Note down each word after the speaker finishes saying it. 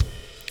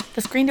The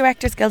Screen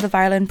Directors Guild of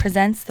Ireland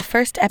presents the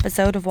first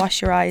episode of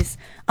Wash Your Eyes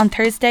on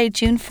Thursday,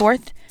 June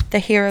 4th, The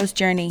Hero's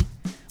Journey,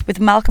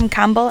 with Malcolm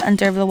Campbell and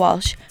Dervla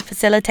Walsh,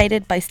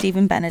 facilitated by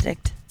Stephen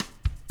Benedict.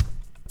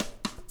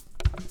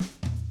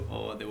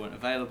 Or they weren't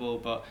available,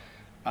 but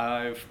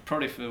I've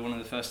probably for one of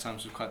the first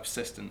times was quite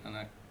persistent, and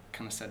I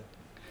said,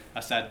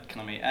 can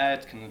I meet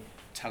Ed? Can I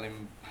tell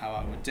him how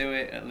I would do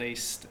it at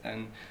least?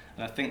 And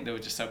I think they were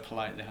just so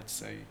polite they had to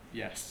say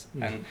yes.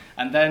 Mm.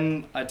 And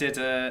then I did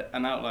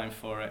an outline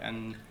for it,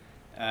 and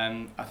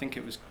I think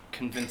it was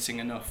convincing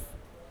enough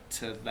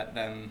to let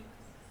them,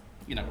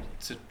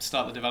 to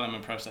start the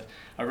development process.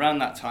 Around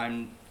that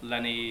time,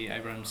 Lenny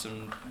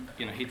Abramson,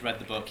 he'd read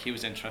the book, he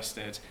was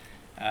interested,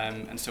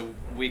 and so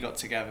we got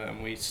together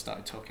and we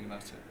started talking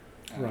about it.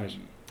 Right.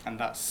 And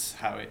that's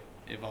how it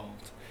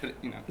evolved. But,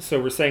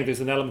 So we're saying there's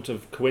an element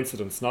of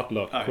coincidence, not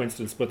luck,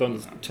 coincidence, but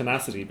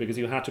tenacity, because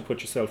you had to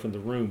put yourself in the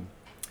room.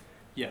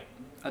 Yeah,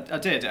 I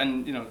did,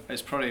 and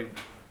it's probably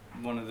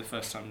one of the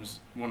first and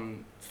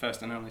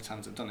only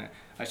times I've done it.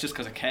 It's just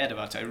because I cared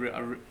about it.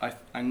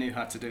 I knew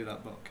how to do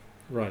that book.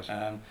 Right.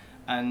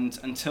 And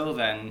until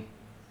then,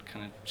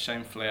 kind of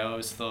shamefully, I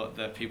always thought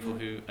that people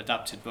who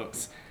adapted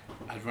books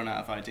had run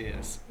out of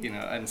ideas,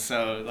 and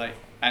so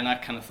and I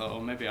kind of thought,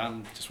 maybe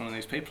I'm just one of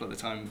these people at the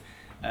time.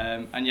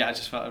 And yeah, I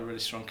just felt a really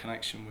strong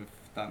connection with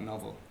that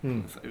novel.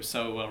 It was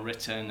so well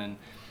written, and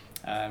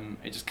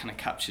it just kind of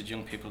captured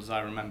young people as I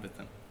remembered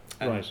them.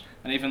 Right.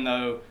 And even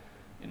though,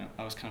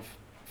 I was kind of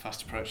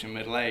fast approaching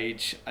middle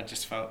age, I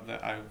just felt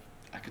that I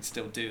could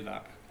still do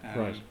that.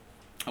 Right.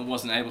 I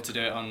wasn't able to do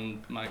it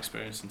on my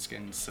experience in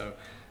Skins, so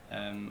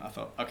I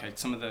thought, okay,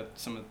 some of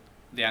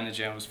the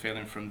energy I was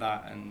feeling from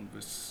that and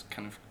was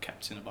kind of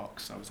kept in a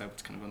box. I was able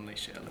to kind of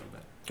unleash it a little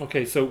bit.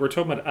 Okay, so we're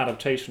talking about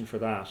adaptation for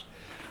that.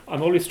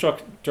 I'm always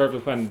struck,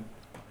 Dervla, when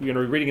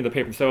reading in the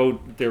paper,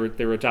 so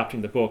they're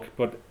adapting the book,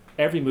 but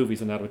every movie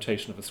is an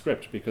adaptation of a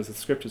script, because the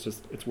script is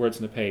just it's words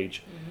on a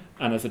page,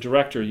 and as a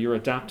director, you're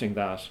adapting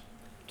that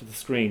to the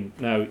screen.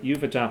 Now,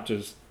 you've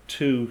adapted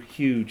two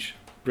huge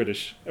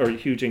English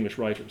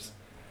writers,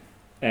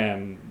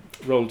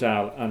 Roald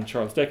Dahl and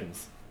Charles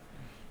Dickens.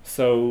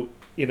 So,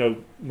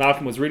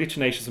 Malcolm was really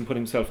tenacious in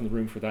putting himself in the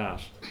room for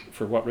that,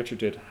 for what Richard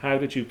did. How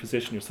did you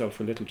position yourself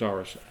for Little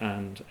Dorrit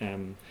and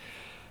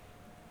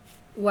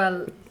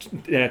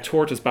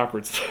tortoise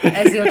backwards?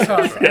 As you're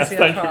taught,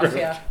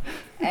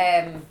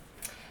 yeah.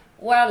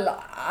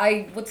 Well,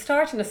 I would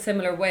start in a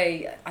similar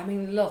way. I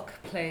mean, luck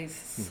plays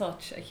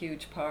such a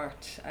huge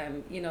part.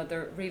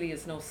 There really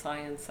is no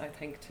science, I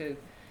think, to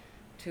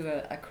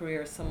a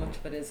career. So much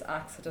of it is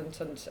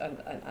accident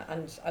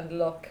and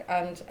luck.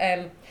 And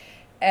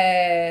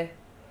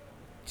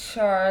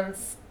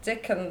Charles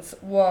Dickens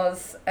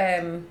was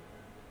I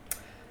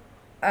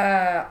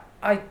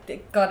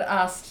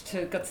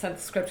got sent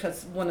the script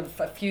as one of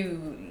a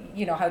few,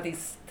 how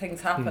these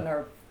things happen,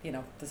 or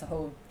there's a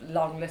whole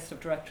long list of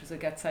directors who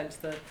get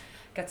sent the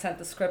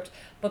script.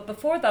 But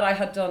before that, I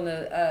had done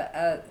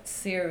a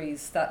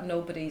series that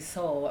nobody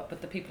saw,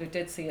 but the people who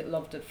did see it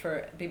loved it,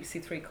 for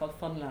BBC Three, called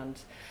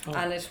Funland.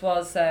 And it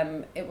was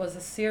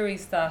a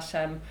series that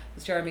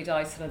was Jeremy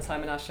Dyson and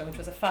Simon Ashdown, which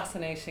was a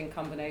fascinating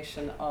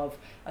combination of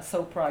a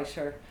soap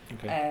writer,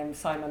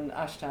 Simon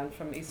Ashdown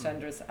from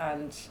EastEnders,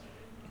 and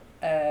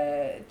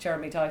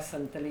Jeremy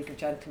Dyson, The League of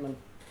Gentlemen.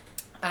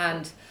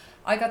 And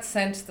I got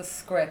sent the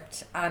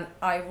script and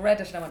I read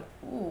it and I went,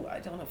 ooh,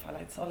 I don't know if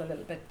it's all a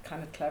little bit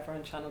kind of clever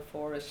and Channel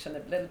 4-ish, and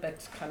a little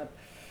bit kind of,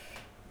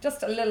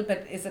 just a little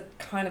bit, is it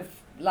kind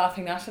of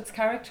laughing at its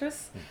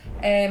characters?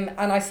 And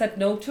I said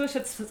no to it.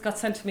 It's got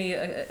sent to me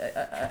and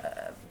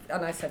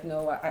I said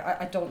no,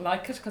 I don't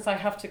like it, because I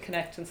have to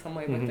connect in some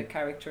way with the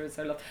characters,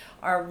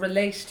 or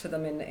relate to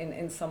them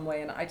in some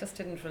way, and I just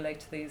didn't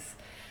relate to these.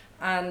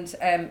 And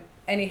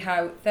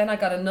anyhow, then I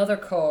got another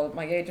call.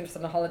 My agent was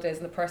on the holidays,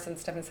 and the person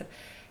stepped in and said,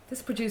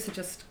 this producer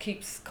just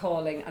keeps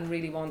calling and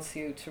really wants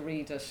you to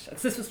read it.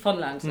 This was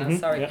Funland now,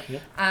 sorry. Yeah.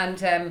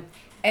 And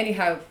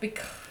anyhow,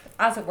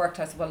 as it worked,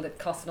 I said, well, it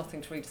costs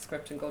nothing to read a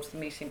script and go to the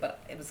meeting, but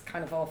it was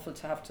kind of awful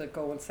to have to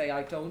go and say,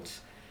 I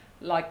don't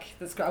like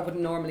the script. I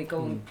wouldn't normally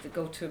go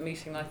to a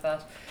meeting like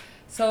that.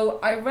 So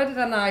I read it,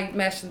 and I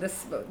met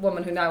this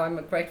woman who now I'm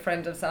a great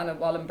friend of, Anna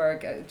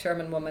Wallenberg, a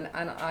German woman,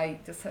 and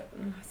I just said,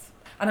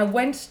 and I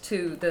went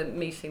to the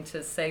meeting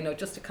to say no,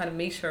 just to kind of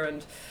meet her,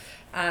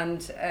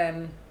 and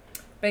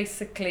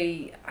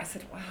basically I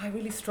said, well, I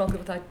really struggle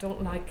with, I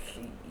don't like,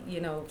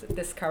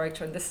 this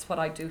character, and this is what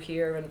I do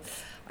here, and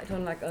I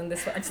don't like on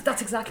this.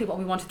 That's exactly what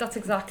we wanted. That's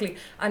exactly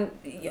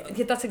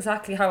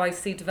how I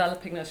see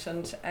developing it.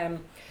 And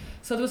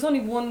so there was only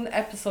one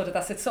episode of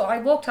that. So I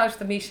walked out of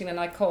the meeting and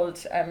I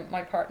called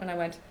my partner and I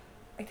went,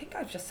 I think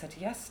I've just said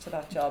yes to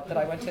that job that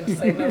I went in to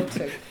say no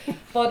to.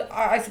 But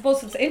I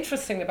suppose what's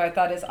interesting about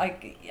that is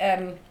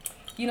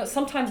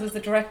sometimes as the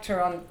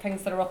director on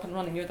things that are up and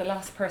running, you're the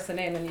last person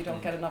in and you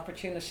don't get an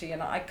opportunity.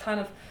 And I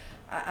kind of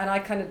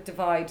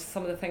divide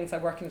some of the things I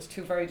work in into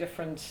two very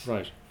different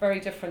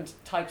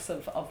types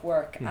of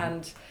work.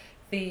 And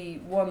the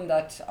one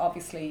that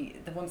obviously,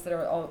 the ones that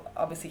are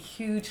obviously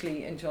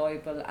hugely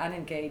enjoyable and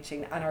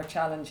engaging and are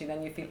challenging,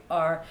 and you feel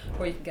are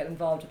where you can get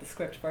involved with the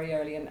script very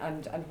early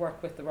and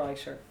work with the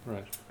writer.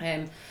 Right.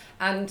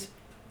 And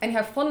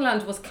anyhow,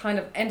 Funland was kind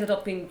of ended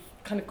up being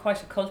kind of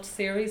quite a cult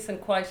series,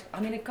 and quite, I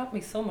mean, it got me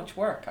so much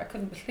work, I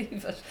couldn't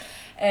believe it,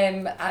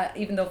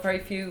 even though very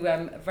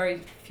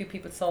few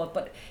people saw it,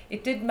 but we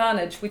did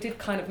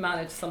kind of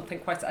manage something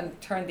quite, and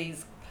turn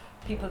these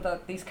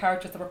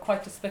characters that were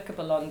quite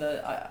despicable on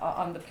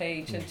the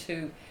page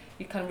into,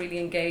 you kind of really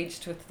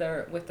engaged with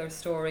their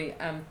story.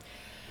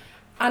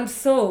 And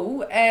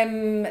so,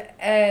 when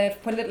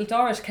Little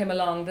Dorrit came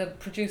along, the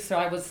producer,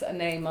 I was a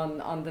name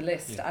on the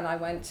list, and I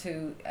went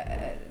to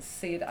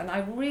see it, and I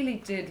really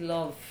did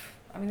love,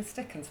 I mean, it's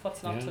Dickens,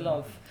 what's not to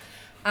love?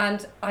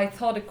 And I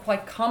thought it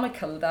quite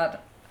comical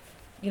that,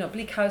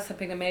 Bleak House had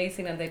been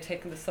amazing, and they'd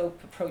taken the soap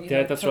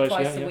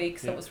twice a week,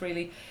 so it was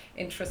really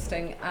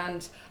interesting.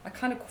 And I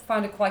kind of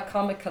found it quite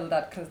comical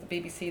that, because the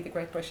BBC, the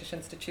Great British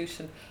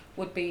Institution,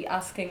 would be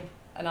asking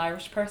an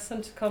Irish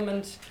person to come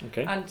and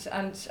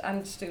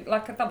do,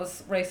 like, that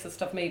was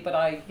racist of me, but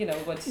I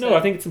would. No,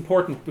 I think it's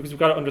important, because we've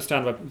got to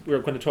understand what we're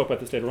going to talk about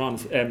this later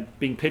on.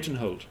 Being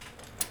pigeonholed.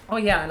 Oh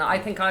yeah, and I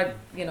think I've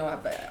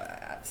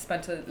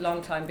spent a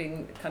long time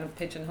being kind of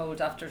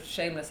pigeonholed. After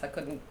Shameless, I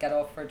couldn't get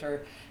offered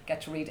or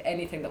get to read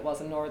anything that was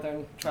a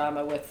northern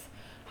drama with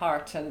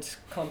heart and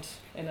cunt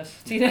in it.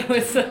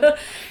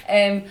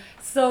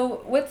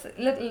 So with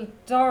Little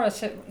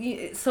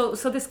Dorrit,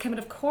 so this came in.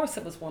 Of course,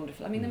 it was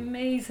wonderful. I mean,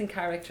 amazing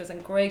characters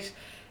and great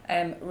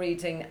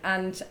reading,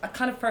 and a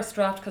kind of first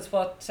draft, because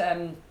what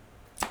I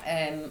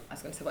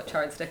was going to say what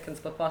Charles Dickens,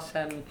 but what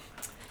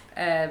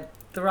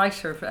the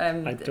writer,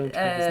 I don't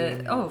have his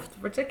name. Oh,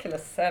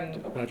 ridiculous. My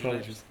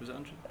apologies. Was it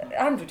Andrew?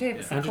 Andrew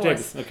Davis, Yeah. of Andrew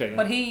course. Davis, okay.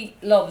 What he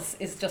loves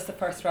is just the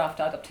first draft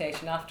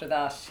adaptation. After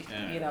that,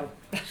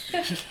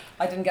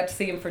 I didn't get to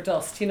see him for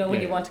Dust.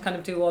 When you want to kind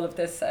of do all of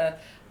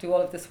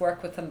this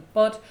work with him.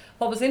 But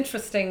what was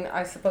interesting,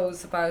 I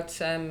suppose, about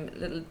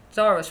Little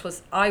Dorrit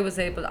was I was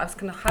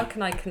kind of, how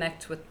can I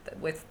connect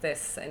with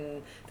this,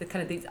 and the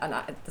kind of these, and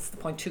this is the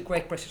point, two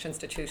great British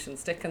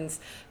institutions, Dickens,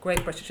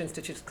 great British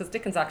institutions, because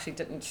Dickens actually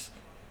didn't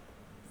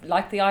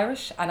like the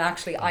Irish, and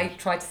actually I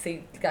tried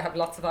to have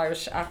lots of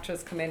Irish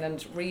actors come in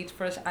and read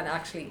for it, and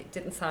actually it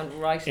didn't sound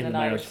right in an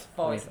Irish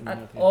voice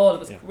at all. It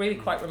was really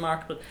quite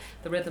remarkable,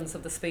 the rhythms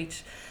of the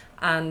speech,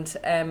 and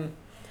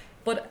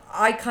but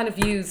I kind of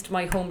used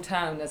my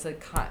hometown as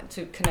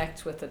to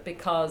connect with it,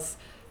 because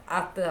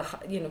at the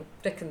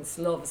Dickens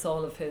loves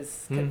all of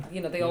his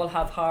they all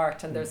have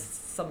heart, and there's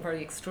some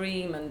very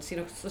extreme, and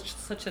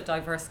such a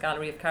diverse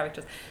gallery of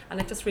characters, and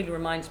it just really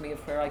reminds me of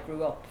where I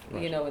grew up,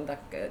 and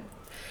that.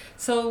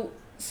 So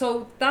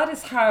that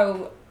is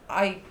how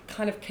I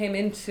kind of came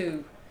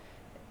into,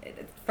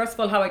 first of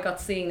all, how I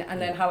got seen, and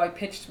then how I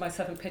pitched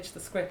myself and pitched the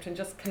script, and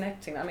just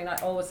connecting. I mean,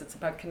 it's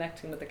about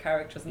connecting with the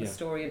characters and the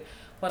story, and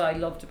what I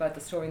loved about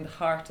the story and the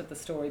heart of the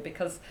story,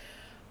 because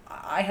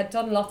I had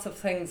done lots of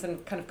things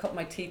and kind of cut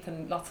my teeth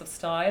in lots of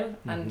style,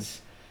 and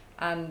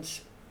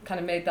kind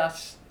of made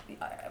that,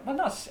 well,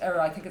 not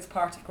error, I think it's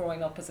part of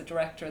growing up as a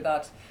director,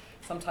 that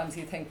sometimes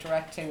you think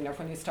directing, or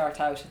when you start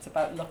out, it's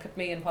about look at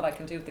me and what I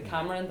can do with the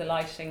camera and the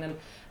lighting,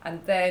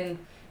 and then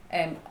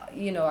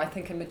I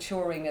think in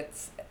maturing,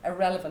 it's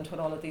irrelevant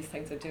what all of these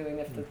things are doing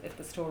if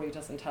the story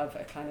doesn't have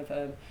a kind of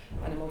an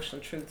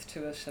emotional truth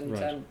to it,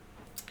 and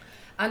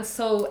and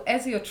so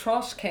Ezio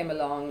Trott came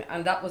along,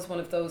 and that was one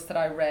of those that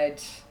I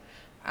read,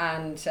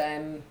 and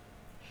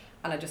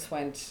I just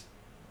went,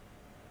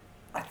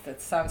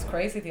 it sounds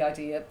crazy, the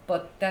idea,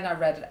 but then I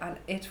read it, and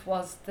it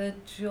was the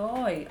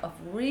joy of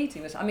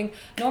reading it. I mean,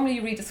 normally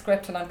you read a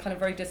script, and I'm kind of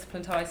very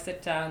disciplined how I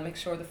sit down, make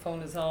sure the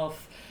phone is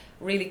off,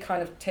 really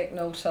kind of take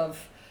note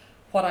of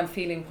what I'm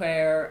feeling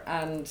where,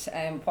 and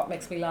what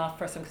makes me laugh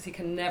first, because you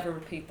can never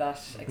repeat that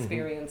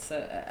experience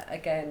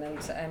again.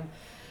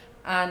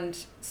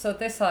 And so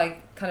this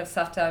I kind of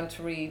sat down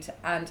to read,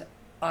 and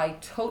I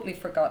totally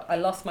forgot. I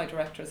lost my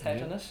director's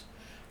head in it.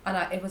 And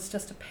it was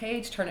just a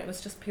page turn. It was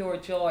just pure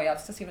joy. I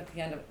was just even at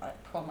the end of, I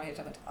called my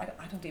agent. I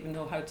don't even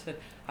know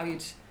how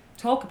you'd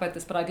talk about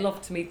this, but I'd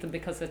love to meet them,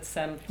 because it's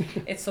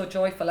it's so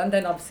joyful. And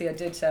then obviously I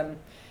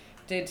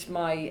did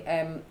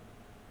my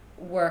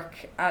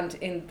work, and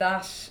in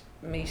that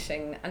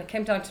meeting, and it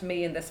came down to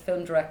me and this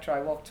film director,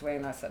 I walked away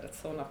and I said,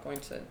 it's so not going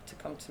to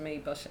come to me,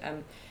 but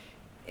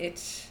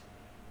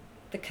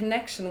the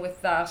connection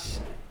with that,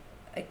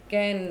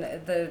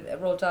 again, the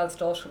Roald Dahl's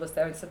daughter was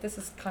there and said, this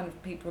is kind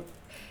of people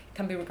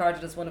can be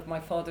regarded as one of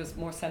my father's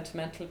more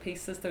sentimental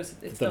pieces.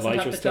 It doesn't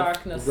have the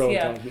darkness,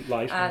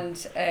 and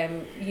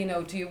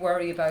do you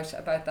worry about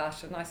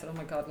that? And I said, oh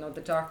my God, no,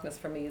 the darkness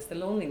for me is the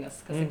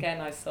loneliness, because again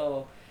I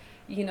saw,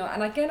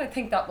 and again I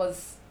think that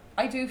was,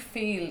 I do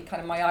feel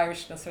kind of my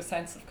Irishness or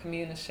sense of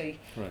community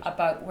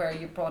about where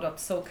you're brought up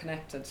so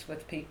connected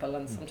with people,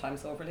 and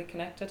sometimes overly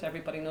connected.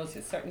 Everybody knows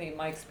you, certainly in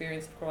my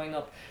experience of growing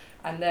up.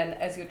 And then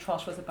Ezio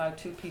Trott was about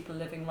two people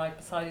living right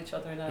beside each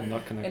other and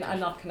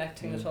not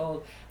connecting at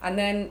all. And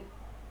then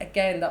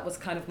again, that was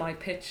kind of my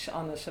pitch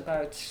on it,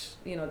 about,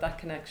 you know, that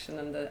connection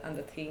and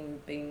the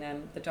theme being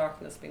the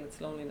darkness being its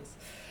loneliness.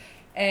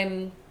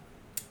 And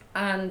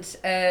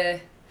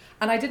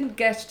I didn't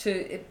get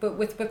to, but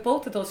with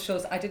both of those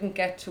shows, I didn't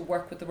get to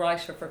work with the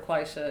writer for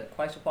quite a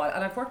while.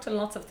 And I've worked on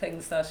lots of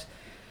things that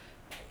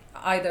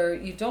either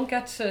you don't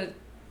get to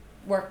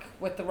work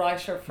with the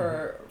writer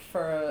for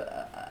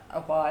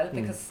a while,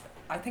 because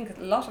I think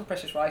a lot of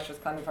British writers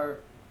kind of are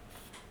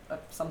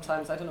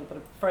sometimes, I don't know, but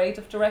afraid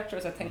of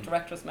directors. I think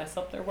directors mess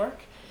up their work,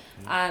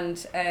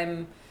 and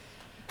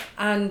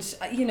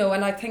you know,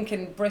 and I think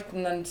in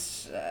Britain and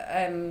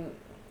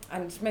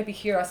maybe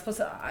here, I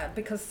suppose,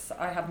 because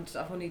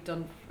I've only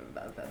done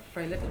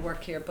very little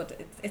work here,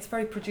 but it's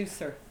very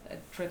producer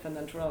driven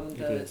and run,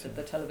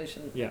 the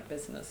television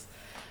business.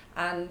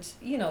 And,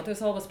 you know,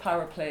 there's always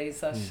power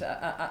plays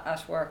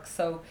at work.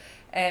 So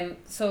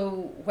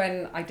so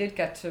when I did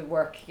get to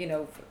work, you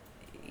know,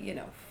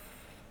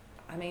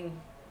 I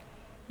mean,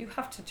 you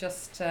have to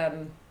just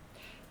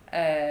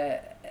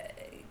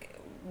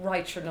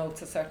write your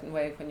notes a certain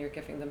way when you're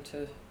giving them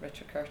to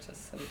Richard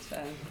Curtis,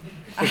 and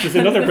which is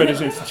another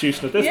British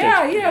institution at this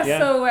stage. Yeah.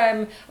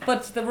 So,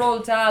 but the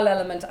Roald Dahl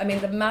element, I mean,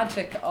 the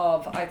magic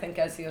of, I think,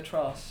 Ezio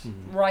Trott,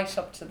 right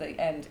up to the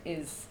end,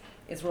 is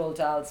Roald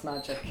Dahl's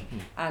magic.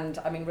 And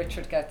I mean,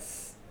 Richard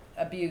gets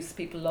abuse,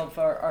 people love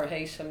or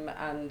hate him,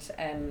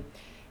 and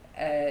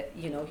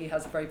you know, he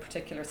has a very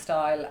particular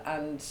style,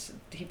 and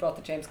he brought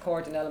the James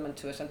Corden element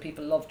to it, and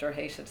people loved or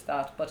hated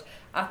that. But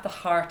at the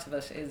heart of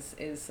it is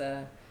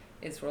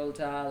Roald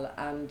Dahl,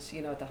 and,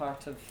 you know, at the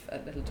heart of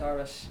Little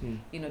Dorrit,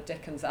 you know,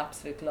 Dickens'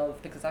 absolute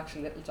love, because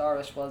actually Little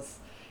Dorrit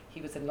he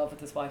was in love with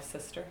his wife's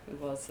sister, who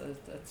was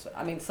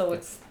I mean, so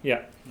it's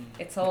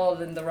all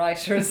in the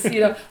writers, you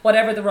know,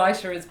 whatever the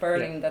writer is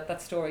burning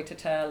that story to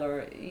tell,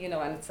 or, you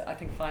know, and it's, I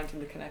think, finding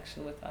the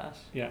connection with that.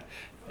 Yeah.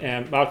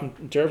 Malcolm,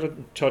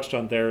 Dermot touched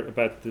on there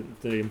about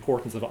the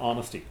importance of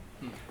honesty,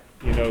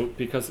 you know,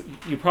 because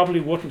you probably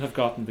wouldn't have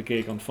gotten the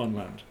gig on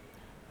Funland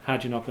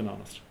had you not been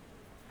honest.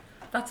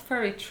 That's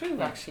very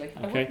true, actually.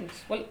 Okay. I wouldn't.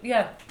 Well,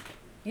 yeah.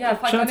 Yeah,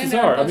 if chances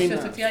are, I mean,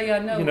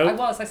 no, you know,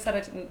 I said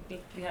I didn't,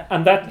 yeah.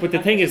 And that, but the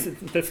thing is,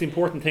 that's the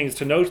important thing is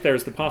to note there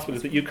is the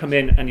possibility that you come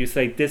in and you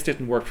say, this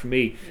didn't work for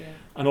me. Yeah.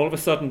 And all of a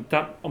sudden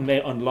that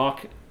may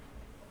unlock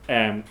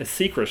a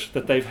secret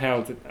that they've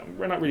held. That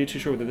we're not really too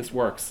sure whether this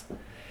works.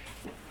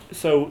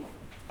 So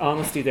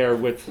honesty there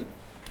with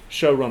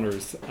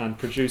showrunners and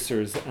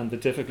producers, and the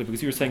difficulty,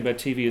 because you were saying about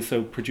TV is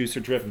so producer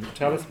driven.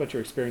 Tell us about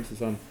your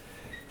experiences on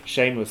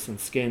Shameless and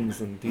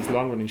Skins and these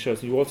long running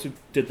shows. And you also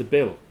did The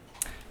Bill.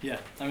 Yeah,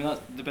 I mean,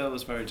 The Bill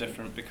was very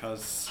different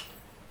because,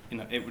 you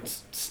know, it would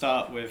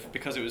start with,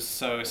 because it was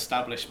so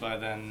established by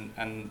then,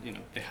 and, you know,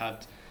 they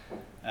had,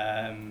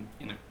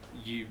 you know,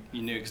 you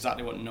knew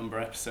exactly what number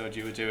episode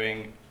you were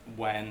doing,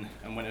 when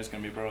it was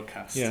going to be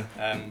broadcast. Yeah.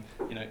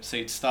 You know, so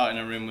you'd start in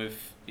a room with,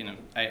 you know,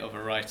 8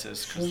 other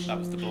writers, because that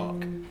was the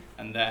block,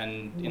 and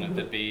then, you know,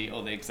 there'd be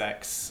all the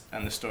execs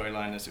and the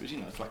storyliners. It was, you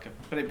know, it was like a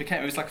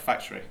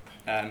factory.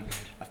 A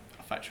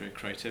factory of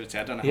creativity.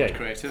 I don't know how much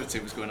creativity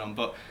was going on,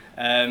 but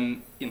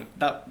you know,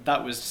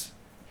 that was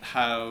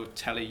how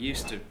telly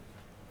used to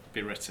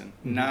be written.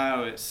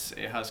 Now it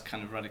has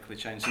kind of radically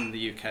changed in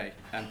the UK,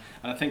 and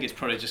I think it's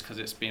probably just because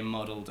it's being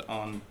modelled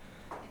on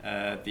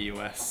the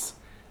US,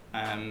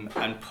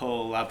 and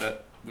Paul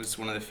Abbott was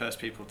one of the first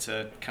people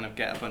to kind of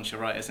get a bunch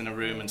of writers in a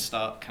room and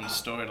start kind of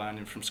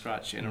storylining from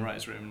scratch in a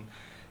writer's room, and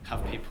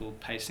have people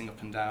pacing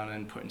up and down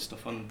and putting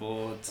stuff on the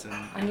boards,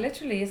 and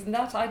literally, isn't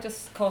that, I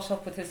just caught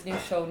up with his new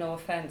show No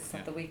Offence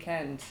at the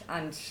weekend,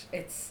 and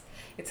it's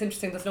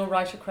interesting, there's no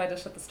writer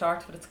credit at the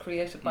start of it, it's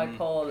created by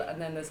Paul, and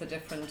then there's a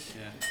different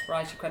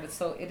writer credit,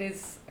 so it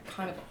is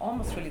kind of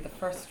almost really the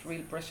first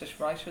real British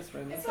writer's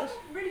room, is it? It's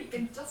really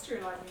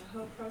industrialising the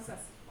whole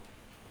process.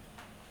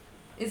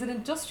 Is it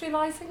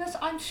industrialising it?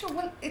 I'm sure.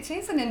 Well, it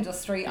is an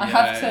industry. I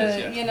have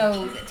to, you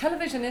know,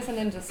 television is an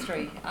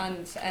industry,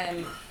 and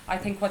I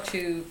think what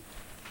you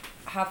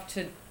have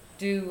to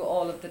do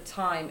all of the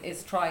time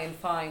is try and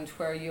find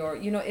where you're.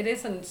 You know, it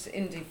isn't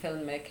indie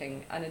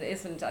filmmaking, and it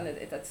isn't, and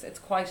it's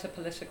quite a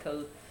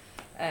political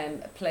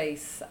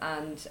place,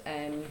 and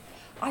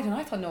I don't know.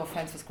 I thought No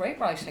Offence was great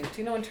writing.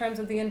 Do you know, in terms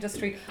of the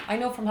industry, I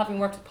know from having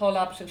worked with Paul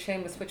Abbott and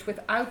Shameless, which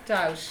without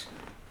doubt,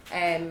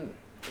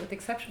 with the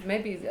exception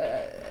maybe.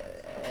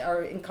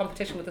 Or in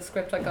competition with the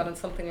script I got on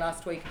something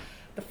last week,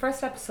 the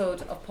first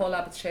episode of Paul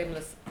Abbott's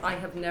Shameless, I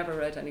have never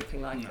read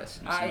anything like it.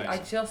 I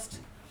just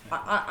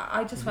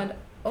went,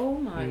 oh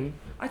my,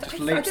 I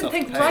didn't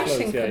think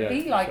writing could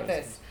be like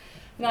this.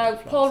 Now,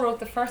 Paul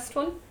wrote the first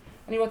one,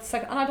 and he wrote the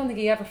second, and I don't think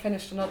he ever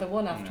finished another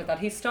one after that.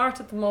 He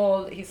started them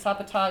all, he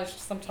sabotaged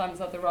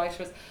sometimes other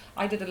writers.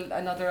 I did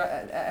another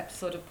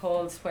episode of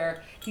Paul's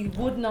where he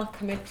would not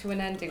commit to an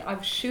ending. I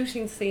was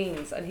shooting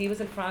scenes, and he was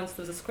in France,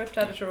 there was a script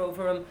editor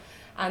over him,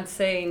 and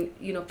saying,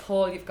 you know,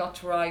 Paul, you've got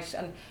to write,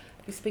 and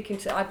I was speaking,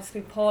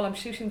 Paul, I'm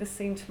shooting this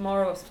scene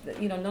tomorrow,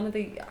 you know, none of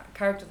the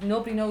characters,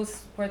 nobody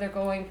knows where they're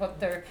going,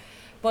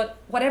 but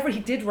whatever he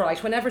did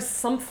write, whenever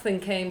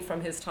something came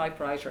from his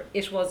typewriter,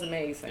 it was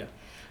amazing.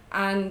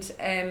 And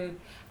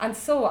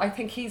so I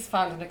think he's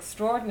found an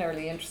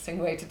extraordinarily interesting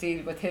way to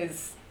deal with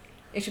his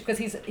issue, because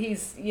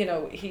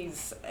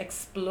he's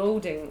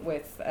exploding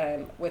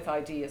with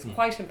ideas,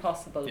 quite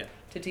impossible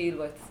to deal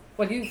with.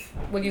 Well,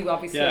 you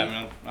obviously.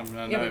 Yeah,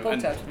 we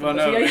both have. Well,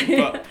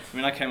 no,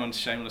 but I came on to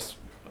Shameless,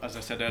 as I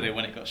said earlier,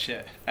 when it got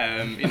shit.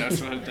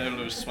 So David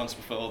was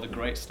responsible for all the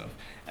great stuff.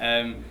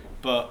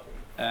 But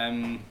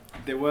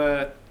there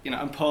were,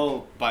 and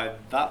Paul by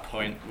that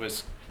point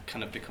was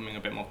kind of becoming a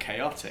bit more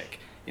chaotic.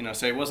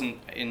 So he wasn't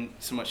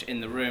so much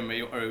in the room, or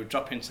he would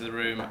drop into the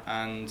room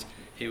and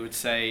he would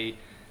say,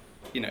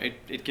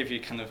 it'd give you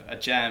kind of a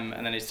gem,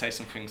 and then he'd say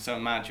something so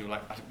mad you were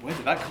like, where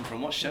did that come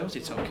from? What show is he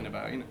talking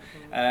about?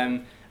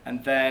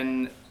 And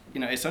then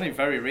it's only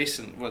very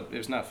recent. Well, it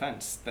was no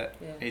offence that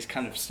he's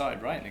kind of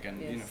started writing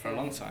again, for a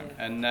long time.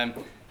 Yeah. And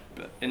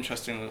but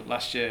interestingly,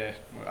 last year,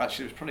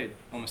 actually it was probably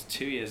almost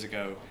 2 years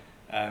ago,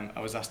 I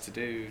was asked to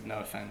do No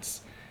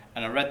Offence,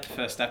 and I read the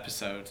first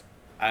episode,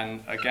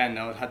 and again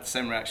I had the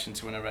same reaction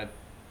to when I read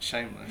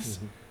Shameless.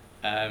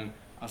 I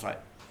was like,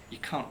 you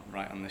can't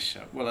write on this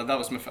show. Well, that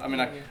was my.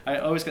 I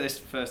always get this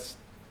first.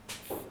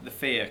 The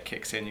fear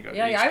kicks in. You go.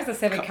 I was the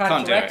same.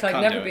 Can't direct.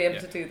 I'd never be able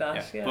to do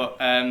that. Yeah. But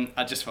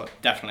I just thought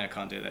definitely I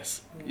can't do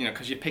this.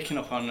 Because you're picking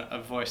up on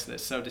a voice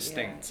that's so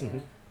distinct.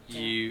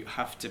 You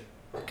have to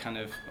kind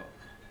of,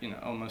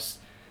 almost.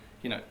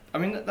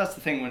 That's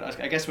the thing.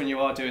 I guess when you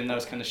are doing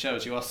those kind of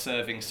shows, you are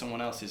serving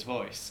someone else's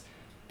voice,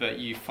 but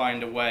you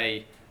find a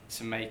way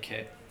to make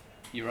it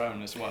your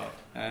own as well.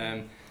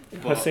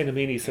 Hossein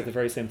Amini said the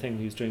very same thing.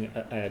 He was doing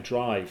a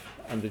Drive,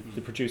 and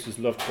the producers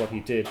loved what he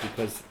did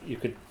because you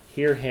could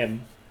hear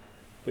him,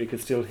 but you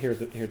could still hear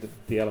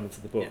the elements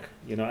of the book.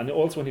 And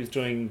also when he was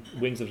doing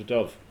Wings of the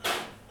Dove,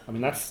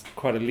 that's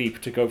quite a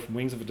leap to go from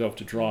Wings of the Dove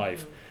to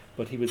Drive,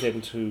 but he was able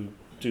to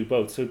do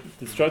both. So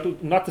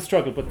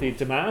but the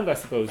demand, I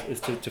suppose, is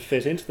to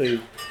fit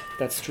into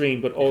that stream,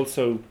 but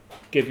also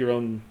give your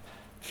own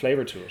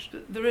flavour to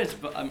it. There is,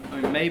 but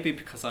maybe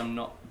because I'm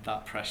not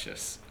that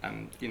precious,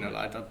 and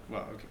I kind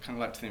of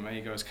like to think my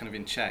ego is kind of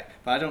in check,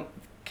 but I don't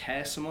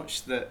care so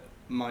much that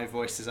my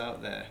voice is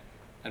out there,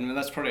 and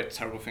that's probably a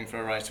terrible thing for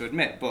a writer to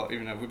admit, but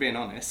we're being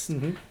honest,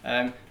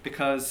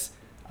 because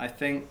I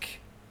think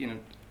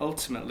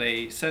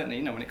ultimately,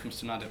 certainly when it comes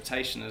to an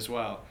adaptation as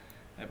well,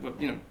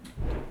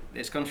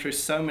 it's gone through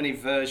so many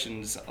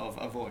versions of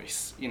a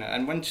voice,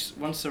 and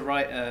once a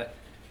writer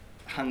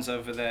hands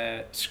over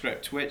their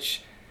script,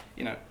 which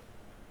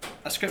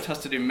a script has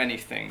to do many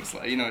things, so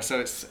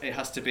it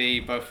has to be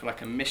both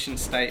like a mission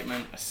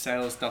statement, a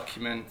sales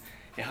document.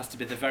 It has to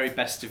be the very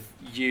best of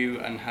you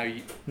and how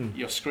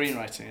your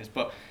screenwriting is.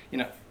 But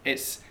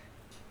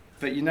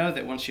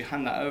that once you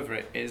hand that over,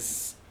 it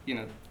is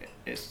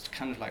it's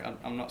kind of like,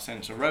 I'm not saying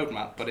it's a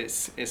roadmap, but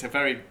it's a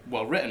very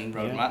well written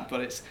roadmap. Yeah. But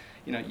it's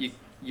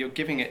you're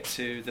giving it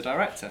to the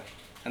director,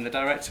 and the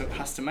director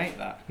has to make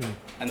that.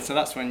 And so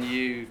that's when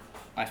you,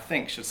 I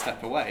think, should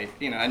step away.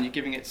 And you're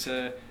giving it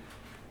to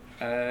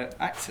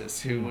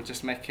actors who will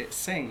just make it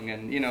sing,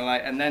 and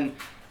and then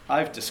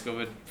I've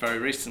discovered very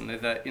recently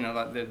that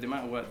the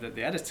amount of work that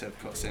the editor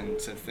puts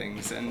into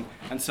things, and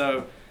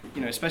so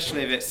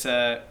especially if it's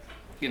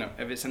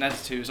if it's an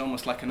editor who's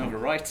almost like another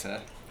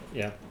writer,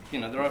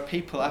 there are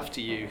people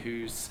after you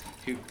who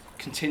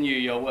continue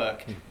your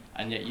work,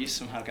 and yet you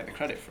somehow get the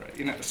credit for it.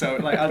 So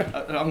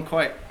I'm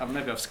quite,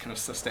 maybe I've kind of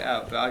sussed it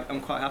out, but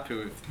I'm quite happy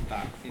with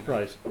that.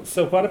 Right.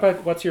 So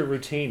what's your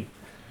routine?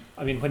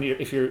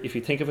 If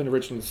you think of an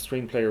original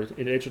screenplay or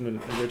an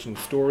original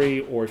story,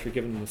 or if you're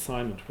given an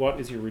assignment, what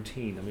is your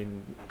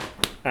routine?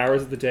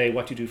 Hours of the day,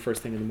 what do you do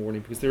first thing in the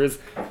morning? Because there is,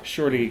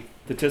 surely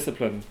the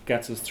discipline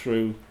gets us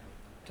through.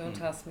 Don't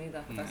ask me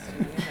that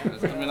question.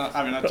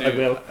 I do. I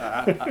will.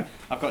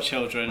 I've got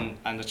children,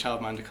 and the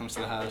childminder comes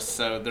to the house,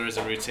 so there is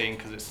a routine,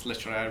 because it's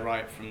literally I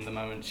write from the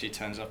moment she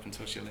turns up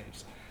until she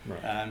leaves.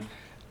 Right.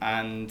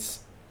 And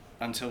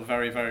until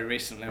very, very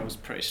recently, I was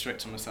pretty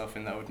strict on myself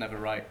in that I would never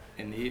write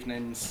in the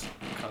evenings,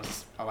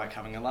 because I like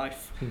having a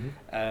life.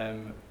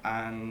 And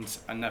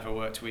I never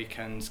worked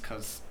weekends,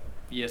 because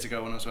years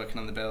ago when I was working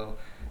on the bill,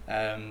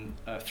 a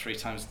 3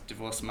 times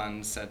divorced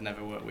man said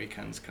never work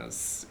weekends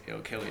because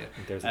it'll kill you.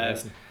 There's a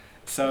lesson.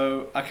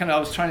 So I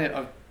was trying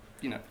to,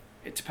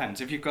 it depends.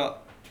 If you've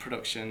got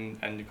production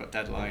and you've got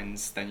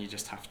deadlines, then you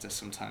just have to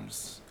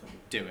sometimes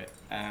do it.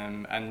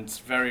 And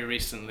very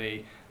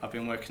recently, I've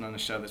been working on a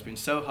show that's been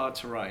so hard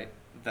to write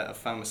that I've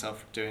found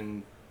myself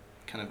doing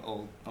kind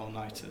of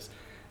all-nighters.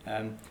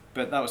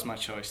 But that was my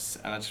choice,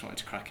 and I just wanted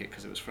to crack it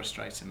because it was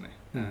frustrating me.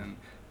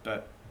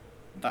 But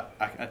that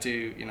I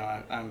do,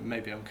 I'm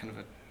kind of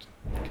a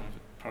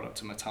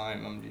product of my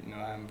time.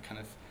 I'm kind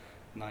of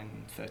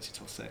 9:30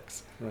 till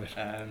 6. Right.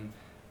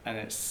 And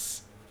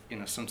it's,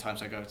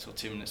 sometimes I go till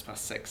 2 minutes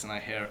past 6 and I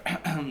hear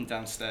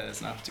downstairs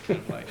and I have to kind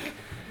of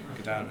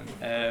go down.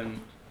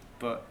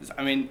 But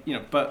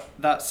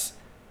that's,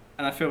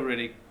 and I feel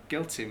really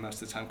guilty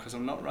most of the time because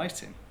I'm not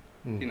writing.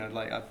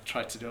 I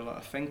try to do a lot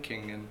of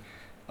thinking and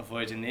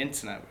avoiding the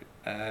internet.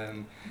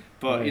 And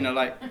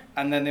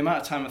then the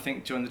amount of time I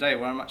think during the day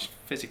where I'm actually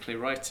physically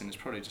writing is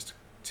probably just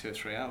 2 or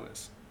 3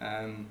 hours.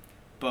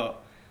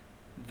 But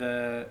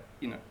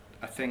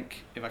I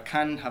think if I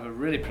can have a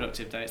really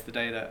productive day, it's the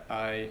day that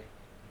I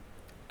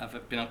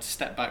have been able to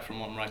step back from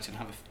what I'm writing,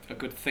 have a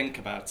good think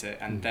about it,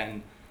 and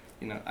then,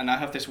 and I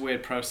have this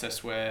weird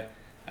process where,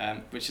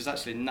 which has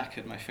actually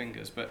knackered my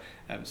fingers, but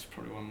it's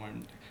probably one more.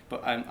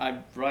 But I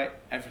write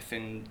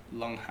everything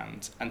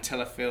longhand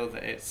until I feel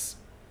that it's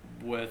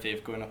worthy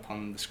of going up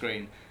on the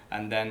screen,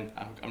 and then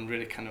I'm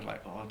really kind of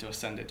like, do I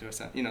send it?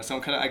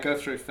 So I go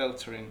through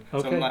filtering.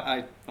 Okay. So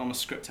I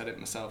almost script edit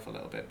myself a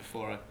little bit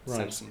before I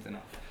send something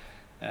off.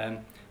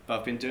 But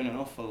I've been doing an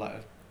awful lot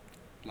of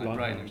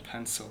writing in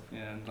pencil,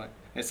 and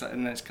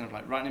and then it's kind of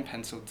like, writing in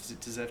pencil, does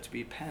it deserve to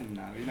be a pen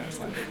now? It's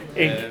like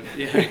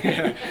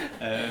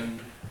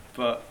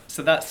but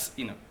so that's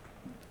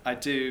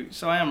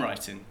I am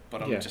writing,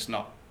 but I'm just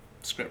not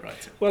script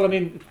writing. Well,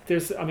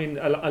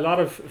 a lot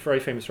of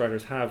very famous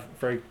writers have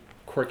very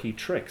quirky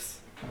tricks.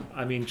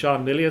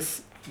 John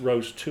Milius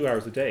wrote 2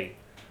 hours a day,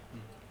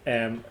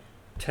 10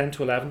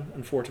 to 11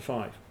 and 4 to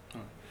 5.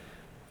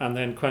 And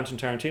then Quentin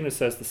Tarantino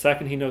says the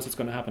second he knows what's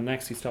going to happen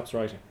next, he stops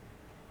writing,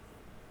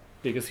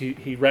 because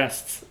he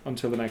rests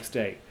until the next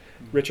day.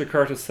 Richard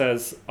Curtis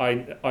says,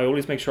 I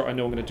always make sure I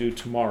know what I'm going to do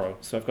tomorrow,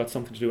 so I've got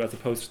something to do, as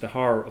opposed to the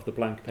horror of the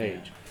blank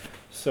page.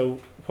 So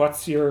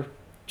what's your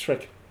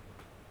trick?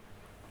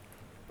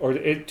 Or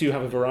do you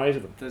have a variety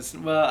of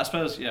them? I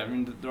suppose,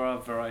 there are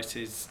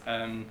varieties.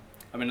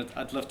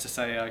 I'd love to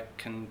say I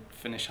can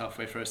finish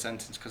halfway through a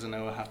sentence because I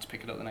know I have to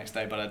pick it up the next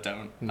day, but I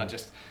don't. I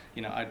just,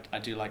 I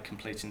do like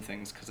completing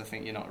things, because I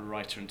think you're not a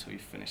writer until you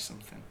finish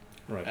something.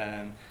 Right.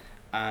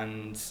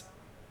 And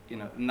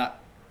that.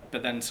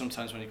 But then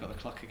sometimes when you've got the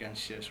clock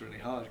against you, it's really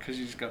hard, because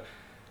you just go,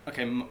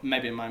 okay,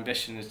 maybe my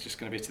ambition is just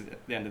going to be to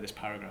the end of this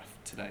paragraph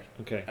today.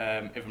 Okay.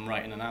 If I'm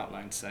writing an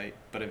outline, say,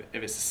 but if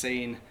it's a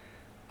scene,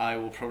 I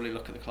will probably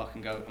look at the clock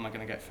and go, am I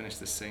going to get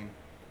finished this scene?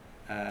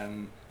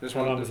 How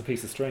long is a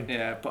piece of string?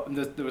 Yeah, but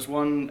there was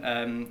one.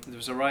 There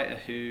was a writer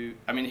who,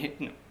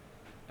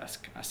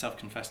 a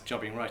self-confessed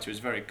jobbing writer, who was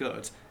very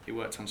good. He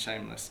worked on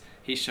Shameless.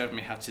 He showed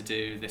me how to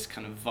do this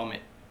kind of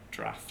vomit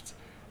draft,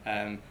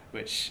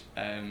 which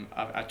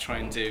I try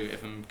and do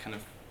if I'm kind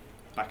of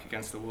back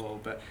against the wall.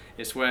 But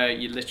it's where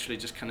you literally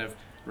just kind of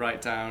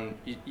write down,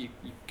 you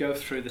go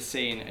through the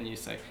scene and you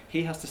say,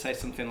 he has to say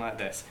something like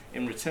this,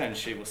 in return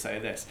she will say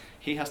this,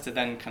 he has to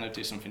then kind of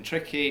do something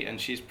tricky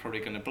and she's probably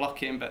going to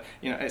block him, but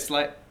it's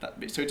like that.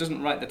 So he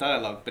doesn't write the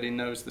dialogue, but he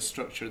knows the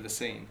structure of the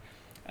scene,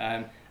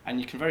 and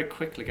you can very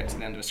quickly get to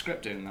the end of a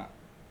script doing that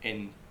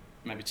in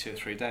maybe 2 or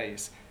 3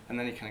 days, and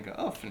then you kind of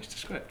go, I've finished the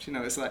script,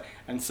 it's like.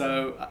 And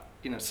so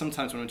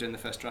sometimes when I'm doing the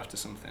first draft of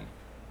something,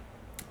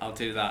 I'll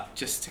do that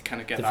just to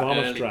kind of get the that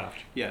vomit early draft.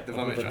 Yeah, the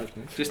vomit draft,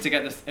 just to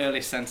get this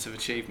early sense of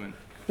achievement,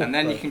 and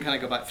then you can kind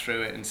of go back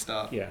through it and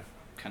start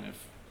kind of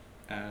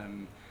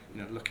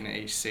looking at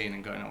each scene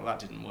and going, oh, well, that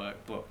didn't work,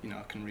 but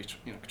I can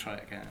try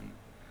it again.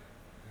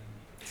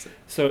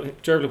 So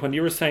Dervla, when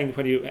you were saying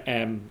when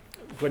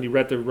you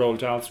read the Roald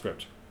Dahl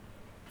script,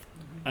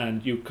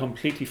 and you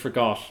completely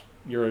forgot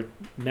your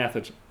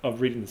method of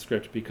reading the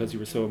script because you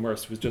were so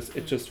immersed,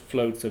 it just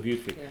flowed so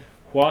beautifully. Yeah.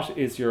 What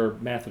is your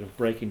method of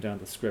breaking down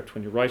the script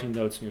when you're writing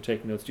notes and you're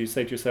taking notes? Do you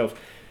say to yourself,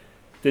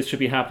 this should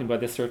be happening by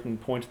this certain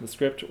point in the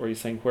script, or are you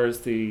saying where's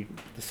the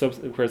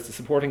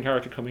supporting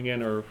character coming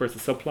in, or where's the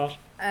subplot?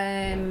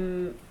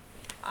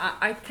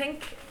 I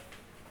think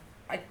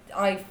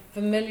I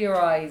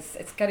familiarise.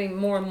 It's getting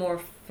more and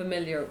more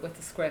familiar with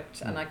the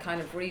script, and I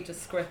kind of read the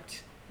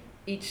script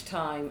each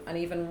time, and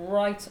even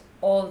write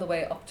all the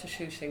way up to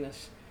shooting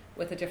it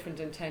with a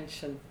different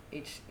intention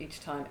each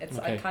time.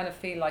 I kind of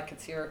feel like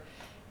it's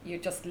you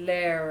just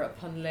layer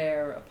upon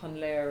layer upon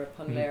layer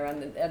upon layer,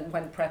 and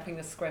when prepping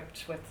the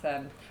script with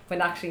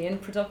when actually in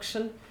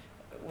production,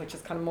 which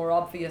is kind of more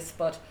obvious,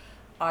 but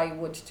I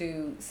would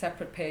do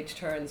separate page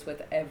turns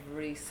with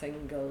every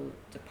single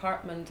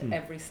department,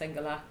 every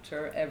single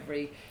actor,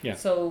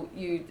 so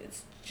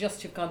it's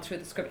just you've gone through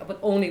the script, but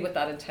only with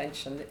that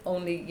intention.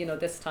 Only,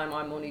 this time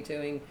I'm only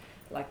doing,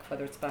 like,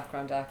 whether it's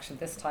background action,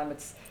 this time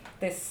it's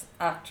this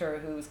actor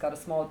who's got a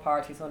small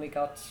part, he's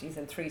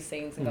in 3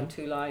 scenes and got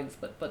 2 lines,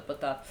 but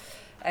that.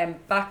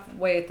 Back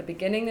way at the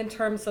beginning, in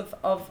terms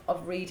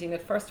of reading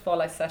it, first of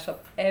all, I set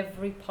up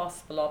every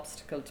possible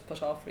obstacle to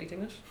put off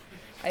reading it.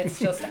 It's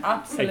just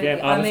absolutely. Again,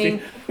 honesty.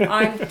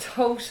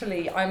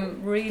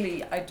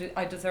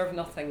 I deserve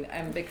nothing,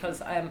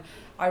 because I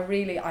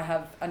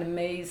have an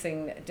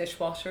amazing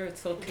dishwasher.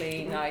 It's so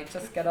clean. I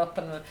just get up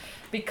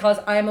because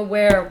I am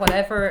aware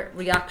whatever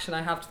reaction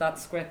I have to that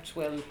script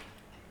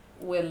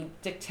will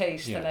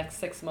dictate the next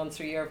 6 months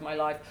or year of my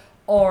life,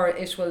 or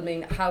it will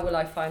mean how will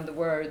I find the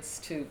words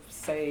to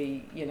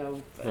say,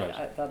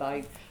 that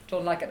I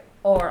don't like it,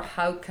 or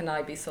how can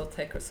I be so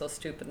thick or so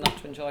stupid not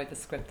to enjoy the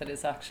script that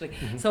is actually.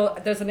 So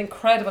there's an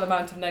incredible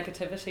amount of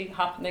negativity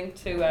happening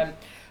to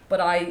but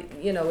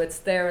it's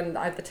there, and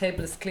the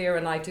table is clear,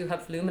 and I do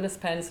have luminous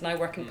pens, and I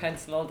work in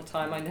pencil all the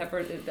time. I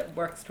never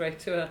work straight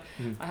to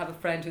I have a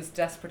friend who's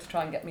desperate to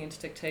try and get me into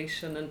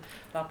dictation and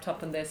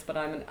laptop and this, but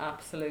I'm an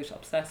absolute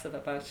obsessive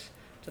about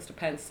just a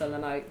pencil,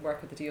 and I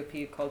work with the DOP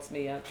who calls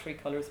me Three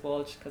Colours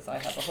Walsh, because I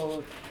have a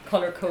whole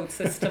colour code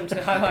system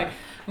to how I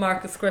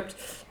mark a script.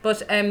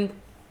 But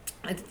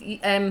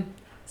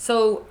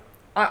so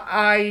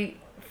I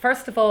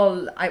first of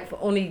all, I've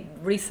only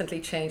recently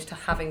changed to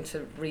having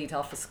to read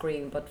off a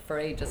screen, but for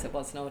ages it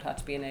had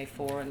to be an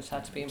A4 and it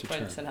had to be in To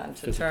print turn. and had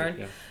to Physically, turn,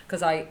 yeah.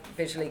 because I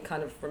visually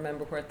kind of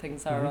remember where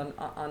things are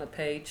on a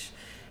page.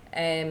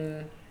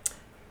 And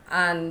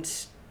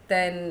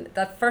then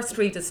that first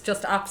read is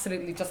just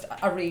absolutely just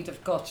a read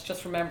of gut,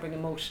 just remembering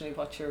emotionally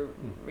what you're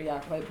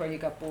where you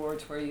got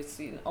bored, where you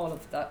see all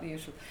of that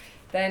usual.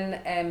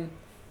 Then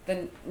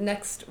the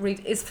next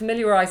read is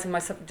familiarising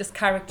myself with just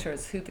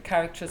characters, who the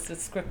characters,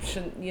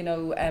 description,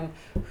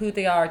 who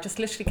they are, just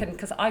literally kidding,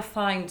 because I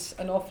find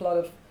an awful lot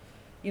of,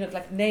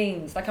 like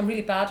names, like I'm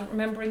really bad at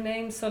remembering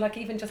names, so like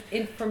even just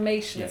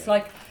information, it's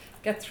like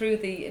get through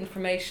the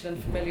information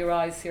and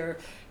familiarise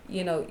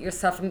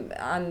yourself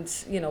and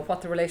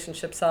what the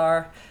relationships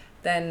are,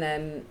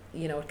 then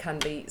it can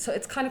be, so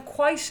it's kind of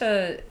quite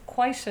a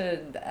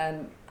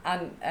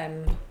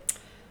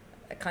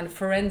kind of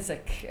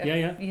forensic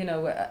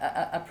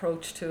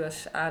approach to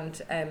it,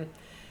 and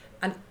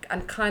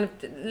kind of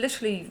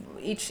literally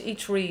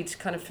each read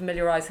kind of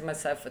familiarising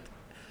myself with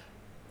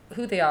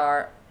who they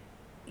are,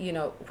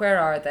 where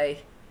are they,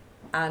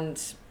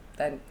 and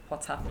then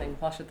what's happening,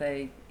 what are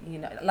they,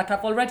 like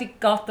I've already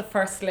got the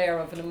first layer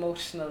of an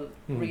emotional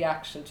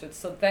reaction to it,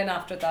 so then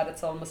after that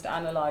it's almost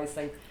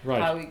analysing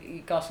how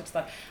you got it to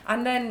that,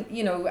 and then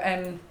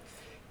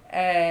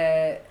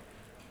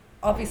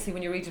obviously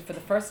when you read it for the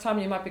first time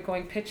you might be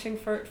going pitching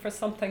for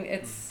something,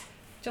 it's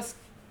just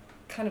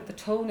kind of the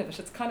tone of it,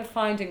 it's kind of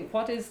finding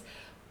what is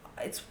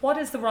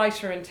the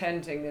writer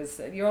intending,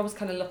 is you're always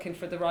kind of looking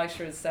for the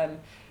writer's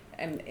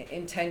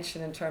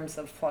intention in terms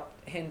of what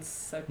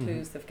hints or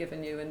clues they've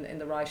given you in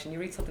the writing. You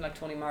read something like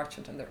Tony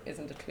Marchant and there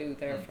isn't a clue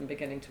there from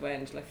beginning to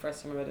end. Like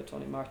first time I read a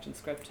Tony Marchant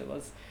script, it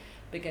was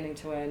beginning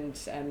to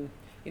end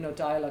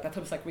dialogue. I thought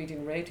it was like reading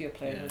a radio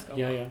play, and I was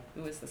going,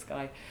 who is this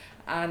guy?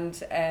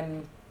 And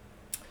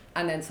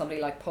then somebody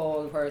like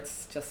Paul, where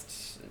it's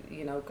just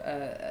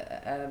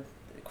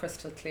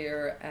crystal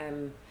clear,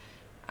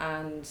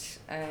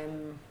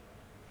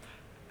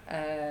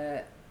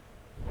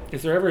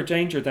 Is there ever a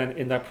danger then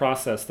in that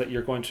process that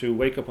you're going to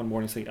wake up one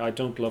morning and say, I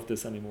don't love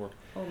this anymore?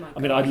 Oh my God. I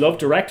mean, I love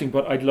directing,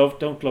 but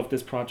don't love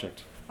this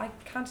project. I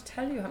can't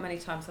tell you how many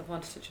times I've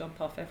wanted to jump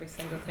off every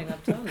single thing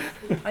I've done.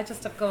 I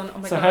just have gone, oh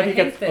my So God, how do you I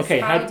hate get, this. okay,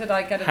 How did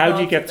I get how do you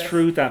involved get in this?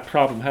 through that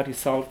problem? How do you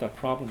solve that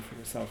problem for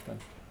yourself then?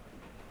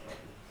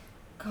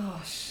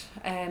 Gosh,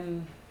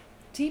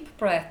 deep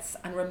breaths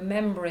and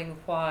remembering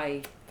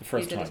why The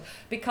first you did time. it.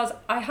 Because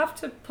I have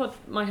to put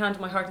my hand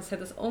on my heart and say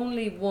there's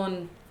only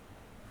one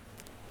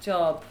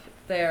job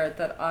there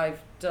that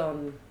I've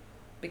done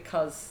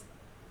because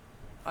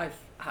I've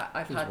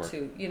had work.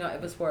 to.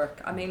 It was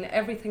work. I mean,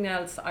 everything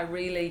else I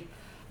went,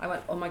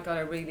 oh my God,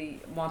 I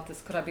really want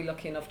this. Could I be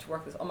lucky enough to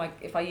work this? Oh my,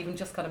 if I even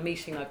just got a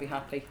meeting, I'd be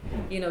happy.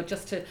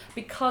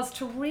 Because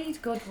to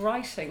read good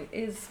writing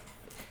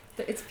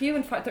it's few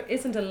and far. There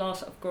isn't a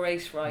lot of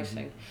great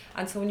writing,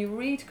 and so when you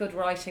read good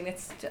writing, for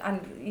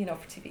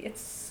TV,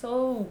 it's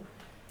so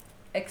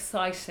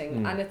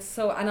exciting, and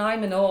and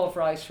I'm in awe of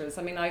writers.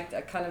 I mean, I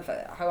kind of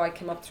how I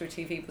came up through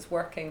TV was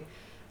working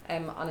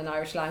on an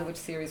Irish language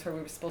series where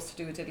we were supposed to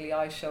do a Diddley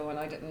Eye show, and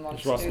I didn't want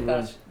to do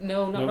that.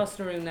 No, not Ross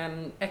na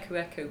Rún, Eku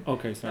Eku,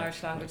 Okay, sorry. an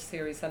Irish language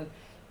series, and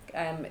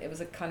it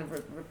was a kind of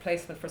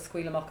replacement for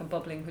Squeal Amok and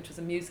Bubbling, which was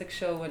a music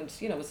show, and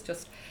it was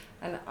just,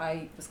 and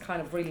I was kind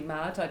of really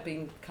mad. I'd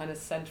been kind of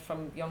sent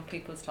from young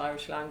people's to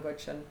Irish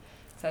language and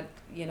said,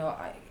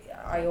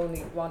 I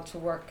only want to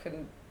work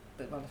and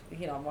I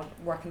want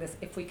to work in this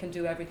if we can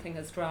do everything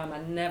as drama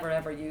and never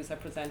ever use our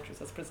presenters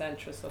as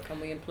presenters. So can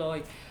we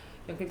employ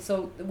young people?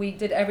 So we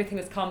did everything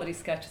as comedy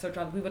sketches or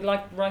drama. We would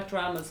write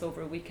dramas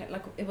over a weekend.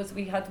 Like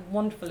we had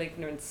wonderful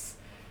ignorance,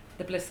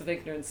 the bliss of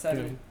ignorance,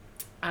 I'm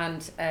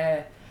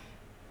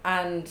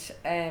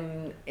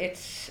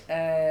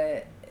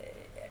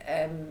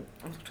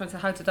trying to say,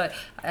 how did I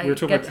We were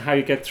talking about how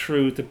you get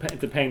through the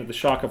pain of the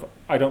shock of,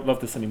 I don't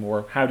love this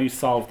anymore. How do you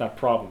solve that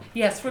problem?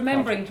 Yes,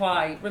 remembering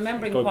why Go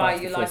why back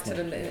to you the liked first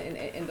it one.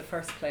 in the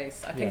first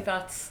place. I think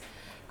that's,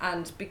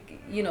 and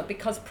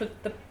because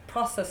the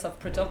process of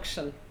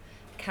production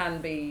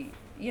can be,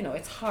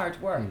 it's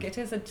hard work. It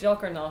is a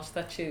juggernaut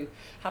that you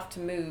have to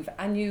move,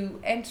 and you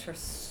enter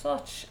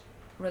so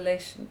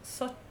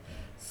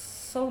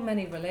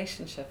many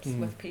relationships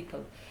with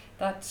people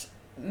that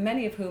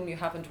many of whom you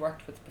haven't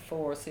worked with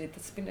before, so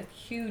there's been a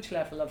huge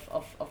level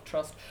of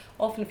trust.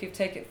 Often if you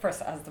take it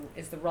first,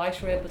 is the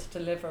writer able to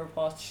deliver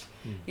what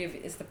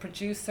is the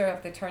producer,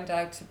 have they turned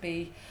out to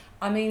be,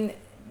 I mean,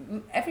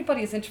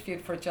 everybody is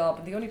interviewed for a job,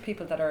 and the only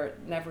people that are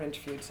never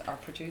interviewed are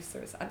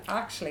producers. And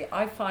actually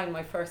I find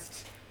my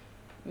first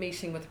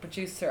meeting with a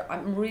producer,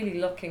 I'm really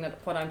looking at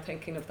what I'm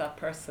thinking of that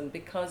person,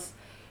 because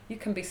you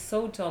can be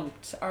so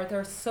dumped, or there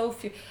are so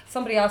few.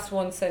 Somebody asked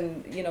once,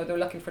 and you know, they were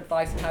looking for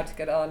advice on how to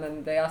get on,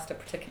 and they asked a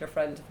particular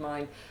friend of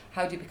mine,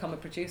 how do you become a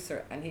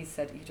producer? And he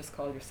said, you just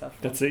call yourself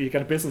one. That's it, you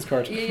get a business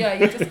card. Yeah,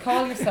 you just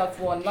call yourself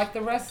one. Like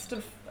the rest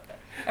of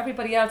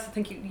everybody else, I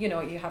think you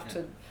know, you have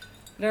to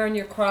learn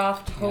your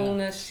craft, hone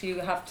it, you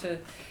have to.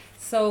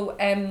 So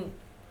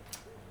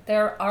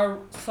there are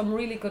some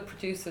really good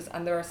producers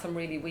and there are some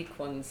really weak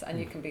ones, and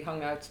you can be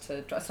hung out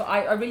to dry. So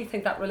I really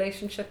think that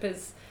relationship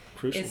is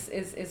Crucial.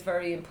 is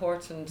very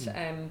important.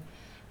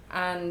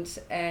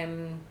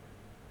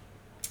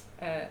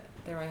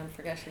 There I am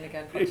forgetting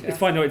again. It's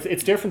fine. No,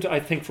 it's different, I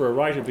think, for a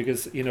writer,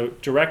 because you know,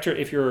 director.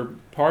 If you're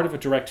part of a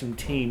directing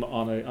team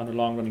on a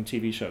long running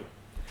TV show,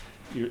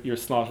 you're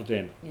slotted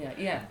in.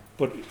 Yeah.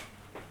 But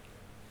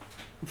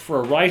for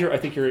a writer, I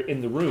think you're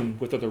in the room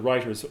with other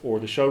writers or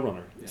the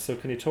showrunner. Yeah. So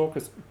can you talk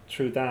us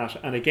through that?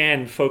 And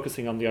again,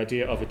 focusing on the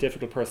idea of a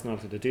difficult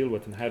personality to deal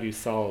with, and how do you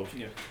solve?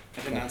 Yeah,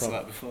 I didn't answer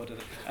that before, did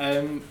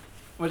I?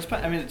 Well,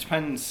 it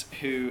depends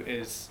who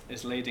is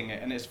leading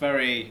it, and it's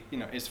very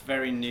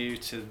new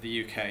to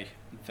the UK,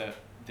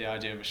 the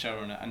idea of a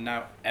showrunner, and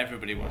now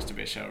everybody wants to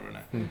be a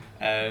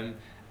showrunner.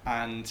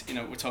 And you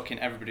know, we're talking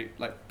everybody,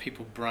 like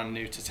people brand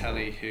new to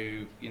telly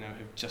who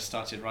have just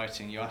started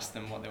writing. You ask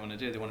them what they want to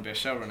do, they want to be a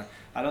showrunner.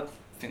 I don't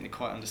think they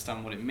quite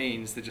understand what it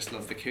means. They just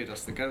love the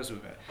kudos that goes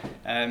with it.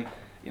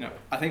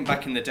 I think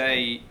back in the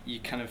day,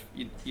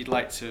 you'd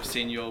like to have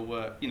seen your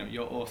work,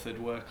 your authored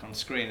work on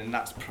screen, and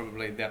that's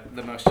probably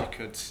the most you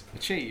could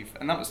achieve.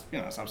 And that was,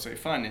 that's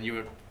absolutely fine. And you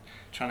were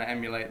trying to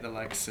emulate the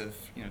likes of,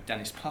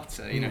 Dennis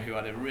Potter, who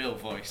had a real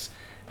voice.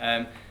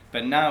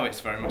 But now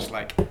it's very much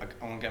like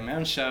I want to get my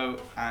own show,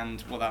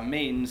 and what that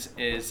means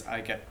is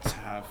I get to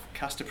have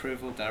cast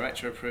approval,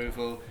 director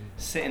approval,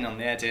 sitting on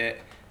the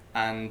edit,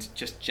 and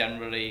just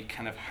generally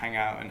kind of hang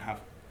out and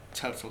have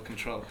total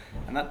control.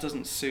 And that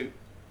doesn't suit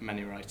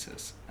many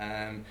writers.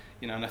 And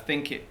I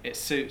think it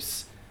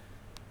suits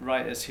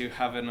writers who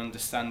have an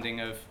understanding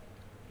of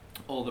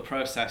all the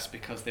process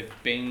because they've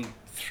been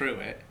through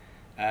it.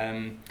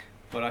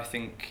 But I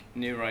think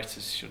new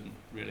writers shouldn't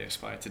really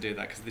aspire to do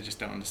that because they just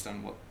don't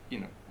understand what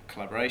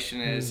collaboration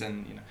is,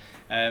 and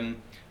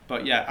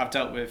but yeah, I've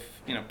dealt with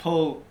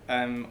Paul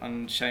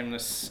on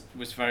Shameless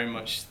was very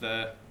much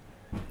the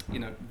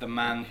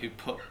man who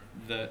put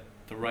the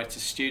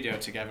writer's studio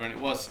together, and it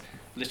was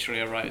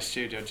literally a writer's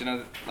studio. Do you know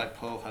that, like,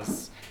 Paul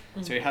has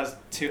so he has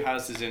 2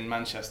 houses in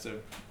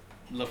Manchester,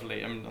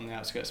 lovely, on the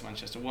outskirts of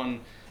Manchester, one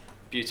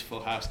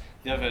beautiful house,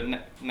 the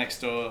other next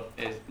door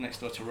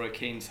to Roy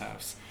Keane's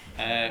house.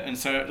 And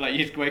so, like,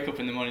 you'd wake up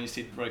in the morning, you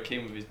see Roy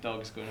Keane with his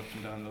dogs going up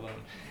and down the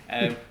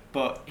lawn.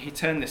 But he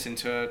turned this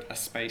into a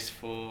space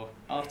for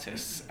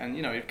artists, and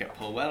you'd get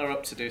Paul Weller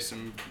up to do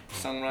some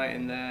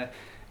songwriting there.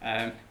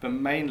 But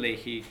mainly,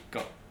 he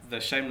got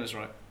the Shameless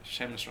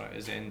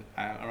writers in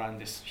around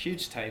this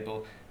huge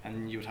table,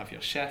 and you would have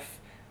your chef,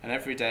 and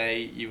every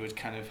day you would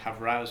kind of have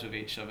rows with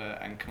each other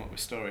and come up with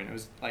a story, and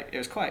it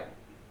was quite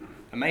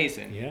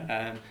amazing.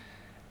 Yeah.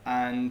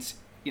 And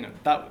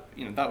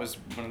that was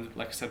one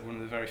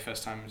of the very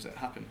first times it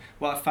happened.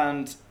 What I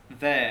found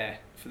there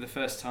for the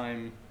first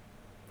time,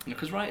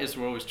 because writers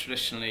were always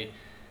traditionally,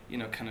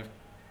 kind of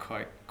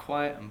quite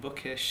quiet and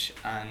bookish,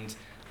 and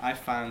I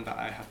found that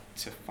I had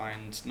to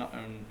find not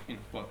only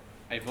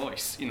a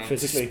voice,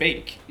 physically to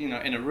speak,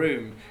 in a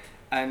room,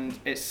 and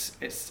it's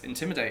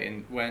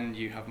intimidating when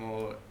you have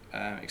more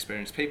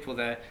experienced people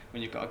there,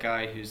 when you've got a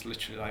guy who's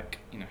literally like,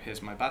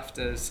 here's my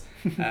BAFTAs.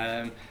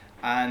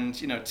 And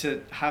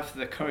to have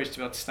the courage to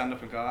be able to stand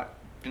up and go,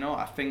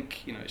 I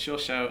think it's your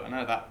show, I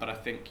know that, but I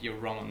think you're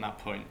wrong on that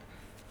point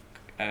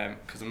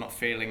because I'm not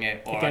feeling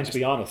it. Or again, to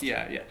be honest.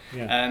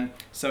 Yeah.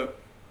 So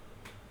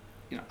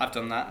I've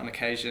done that on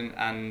occasion,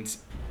 and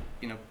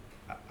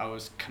I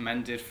was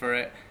commended for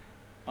it.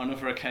 On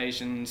other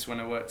occasions, when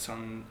I worked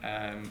on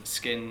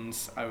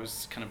Skins, I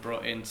was kind of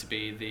brought in to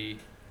be the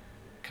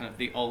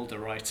older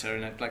writer,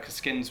 and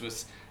Skins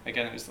was.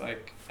 Again, it was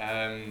like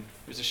it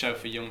was a show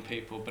for young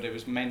people, but it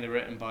was mainly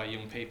written by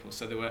young people.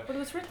 So there were. But it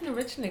was written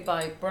originally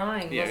by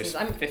Brian. Yeah,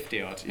 wasn't it was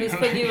 50 odd.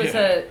 But he was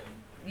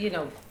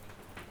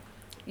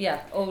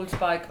old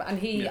bike, and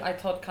he I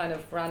thought kind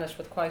of ran it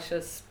with quite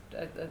a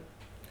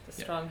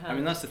strong hand. I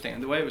mean, that's the thing.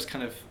 And the way it was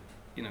kind of,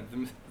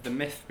 the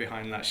myth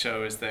behind that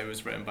show is that it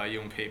was written by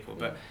young people,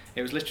 but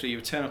it was literally you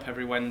would turn up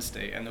every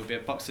Wednesday and there would be a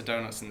box of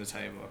donuts on the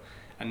table,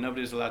 and nobody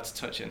was allowed to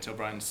touch it until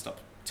Brian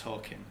stopped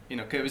talking. It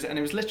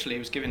was literally he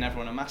was giving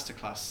everyone a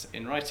masterclass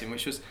in writing,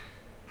 which was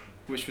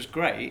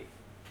great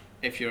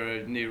if you're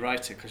a new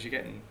writer because you're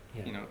getting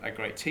a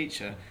great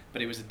teacher, but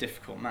he was a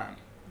difficult man,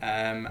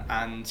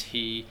 and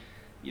he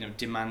made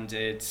demands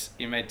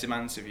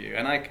of you,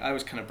 and I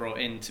was kind of brought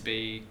in to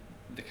be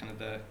the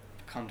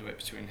conduit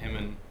between him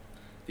and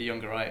the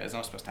younger writers. I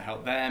was supposed to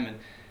help them,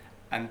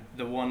 and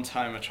the one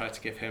time I tried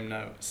to give him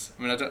notes,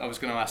 I was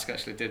going to ask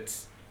actually, did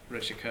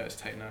Richard Curtis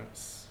take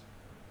notes?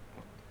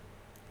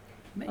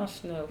 Not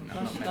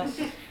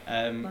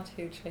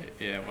hugely.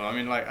 Yeah, well, I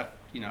mean,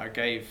 I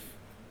gave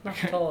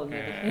Not at all,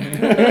 maybe.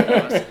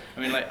 I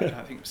mean, like,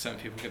 I think certain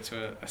people get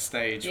to a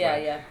stage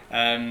where,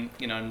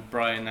 you know, and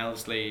Brian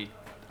Elsley,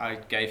 I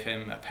gave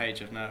him a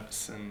page of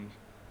notes, and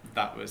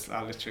that was,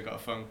 I literally got a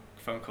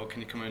phone call,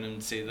 can you come in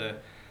and see the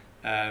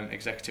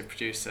executive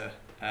producer?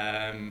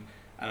 And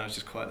I was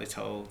just quietly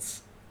told,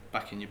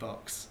 back in your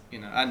box, you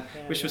know, and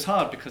which was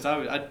hard because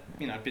I'd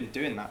been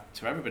doing that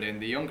to everybody,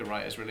 and the younger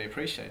writers really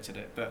appreciated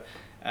it, but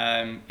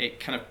it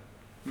kind of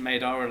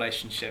made our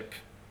relationship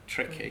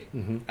tricky.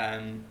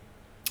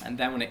 And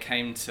then when it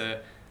came to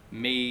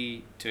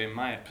me doing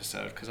my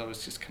episode, because I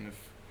was just kind of,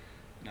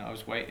 you know, I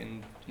was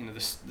waiting, you know,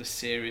 the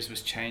series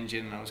was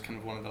changing, and I was kind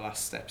of one of the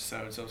last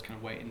episodes, I was kind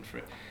of waiting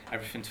for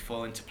everything to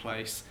fall into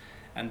place,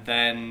 and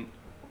then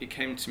it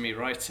came to me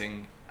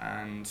writing,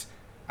 and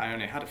I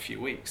only had a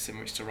few weeks in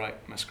which to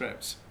write my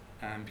script,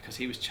 because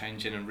he was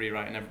changing and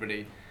rewriting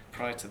everybody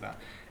prior to that,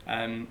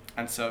 and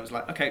so I was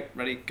like, okay,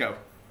 ready, go,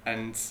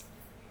 and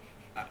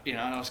you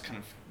know, I was kind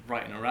of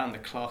writing around the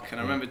clock,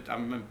 and I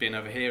remember being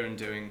over here and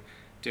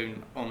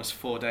doing almost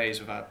 4 days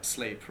without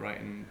sleep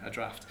writing a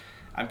draft,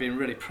 and being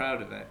really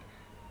proud of it,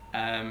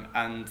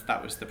 and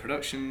that was the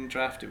production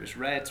draft. It was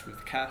read with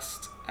the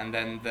cast, and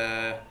then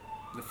the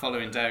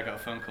following day I got a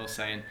phone call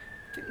saying,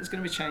 I think there's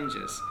going to be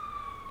changes.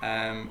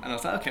 And I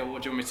was like, okay, well,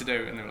 what do you want me to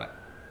do? And they were like,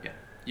 yeah,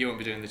 you won't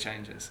be doing the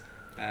changes.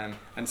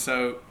 And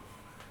so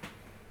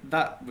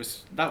that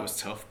was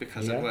tough,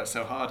 because I worked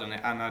so hard on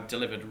it, and I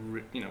delivered,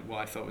 you know, what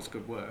I thought was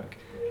good work.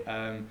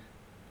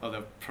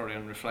 Although probably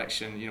on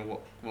reflection, you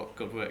know, what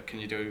good work can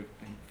you do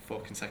in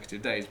 4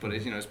 consecutive days? But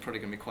it, you know, it's probably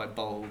going to be quite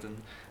bold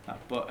and that.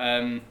 But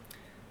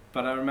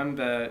I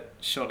remember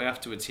shortly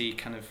afterwards, he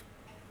kind of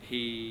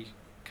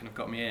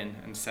got me in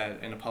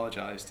and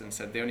apologised and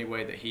said the only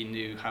way that he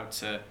knew how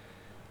to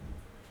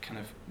kind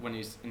of, when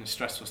he's in a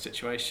stressful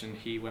situation,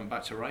 he went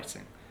back to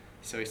writing.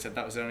 So he said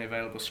that was the only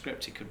available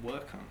script he could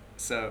work on.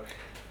 So,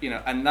 you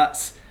know, and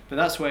that's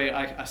where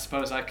I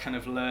suppose I kind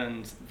of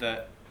learned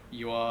that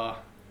you are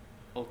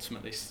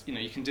ultimately, you know,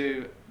 you can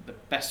do the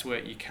best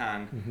work you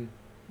can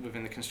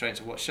within the constraints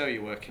of what show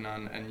you're working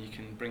on, and you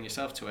can bring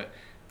yourself to it,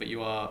 but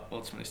you are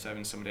ultimately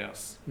serving somebody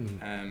else.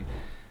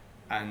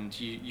 And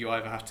you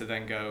either have to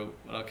then go,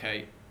 well,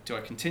 okay, do I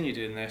continue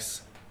doing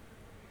this?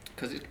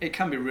 Because it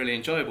can be really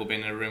enjoyable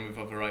being in a room with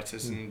other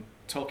writers and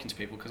talking to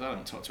people, because I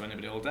don't talk to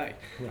anybody all day.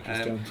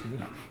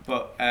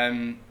 But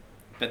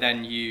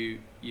then you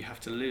have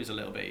to lose a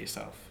little bit of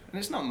yourself, and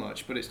it's not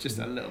much, but it's just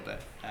a little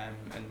bit,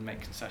 and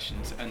make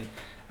concessions. And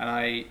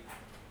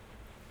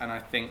I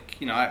think,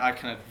 you know, I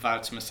kind of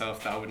vowed to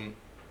myself that I wouldn't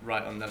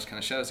write on those kind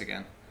of shows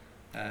again.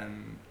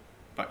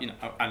 But, you know,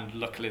 and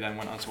luckily then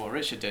went on to what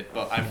Richard did.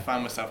 But I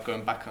found myself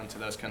going back onto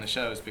those kind of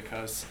shows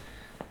because,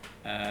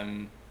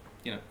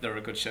 you know, there are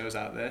good shows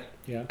out there,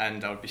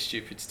 and I would be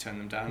stupid to turn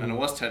them down. And I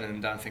was turning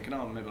them down, thinking,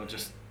 oh, maybe I'll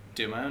just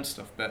do my own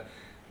stuff. But,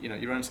 you know,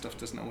 your own stuff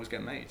doesn't always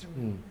get made.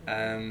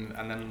 And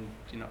then,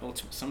 you know,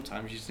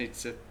 sometimes you just need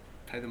to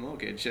pay the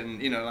mortgage,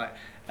 and, you know, like,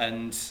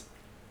 and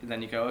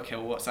then you go, okay,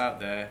 well, what's out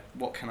there?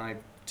 What can I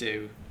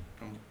do?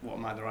 And what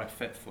am I the right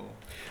fit for?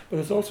 But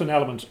there's also an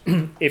element,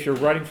 if you're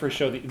writing for a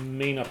show that you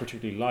may not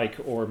particularly like,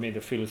 or may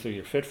not feel as though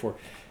you're fit for,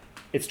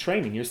 it's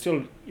training.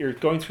 You're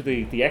going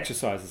through the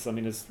exercises. I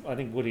mean, as I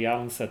think Woody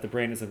Allen said, the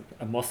brain is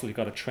a muscle, you've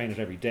got to train it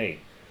every day.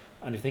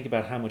 And if you think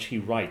about how much he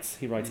writes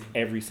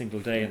every single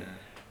day. And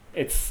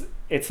it's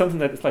something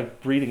that it's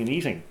like breathing and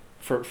eating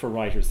for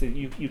writers.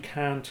 You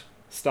can't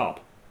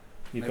stop.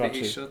 Maybe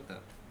he should, though.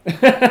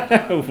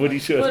 Woody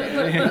should.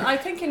 But I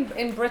think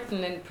in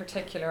Britain in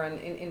particular, and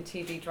in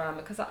TV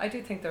drama, because I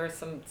do think there are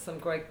some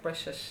great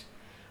British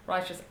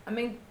writers. I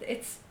mean,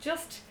 it's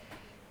just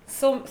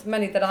so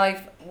many that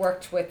I've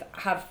worked with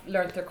have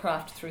learnt their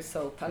craft through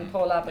soap. And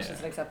Paul Abbott is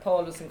an example.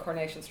 Paul was in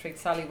Coronation Street.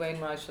 Sally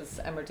Wainwright was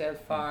Emmerdale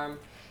Farm.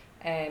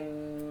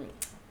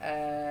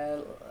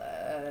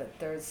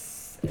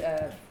 There's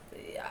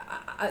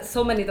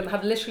so many of them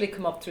have literally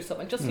come up through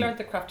something, just learnt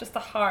the craft, just the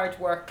hard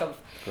work of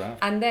craft.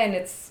 And then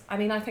it's, I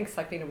mean, I think it's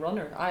like being a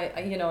runner.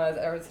 I you know,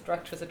 as a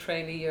director, as a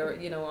trainee, or,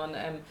 you know, on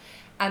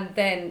and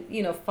then,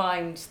 you know,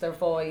 find their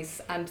voice,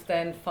 and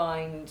then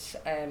find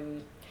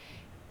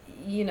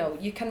you know,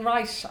 you can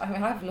write. I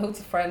mean, I have loads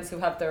of friends who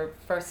have their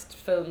first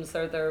films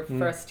or their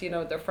first, you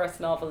know, their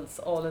first novels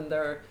all in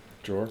their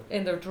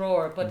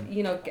drawer, but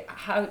you know,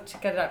 how to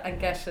get it and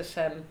get it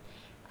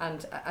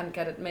and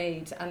get it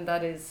made, and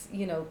that is,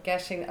 you know,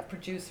 getting a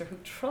producer who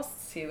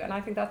trusts you. And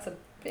I think that's a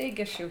big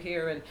issue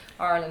here in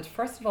Ireland.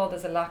 First of all,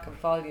 there's a lack of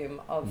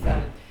volume of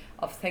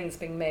things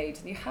being made,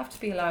 and you have to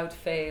be allowed to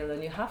fail,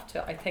 and you have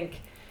to, I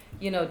think,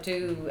 you know,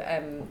 do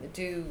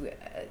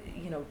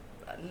you know,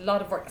 a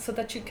lot of work, so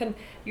that you can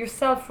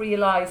yourself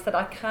realise that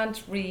I can't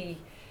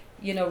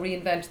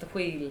reinvent the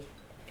wheel,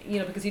 you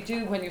know, because you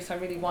do, when you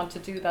really want to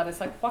do that, it's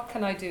like, what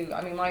can I do?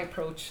 I mean, my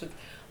approach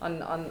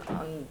on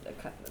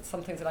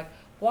some things are like,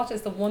 what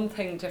is the one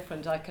thing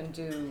different I can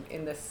do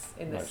in this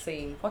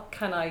scene? What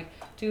can I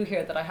do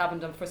here that I haven't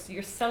done first? So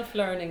you're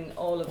self-learning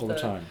all of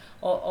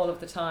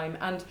the time,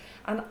 and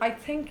I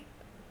think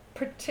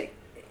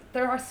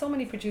there are so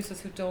many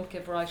producers who don't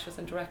give writers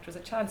and directors a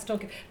chance,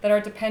 that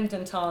are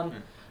dependent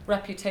on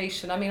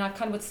reputation. I mean, I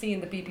kind of would see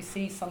in the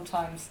BBC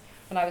sometimes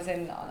when I was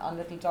on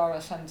Little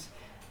Dorrit, and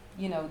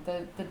you know,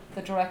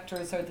 the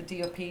directors or the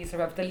DOPs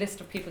or the list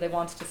of people they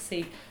wanted to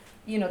see,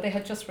 you know, they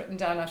had just written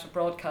down out of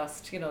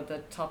broadcast, you know, the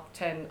top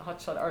 10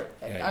 hotshot,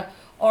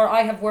 or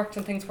I have worked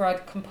on things where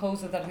I'd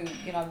composer that who,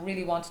 you know, I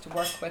really wanted to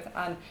work with,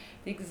 and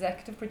the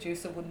executive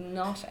producer would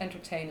not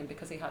entertain him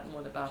because he hadn't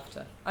won a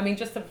BAFTA. I mean,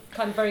 just a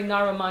kind of very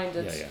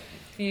narrow-minded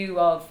view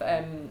of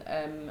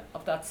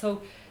that.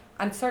 So,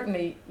 and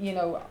certainly, you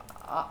know,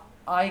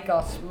 I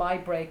got my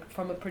break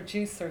from a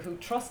producer who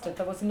trusted.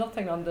 There was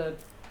nothing on the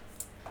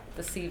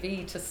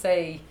CV to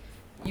say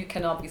you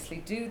can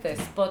obviously do this,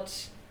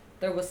 but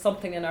there was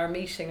something in our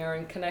meeting or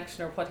in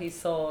connection or what he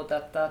saw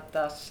that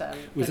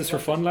was this for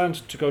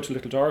Funland to go to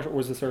Little Dorrit, or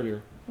was this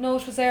earlier? No,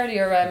 it was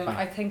earlier.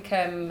 I think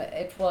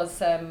it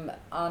was on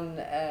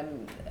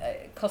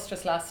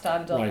Custer's Last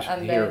Stand Up, right,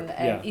 and here,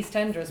 then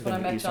EastEnders, when I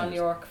met John EastEnders.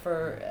 York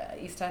for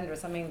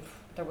EastEnders. I mean,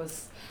 there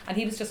was, and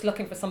he was just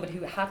looking for somebody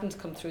who hadn't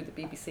come through the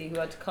BBC, who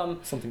had come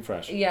something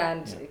fresh. Yeah,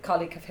 and a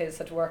colleague of his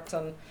had worked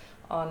on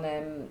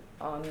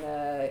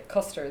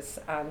Custer's,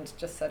 and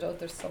just said, oh,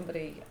 there's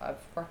somebody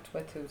I've worked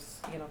with who's,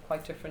 you know,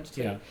 quite different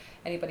to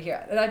anybody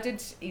here. And I did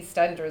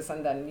EastEnders,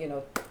 and then, you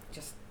know,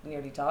 just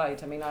nearly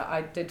died. I mean,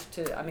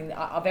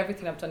 of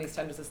everything I've done,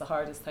 EastEnders is the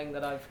hardest thing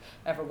that I've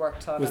ever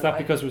worked on. Was that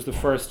because it was the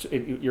first,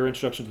 your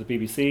introduction to the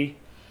BBC?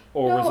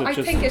 Or no, was it I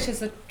just think it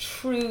is a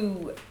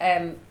true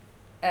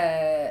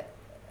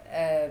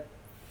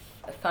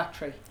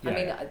factory. I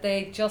mean,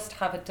 they just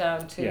have it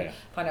down to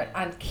find out,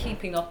 and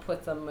keeping up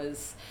with them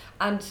is,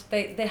 and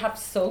they have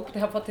soap, they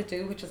have what they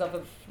do, which is of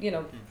a, you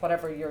know,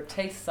 whatever your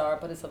tastes are,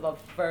 but it's of a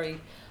very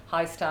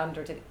high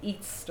standard. It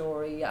eats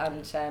story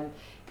and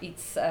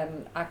eats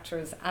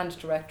actors and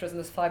directors, and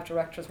there's 5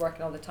 directors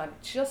working all the time.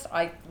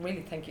 I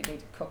really think you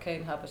need a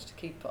cocaine habit to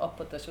keep up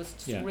with this. It was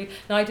just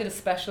now I did a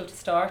special to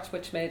start,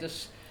 which made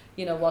it,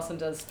 you know,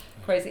 wasn't as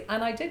crazy,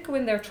 and I did go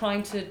in there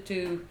trying to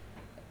do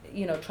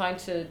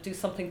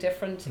something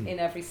different in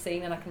every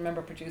scene. And I can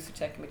remember a producer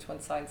taking me to one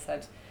side and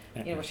said,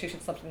 you know, we're shooting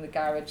something in the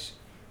garage.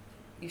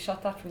 You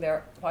shot that from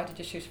there. Why did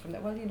you shoot it from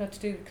there? Well, you know,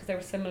 because there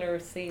were similar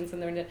scenes,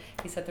 and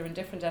he said they're in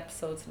different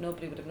episodes.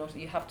 Nobody would have noticed.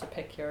 You have to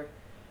pick your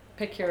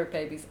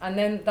babies. And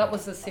then that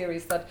was a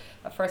series that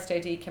a first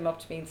AD came up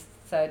to me and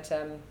said,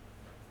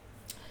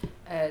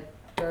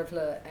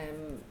 Dervla,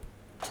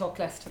 talk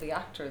less to the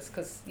actors,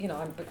 because, you know,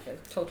 I'm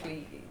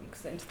totally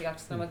into the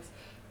actors now.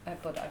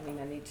 But I mean,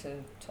 I need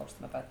to talk to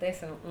them about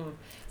this. And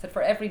said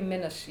for every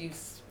minute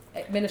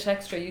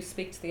extra you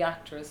speak to the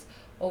actors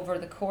over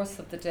the course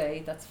of the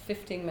day, that's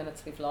 15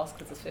 minutes we've lost,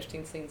 because there's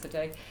 15 scenes a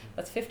day.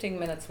 That's 15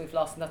 minutes we've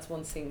lost, and that's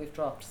one scene we've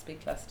dropped.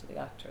 Speak less to the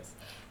actors.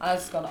 And I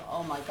was going,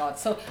 oh my God.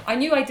 So I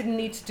knew I didn't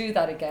need to do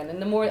that again.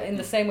 And in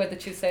the same way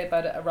that you say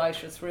about a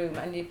writer's room,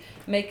 and you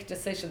make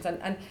decisions,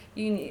 and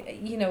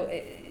you know.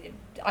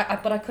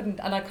 But I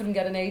couldn't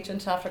get an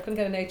agent after. I couldn't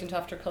get an agent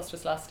after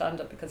Custer's Last Stand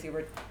Up because you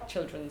were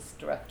children's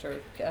director.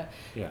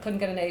 Couldn't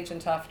get an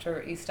agent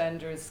after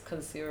EastEnders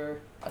because you're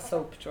a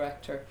soap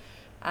director,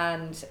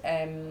 and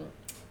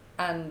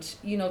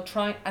you know,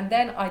 and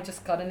then I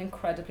just got an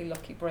incredibly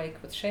lucky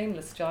break with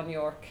Shameless. John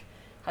York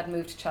had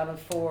moved to Channel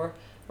 4,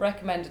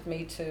 recommended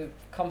me to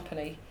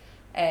company,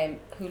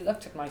 who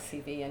looked at my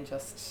CV and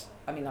just,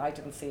 I mean, I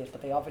didn't see it,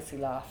 but they obviously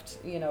laughed,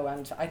 you know.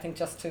 And I think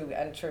just to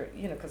enter,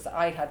 you know, because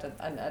I had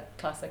a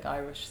classic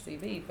Irish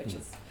CV, which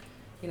is,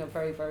 you know,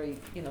 very, very,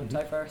 you know,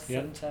 diverse,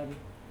 I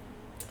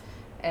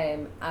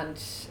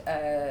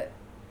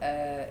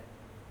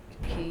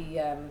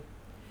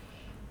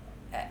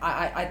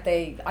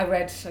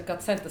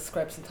got sent the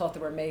scripts and thought they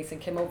were amazing.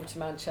 Came over to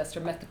Manchester,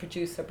 met the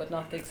producer, but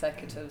not the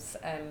executives.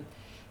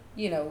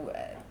 You know.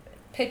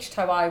 Pitched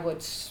how I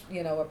would,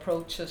 you know,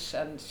 approach it,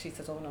 and she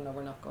says, oh no,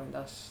 we're not going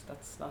that's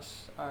not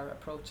our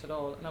approach at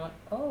all. And I went,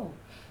 oh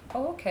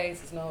okay. He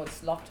says, no,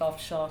 it's locked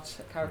off shot,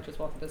 characters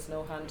walking, there's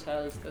no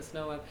handhelds, there's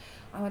no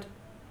I went,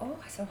 oh,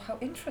 I said, how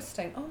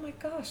interesting, oh my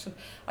gosh. And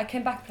I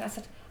came back and I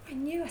said,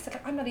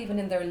 I'm not even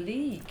in their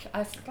league.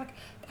 I said, like,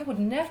 I would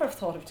never have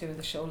thought of doing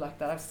the show like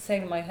that. I was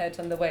saying in my head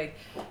on the way,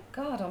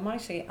 God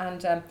almighty.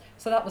 And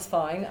so that was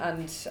fine,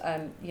 and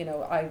you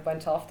know, I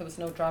went off. There was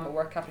no drama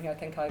work happening. I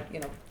think I, you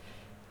know,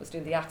 was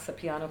doing the AXA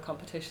piano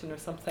competition or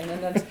something,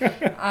 and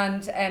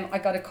then I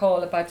got a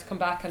call about to come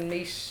back and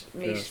meet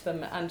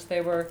them, and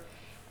they were,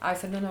 I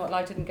said no,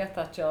 I didn't get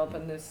that job,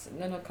 and there's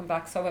no, come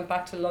back. So I went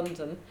back to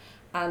London,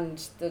 and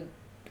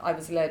I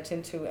was led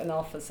into an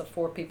office of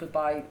 4 people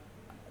by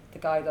the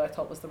guy that I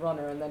thought was the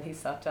runner, and then he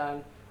sat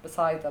down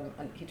beside them,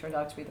 and he turned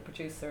out to be the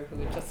producer who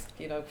had just,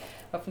 you know,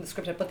 got from the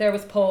script. But there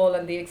was Paul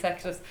and the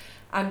executives,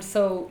 and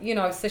so, you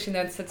know, I was sitting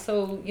there and said,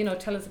 so, you know,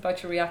 tell us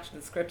about your reaction to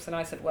the scripts. And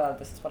I said, well,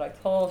 this is what I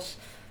thought.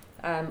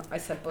 I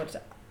said, but,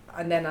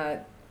 and then I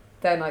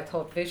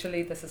thought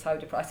visually, this is how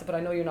I said, but I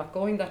know you're not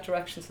going that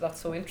direction, so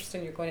that's so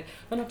interesting. You're going,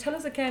 no, tell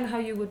us again how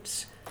you would,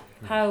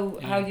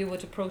 how you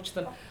would approach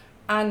them.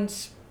 And,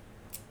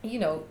 you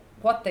know,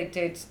 what they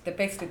did,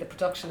 basically the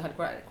production had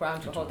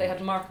ground to a halt. They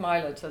had Mark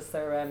Mylod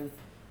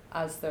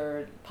as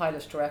their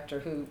pilot director,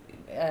 who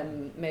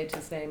made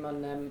his name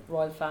on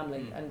Royal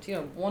Family,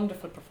 and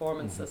wonderful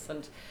performances.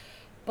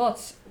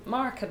 But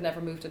Mark had never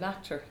moved an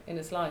actor in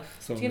his life.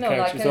 So Do you know,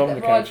 like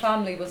Royal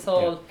Family was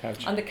all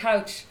on the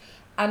couch.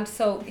 And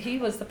so he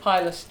was the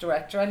pilot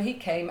director, and he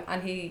came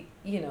and he,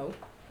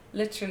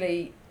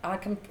 literally,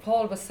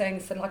 Paul was saying, he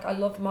said, like, I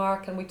love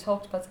Mark, and we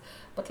talked about,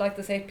 but like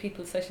there's 8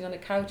 people sitting on a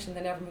couch and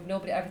they never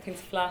move, everything's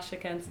flash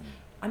against,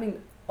 I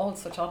mean, all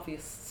such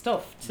obvious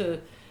stuff to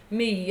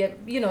me,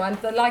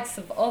 and the likes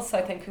of us,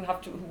 I think,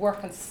 who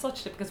work on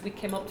such, because we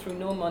came up through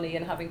no money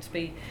and having to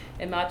be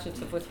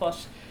imaginative with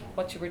what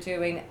you were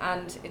doing,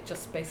 and it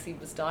just basically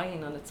was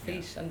dying on its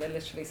feet, and they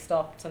literally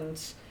stopped and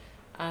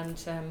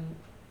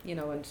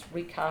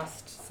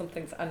recast some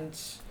things and,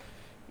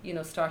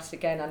 started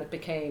again, and it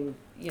became,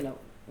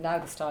 now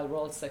the style we're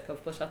all sick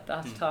of, but at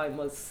that time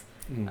was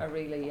a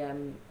really,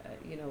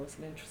 was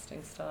an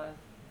interesting style.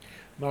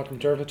 Malcolm,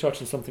 Dervla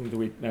touched on something that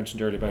we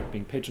mentioned earlier about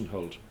being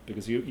pigeonholed,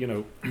 because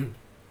you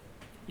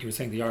were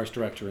saying the Irish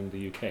director in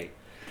the UK.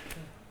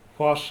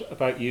 What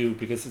about you?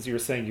 Because as you were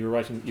saying, you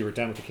were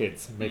down with the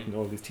kids, making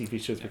all these TV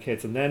shows for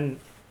kids, and then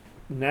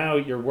now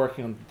you're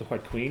working on The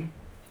White Queen.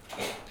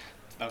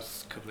 That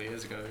was a couple of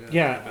years ago.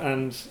 Yeah,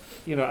 and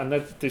and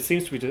that there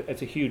seems to be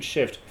it's a huge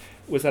shift.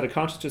 Was that a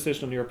conscious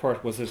decision on your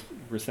part? Was it you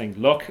were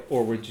saying luck,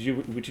 or would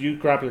you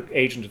grab your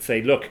agent and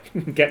say, look,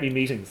 get me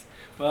meetings?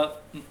 Well,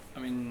 I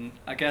mean,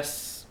 I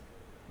guess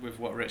with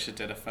what Richard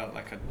did, I felt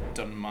like I'd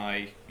done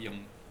my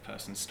young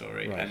person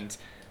story, right.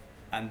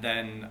 and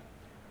then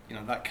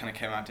that kind of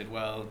came out, did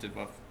well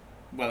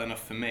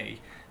enough for me,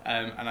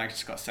 and I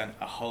just got sent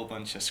a whole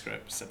bunch of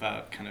scripts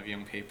about kind of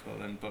young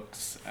people and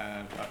books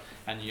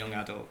and young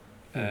adult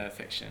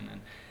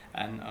fiction,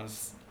 and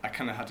I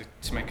kind of had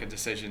to make a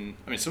decision.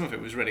 I mean, some of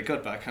it was really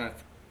good, but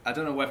I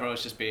don't know whether I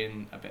was just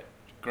being a bit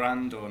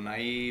grand or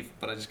naive,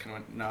 but I just kind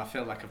of went, no, I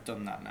feel like I've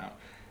done that now.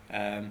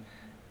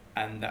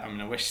 And that, I mean,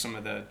 I wish some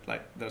of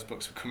those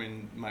books were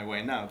coming my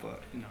way now,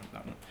 but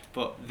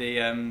but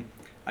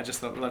I just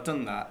thought, well, I've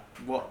done that.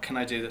 What can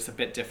I do that's a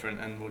bit different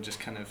and will just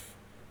kind of,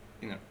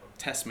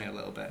 test me a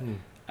little bit?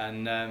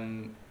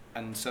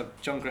 And so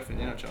John Griffin,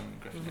 John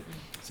Griffin.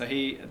 So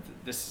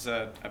this is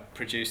a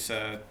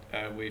producer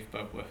we've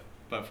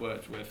both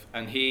worked with,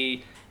 and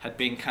he had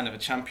been kind of a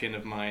champion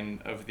of mine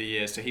over the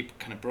years. So he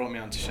kind of brought me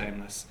on to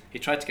Shameless. He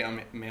tried to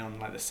get me on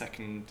like the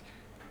 2nd,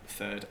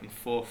 3rd, and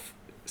 4th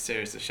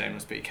series of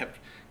Shameless, but he kept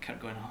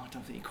going, I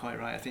don't think you're quite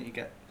right, I think you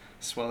get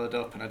swallowed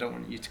up and I don't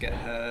want you to get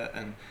hurt,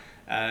 and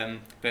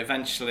but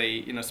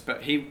eventually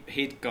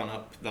he'd gone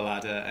up the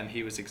ladder and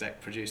he was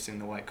exec producing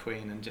The White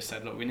Queen, and just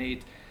said, look, we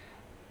need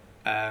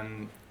a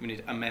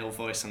male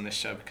voice on this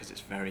show because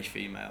it's very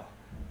female.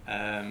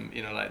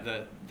 Like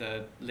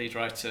the lead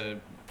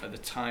writer at the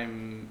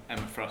time,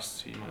 Emma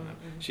Frost, who you might know,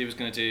 she was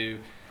going to do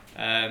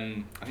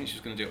I think she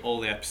was going to do all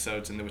the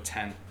episodes, and there were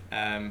 10.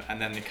 And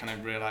then they kind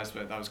of realised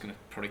that was going to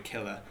probably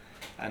kill her,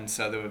 and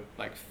so there were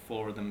like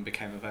 4 of them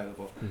became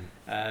available,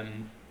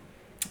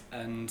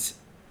 and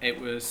it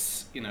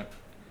was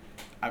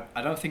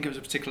I don't think it was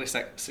a particularly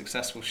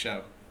successful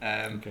show,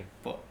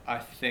 but I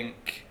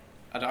think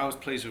I was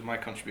pleased with my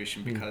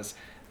contribution because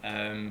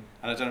and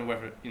I don't know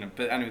whether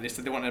but anyway, they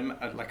said they wanted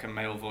a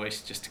male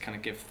voice just to kind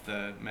of give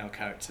the male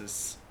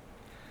characters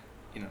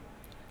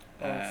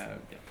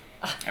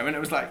and when it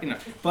was like,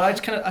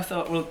 but I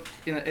thought, well,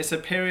 it's a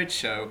period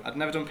show. I'd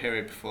never done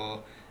period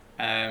before.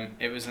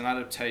 It was an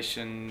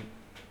adaptation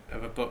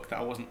of a book that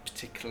I wasn't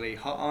particularly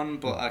hot on,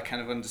 but I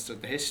kind of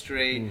understood the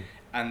history,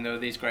 and there were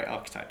these great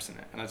archetypes in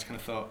it. And I just kind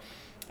of thought,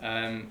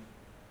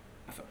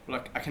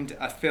 like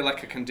I feel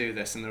like I can do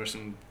this. And there's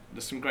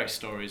some great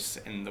stories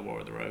in the War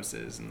of the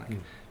Roses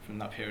and from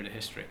that period of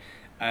history.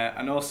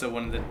 And also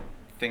one of the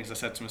things I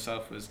said to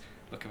myself was,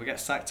 look, if I get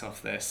sacked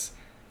off this,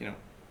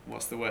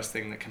 what's the worst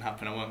thing that can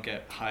happen? I won't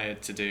get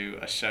hired to do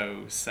a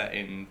show set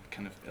in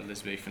kind of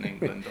Elizabethan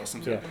England or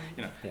something,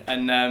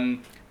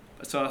 And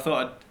so I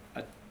thought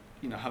I'd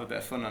have a bit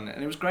of fun on it,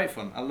 and it was great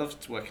fun. I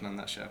loved working on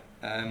that show.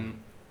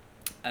 And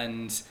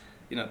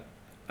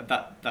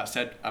that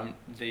said, I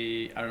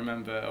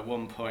remember at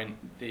one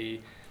point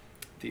the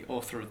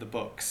author of the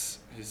books,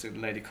 who's a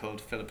lady called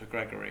Philippa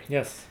Gregory.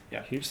 Yes.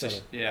 Yeah. Huge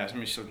seller. Yeah, I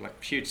mean, she's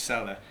like huge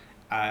seller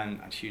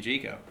and huge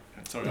ego.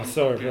 Sorry,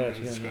 right.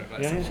 She's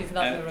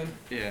not in the room.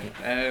 Yeah,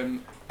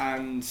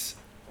 and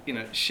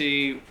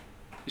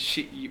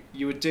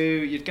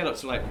you'd get up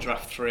to like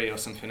draft 3 or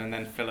something, and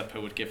then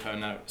Philippa would give her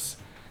notes.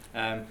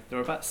 There were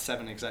about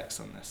 7 execs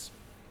on this.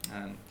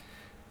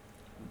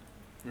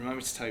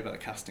 Remember to tell you about the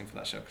casting for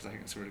that show because I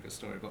think it's a really good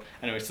story. But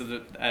anyway, so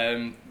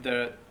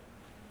there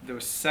were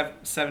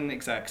 7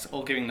 execs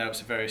all giving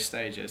notes at various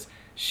stages.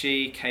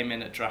 She came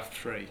in at draft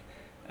 3.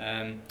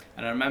 And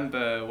I remember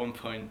at one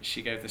point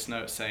she gave this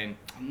note saying,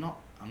 I'm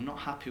not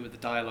happy with the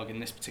dialogue in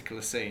this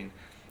particular scene.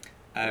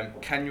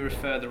 Can you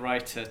refer the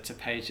writer to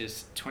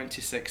pages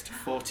 26 to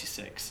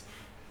 46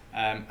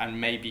 and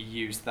maybe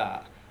use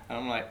that? And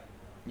I'm like,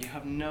 you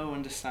have no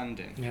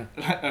understanding Yeah.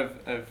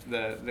 of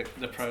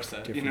the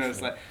process. You Different know, it's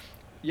flow. like,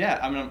 yeah,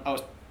 I mean, I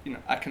was, you know,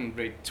 I can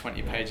read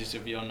 20 pages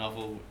of your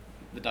novel,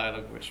 the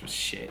dialogue which was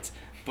shit,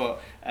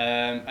 but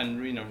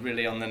and you know,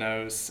 really on the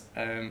nose.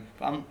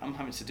 But I'm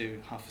having to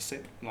do half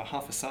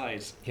a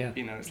side. Yeah.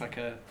 You know, it's like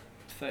a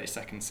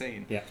 30-second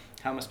scene. Yeah.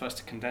 How am I supposed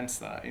to condense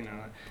that? You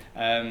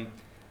know,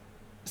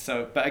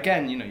 so but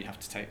again, you know, you have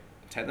to take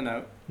the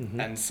note, Mhm.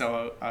 and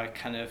so I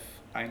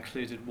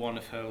included one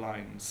of her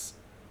lines.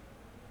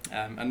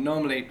 And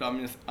normally, I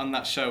mean, on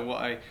that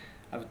show,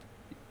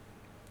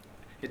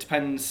 it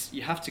depends.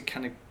 You have to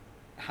kind of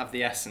have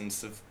the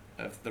essence of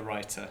the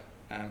writer,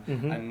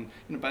 Mhm. and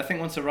you know. But I think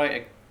once a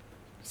writer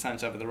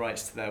signs over the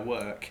rights to their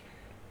work,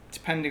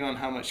 depending on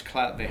how much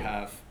clout they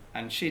have,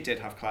 and she did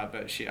have clout,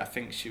 but I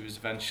think she was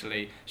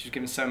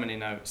given so many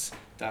notes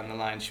down the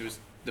line.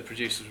 The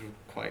producers were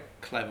quite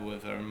clever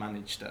with her and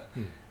managed her.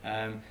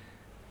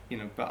 You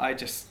know, but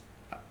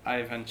I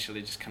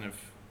eventually just kind of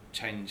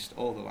changed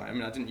all the line. I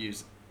mean, I didn't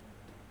use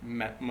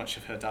much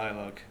of her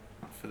dialogue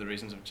for the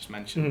reasons I've just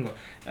mentioned, but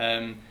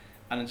and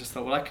I just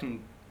thought, well,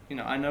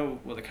 I know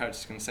what the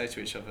characters are going to say to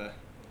each other.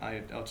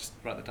 I'll just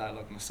write the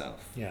dialogue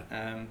myself.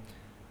 Yeah.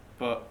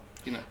 But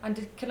you know.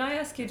 And can I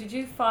ask you, did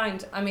you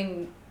find, I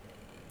mean,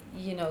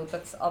 you know,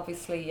 that's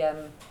obviously,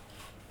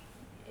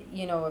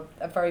 you know,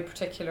 a very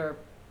particular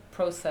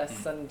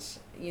process, and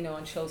you know,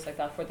 on shows like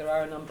that where there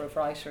are a number of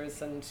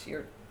writers and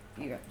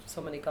you have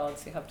so many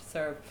gods you have to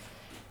serve.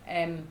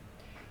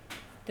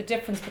 The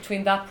difference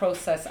between that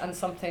process and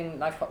something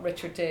like what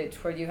Richard did,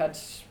 where you had,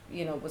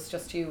 you know, was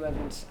just you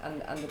and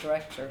the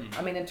director.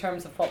 I mean, in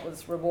terms of what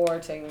was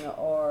rewarding,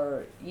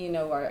 or you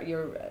know, are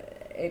you're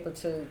able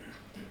to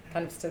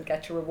kind of still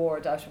get your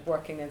reward out of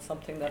working in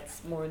something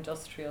that's more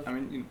industrial. I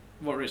mean,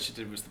 what Richard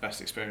did was the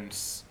best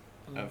experience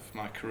of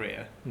my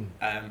career.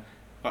 Mm.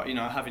 But you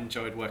know, I have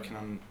enjoyed working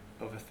on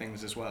other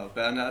things as well.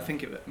 But and I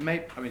think it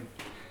may, I mean,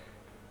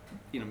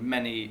 you know,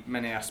 many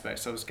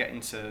aspects. I was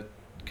getting to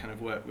kind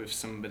of work with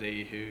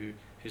somebody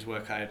whose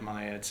work I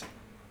admired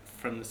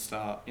from the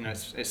start. You know,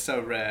 it's so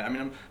rare. I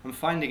mean, I'm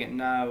finding it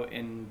now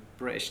in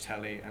British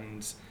telly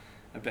and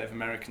a bit of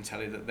American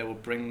telly that they will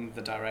bring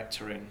the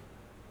director in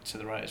to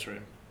the writers'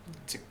 room.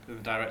 The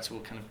director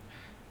will kind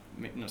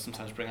of, you know,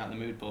 sometimes bring out the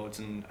mood boards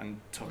and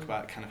talk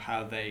about kind of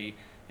how they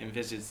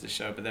envisage the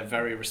show, but they're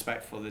very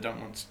respectful. They don't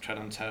want to tread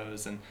on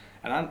toes, and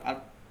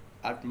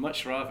I'd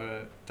much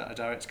rather that a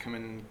director come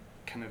in and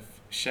kind of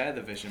share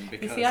the vision,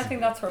 because you see, I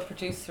think that's where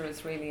producer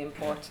is really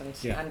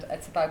important, and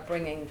it's about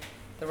bringing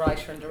the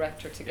writer and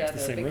director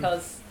together,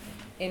 because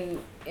in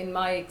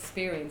my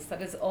experience,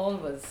 that is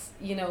always,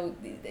 you know,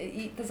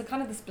 there's a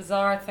kind of this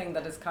bizarre thing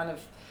that is kind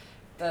of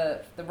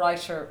the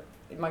writer,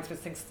 in my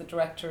experience, thinks the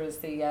director is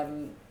the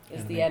enemy.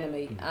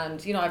 Mm-hmm.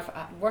 And you know, I've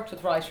worked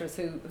with writers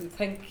who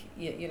think,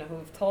 you know,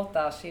 who've thought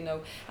that, you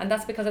know, and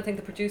that's because I think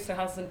the producer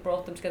hasn't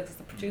brought them together, because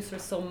the producer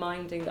is so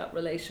minding that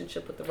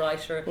relationship with the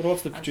writer. But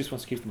also the producer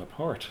wants to keep them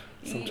apart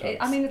sometimes.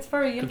 I mean, it's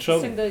very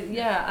interesting that,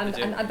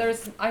 and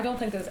there's, I don't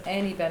think there's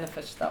any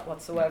benefit to that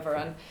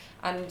whatsoever,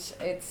 and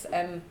it's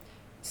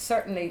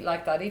certainly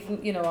like that,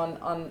 even, you know,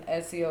 on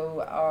SEO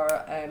or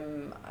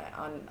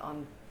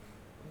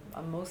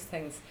on most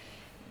things.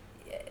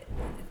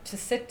 To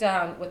sit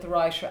down with the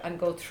writer and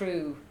go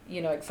through,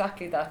 you know,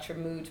 exactly that, your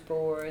mood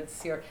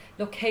boards, your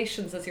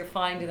locations as you're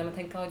finding them, and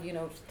think, God, you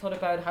know, thought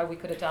about how we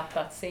could adapt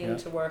that scene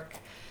to work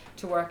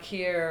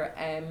here,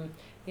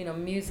 you know,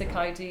 music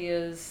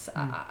ideas,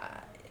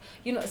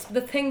 you know,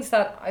 the things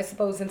that I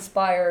suppose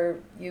inspire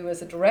you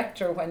as a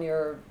director when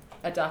you're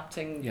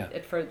adapting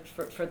it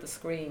for the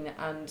screen,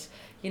 and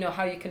you know,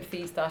 how you can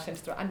feed that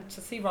into and to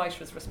see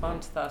writers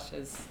respond to that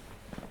is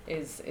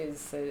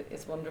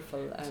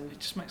wonderful. It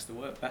just makes the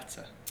work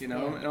better, you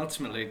know. And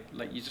ultimately,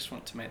 like, you just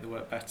want to make the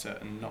work better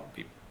and not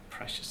be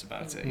precious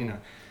about it, you know.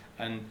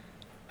 And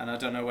I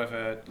don't know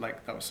whether,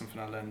 like, that was something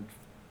I learned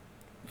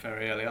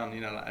very early on.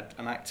 You know, like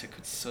an actor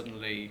could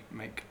suddenly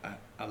make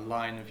a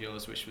line of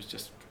yours which was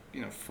just,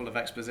 you know, full of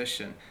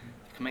exposition.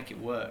 They can make it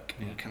work,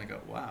 and you kind of go,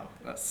 wow,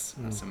 that's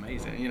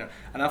amazing, you know.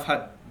 And I've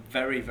had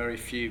very, very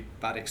few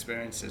bad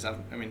experiences. I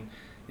mean,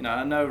 you know,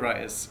 I know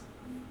writers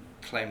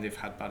claim they've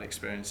had bad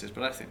experiences,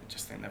 but I think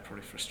they're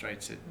probably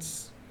frustrated,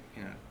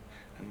 you know,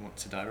 and want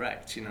to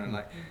direct, you know,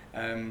 like,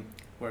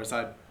 whereas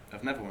I've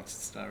never wanted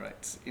to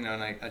direct, you know,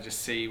 and I just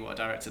see what a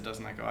director does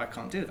and I go, I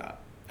can't do that,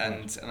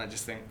 and I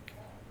just think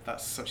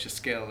that's such a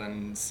skill,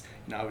 and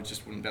you know, I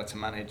wouldn't be able to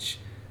manage,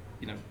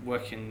 you know,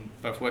 working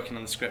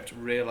on the script,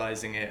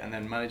 realising it, and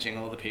then managing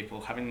all the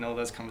people, having all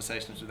those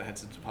conversations with the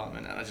heads of the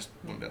department, and I just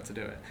wouldn't be able to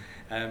do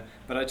it.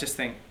 But I just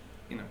think,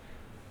 you know,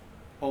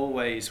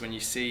 always when you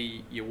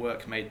see your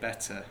work made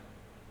better,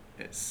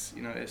 it's,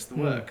 you know, it's the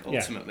work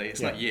ultimately. It's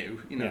not you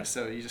know.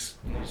 So you're just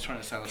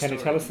trying to tell a story. Can you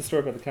tell us the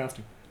story about the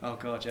casting? Oh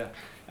God, yeah.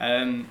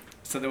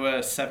 So there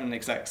were 7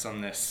 execs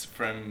on this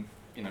from,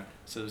 you know,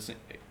 so there's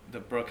the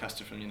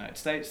broadcaster from the United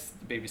States,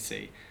 the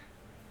BBC.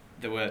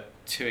 There were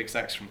 2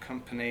 execs from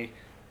company.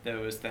 There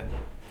was the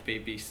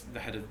BBC, the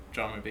head of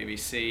drama at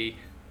BBC.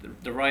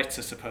 The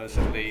writer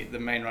supposedly, the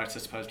main writer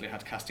supposedly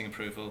had casting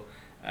approval.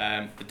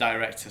 The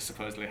director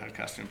supposedly had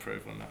casting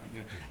approval,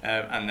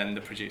 and then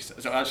the producer.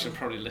 So actually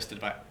probably listed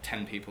about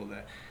 10 people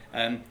there.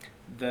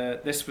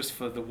 This was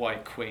for the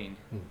White Queen,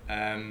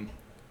 and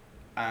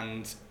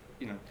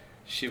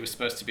she was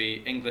supposed to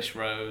be English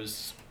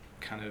Rose,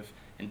 kind of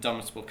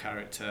indomitable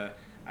character,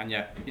 and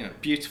yet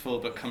beautiful,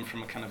 but come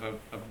from a kind of a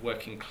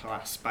working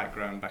class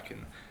background back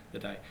in the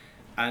day.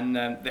 And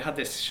they had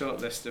this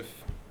short list of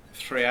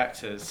 3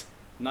 actors,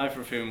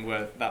 neither of whom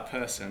were that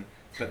person,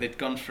 but they'd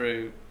gone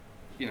through,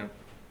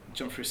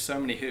 jumped through so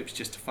many hoops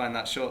just to find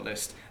that short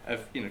list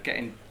of,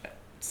 getting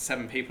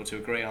 7 people to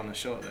agree on a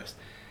short list.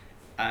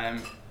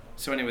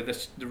 So anyway,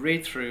 the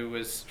read-through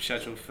was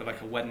scheduled for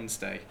like a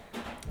Wednesday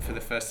for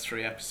the first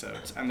 3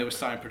 episodes, and they were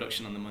starting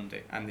production on the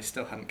Monday, and they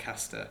still hadn't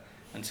cast her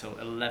until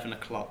 11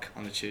 o'clock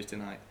on the Tuesday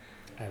night.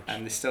 Ouch.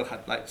 And they still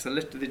had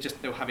literally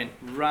they were having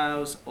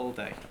rows all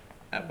day,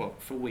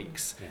 for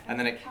weeks, and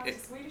then a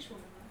Swedish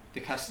woman. the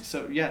cast.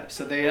 So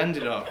they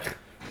ended up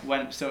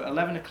so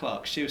 11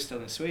 o'clock she was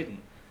still in Sweden,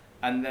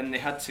 and then they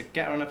had to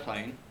get her on a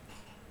plane,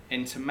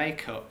 into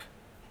makeup,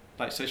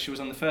 so she was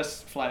on the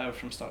first flight over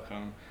from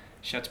Stockholm.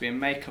 She had to be in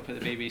makeup at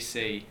the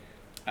BBC,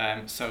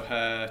 so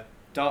her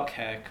dark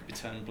hair could be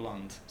turned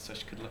blonde, so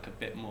she could look a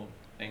bit more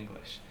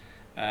English.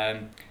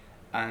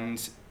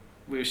 And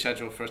we were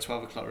scheduled for a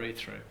 12 o'clock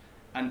read-through,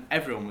 and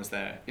everyone was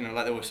there.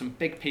 There were some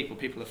big people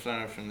had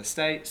flown over from the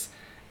States,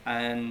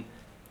 and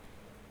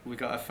we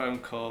got a phone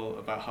call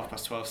about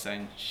 12:30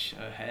 saying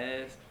her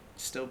hair's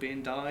still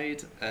being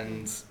dyed,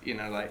 and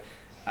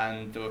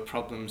and there were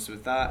problems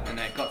with that, and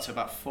it got to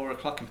about 4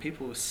 o'clock, and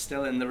people were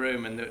still in the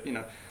room, and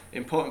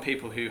important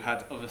people who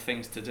had other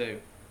things to do.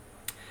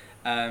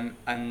 And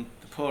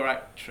the poor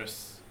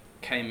actress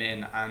came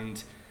in,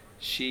 and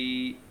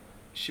she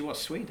was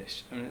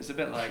Swedish. I mean, it's a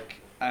bit like,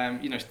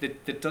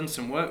 they'd done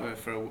some work with her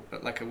for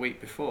a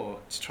week before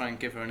to try and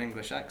give her an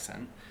English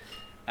accent.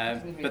 I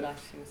didn't realise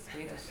she was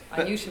Swedish.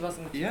 I knew she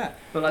wasn't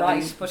but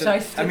right, but I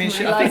think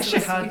she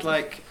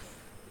had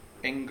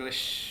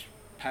English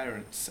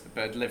parents,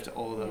 but had lived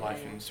all their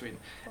life in Sweden.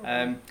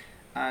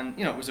 And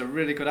it was a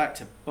really good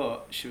actor,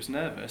 but she was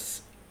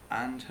nervous,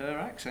 and her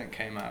accent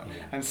came out.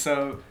 Yeah. And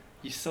so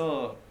you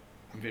saw,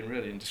 I'm being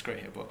really indiscreet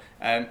here, but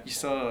you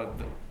saw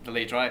the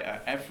lead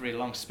writer, every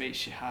long speech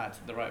she had,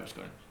 the writer was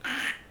going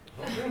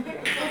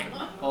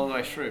all the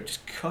way through,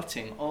 just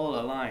cutting all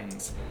the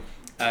lines.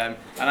 And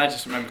I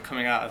just remember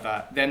coming out of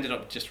that. They ended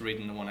up just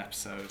reading the 1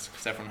 episode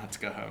because everyone had to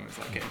go home. It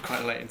was getting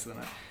quite late into the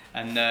night.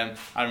 And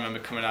I remember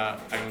coming out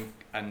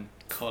and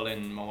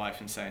calling my wife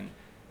and saying,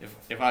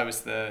 if I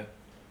was the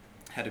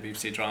head of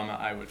BBC Drama,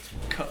 I would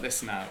cut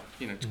this now.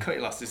 Cut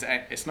your losses.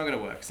 It's not going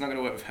to work. It's not going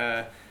to work with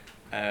her.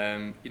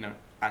 And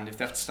if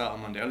they have to start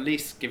on Monday, at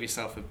least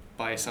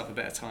buy yourself a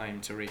bit of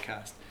time to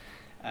recast.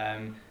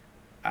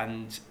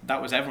 And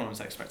that was everyone's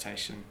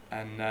expectation.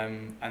 And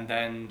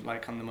then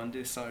on the Monday,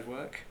 they started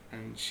work,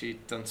 and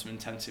she'd done some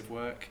intensive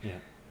work,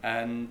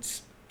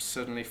 and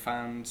suddenly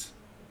found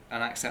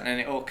an accent, and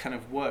it all kind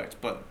of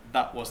worked. But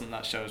that wasn't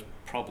that show's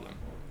problem.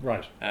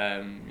 Right.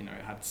 It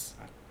had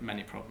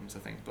many problems, I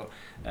think, but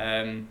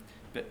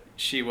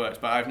she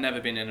worked. But I've never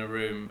been in a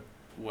room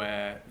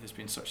where there's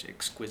been such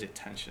exquisite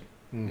tension.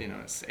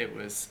 It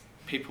was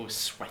people were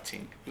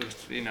sweating,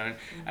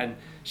 and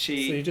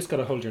she. So you just got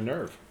to hold your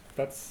nerve.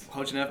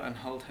 Hold your nerve and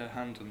hold her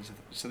hand on.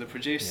 So the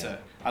producer,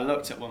 I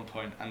looked at one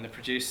point, and the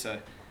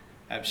producer,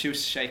 she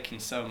was shaking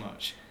so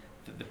much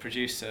that the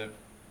producer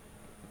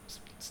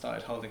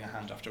started holding her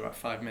hand after about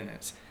 5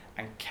 minutes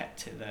and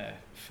kept it there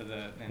for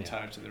the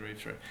entirety of the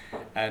read-through.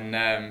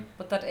 And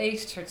but that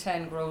 8 or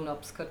 10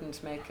 grown-ups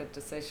couldn't make a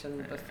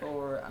decision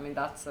before. I mean,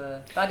 that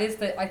is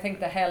I think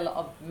the hell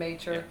of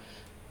major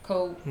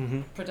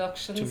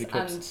co-productions,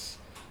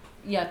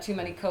 and too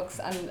many cooks,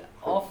 and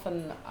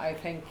often I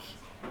think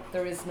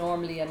there is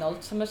normally an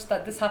ultimate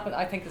that this happen.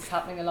 I think it's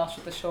happening a lot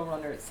with the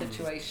showrunner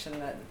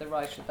situation, the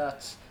writer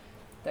that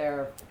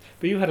they're.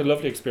 But you had a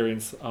lovely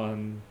experience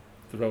on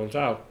the Roald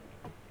Dahl,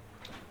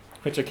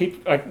 which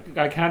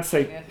I can't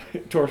say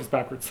tortoise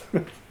backwards.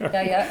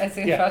 I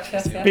see.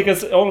 Yeah.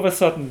 Because all of a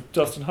sudden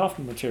Dustin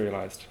Hoffman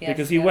materialised.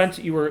 Because you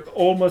were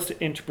almost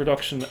into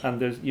production,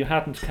 and you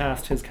hadn't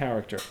cast his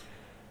character,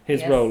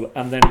 his role,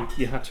 and then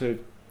you had to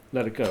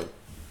let it go.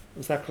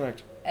 Was that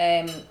correct?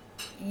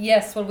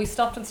 Yes, well, we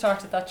stopped and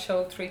started that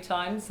show 3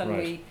 times, and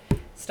we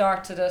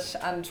started it,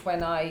 and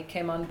when I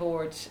came on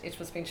board, it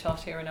was being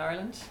shot here in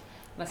Ireland,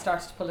 and I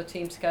started to pull a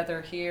team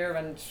together here,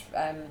 and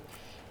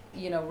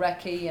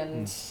Recce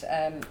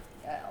and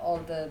all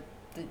the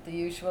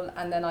usual,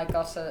 and then I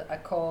got a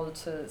call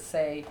to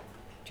say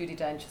Judi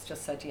Dench has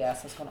just said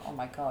yes. I was going, oh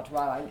my God,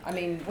 wow. I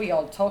mean, we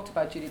all talked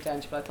about Judi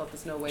Dench, but I thought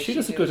there's no way she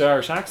does a good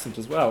Irish accent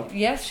as well.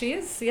 Yes, she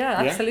is. Yeah,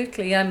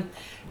 absolutely.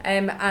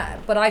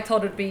 But I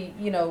thought it'd be,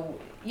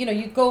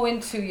 you go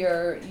into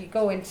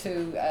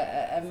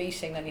a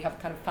meeting and you have a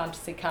kind of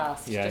fantasy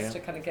cast to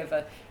kind of give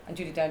and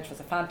Judi Dench was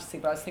a fantasy,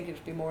 but I was thinking it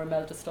would be more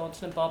Imelda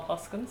Staunton and Bob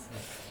Hoskins,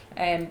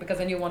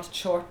 because I knew I wanted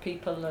short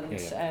people,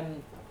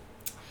 and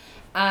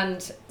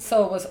And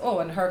so it was,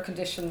 and her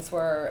conditions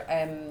were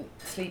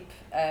sleep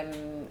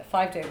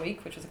 5-day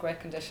week, which was a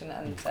great condition,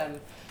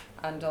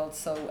 and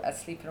also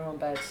sleep in her own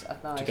bed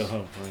at night. To go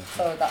home, right.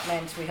 So that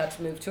meant we had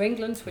to move to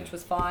England, which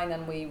was fine,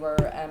 and we were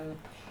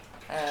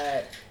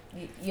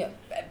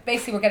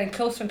basically we're getting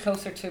closer and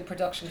closer to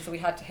production, so we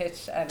had to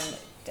hit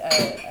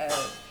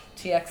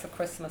TX at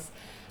Christmas.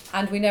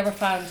 And we never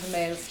found a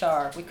male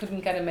star. We couldn't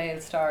get a male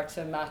star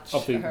to match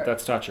her. That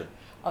stature.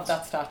 Of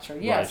that stature,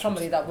 yeah, Right.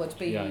 somebody that would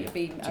be To a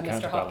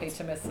Mr. Hoppy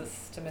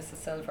counterbalance. to Mrs.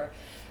 Silver,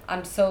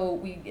 and so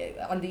we,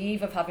 on the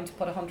eve of having to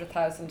put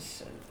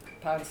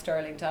 £100,000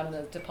 sterling down in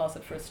a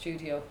deposit for a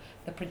studio,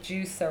 the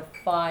producer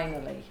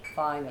finally,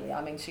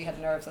 I mean, she had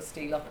nerves of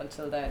steel up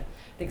until then.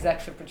 The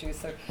executive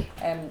producer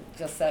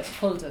just said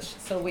pulled it,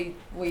 so we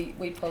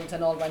pulled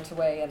and all went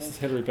away. And This is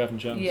Hilary Bevan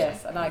Jones.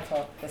 yes, and I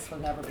thought this will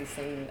never be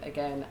seen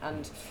again,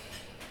 and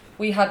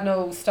we had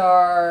no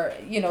star,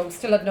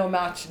 still had no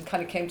match, and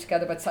kind of came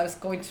together. But so I was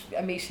going to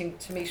a meeting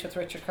to meet with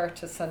Richard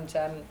Curtis and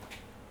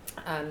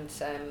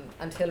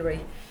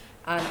Hilary,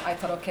 and I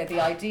thought, okay, the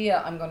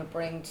idea I'm going to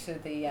bring to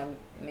the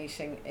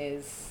meeting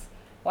is,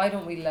 why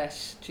don't we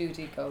let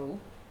Judy go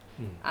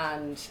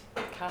and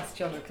cast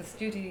younger, because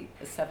Judy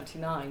is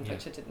 79,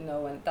 which I didn't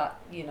know, and that,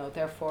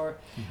 therefore,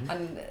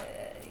 and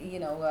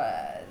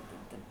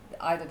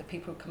either the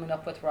people coming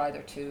up with were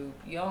either too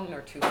young or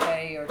too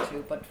gay or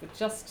too, but with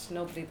just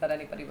nobody that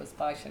anybody was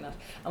biting at.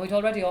 And we'd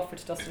already offered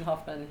to Dustin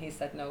Hoffman, and he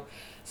said no.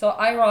 So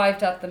I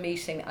arrived at the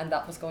meeting, and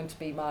that was going to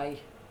be my,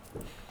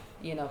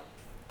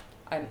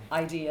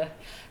 idea.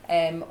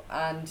 And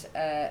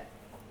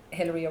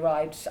Hilary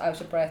arrived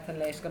out of breath and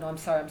late, going, I'm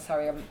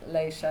sorry, I'm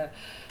late.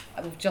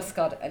 We've just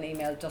got an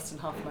email. Dustin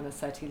Hoffman has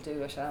said he'll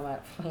do it. And I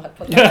went, well, I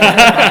put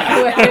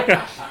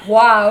that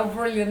wow,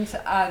 brilliant.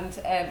 And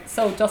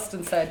so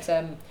Dustin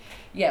said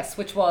yes,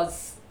 which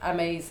was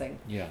amazing.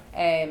 Yeah.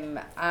 And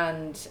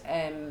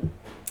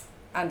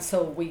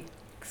so we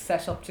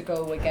set up to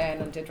go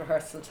again and did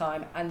rehearsal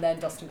time, and then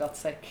Dustin got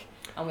sick,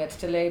 and we had to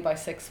delay by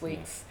 6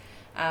 weeks.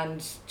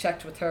 And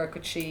checked with her,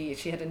 could she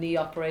had a knee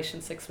operation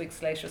 6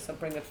 weeks later, so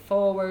bring it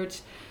forward.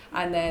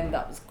 And then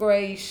that was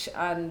great,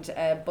 and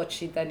but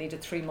she then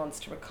needed 3 months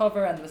to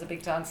recover, and there was a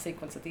big dance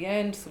sequence at the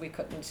end, so we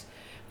couldn't.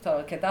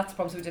 Thought, okay, that's the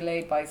problem. So we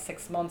delayed by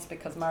 6 months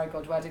because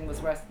Marigold Wedding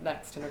was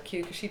next in her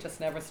queue, because she just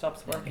never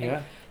stops working.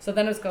 Yeah. So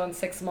then it was going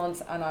 6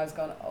 months, and I was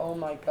going, oh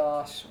my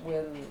gosh,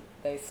 will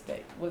they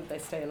stay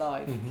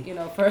alive?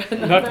 For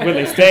another. Not will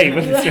they stay,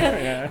 will they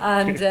stay?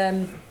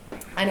 Yeah.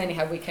 And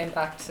anyhow, we came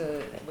back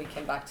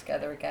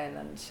together again,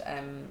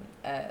 and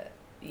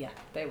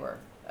they were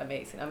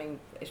amazing. I mean,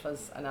 it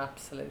was an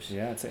absolute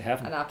It's a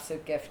heaven. an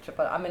absolute gift.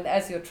 But I mean,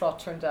 Ezio Trott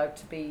turned out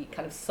to be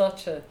kind of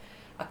such a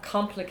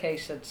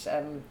complicated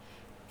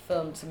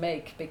film to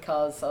make,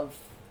 because of,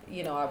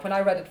 when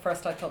I read it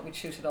first, I thought we'd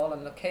shoot it all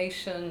on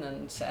location,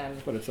 and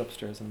But it's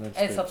upstairs and then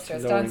it's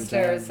upstairs, lowering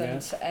downstairs,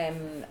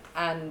 down,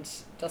 and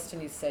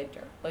Dustin used to say,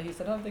 well, he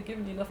said, "Oh, they've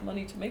given you enough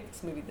money to make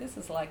this movie. This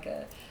is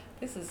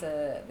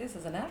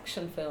an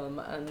action film,"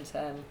 and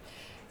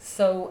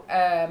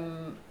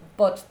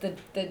but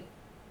the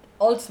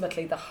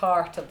ultimately the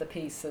heart of the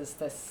piece is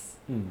this,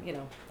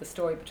 the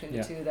story between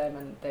the two of them,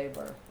 and they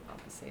were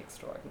obviously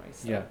extraordinary.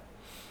 So. Yeah.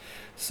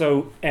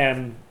 So,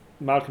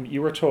 Malcolm,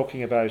 you were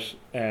talking about.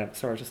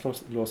 Sorry, I just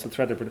lost the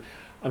thread there, but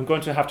I'm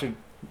going to have to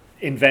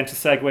invent a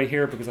segue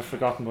here because I've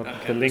forgotten what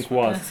the link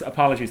was.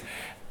 Apologies.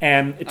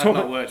 I've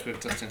not worked with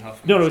Dustin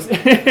Hoffman. No,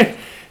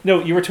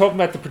 no, you were talking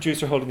about the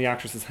producer holding the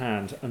actress's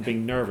hand and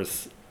being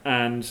nervous,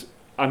 and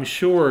I'm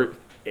sure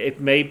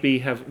it may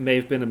have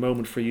been a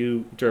moment for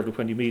you, Derval,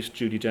 when you meet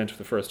Judi Dench for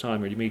the first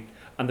time, or you meet,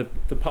 and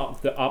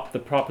the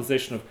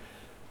proposition of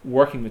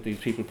working with these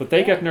people, but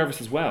they get nervous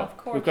as well. Of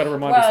course. We've got to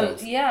remind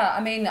ourselves. Yeah, I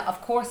mean, of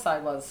course I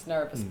was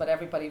nervous, but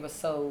everybody was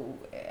so.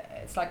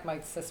 It's like my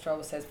sister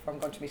always says, before I'm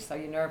going to meet, "Are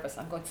you nervous?"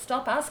 I'm going,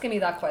 stop asking me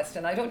that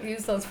question. I don't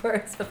use those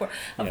words before.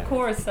 Of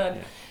course,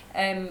 God,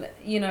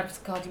 you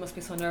must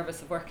be so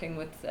nervous of working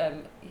with.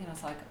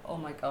 It's like, oh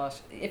my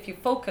gosh. If you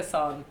focus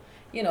on,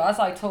 as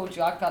I told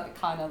you, I've got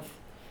kind of.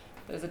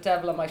 There's a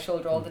devil on my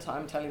shoulder all the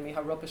time telling me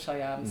how rubbish I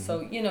am.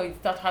 So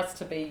that has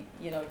to be.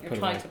 You're Put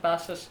trying away. to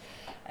bash it.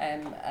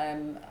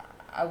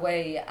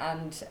 Away,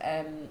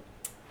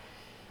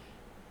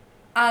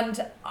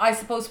 and I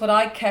suppose what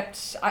I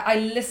kept, I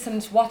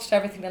watched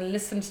everything and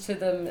listened to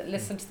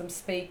them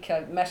speak.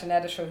 I met an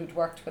editor who'd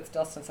worked with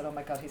Dustin and said, "Oh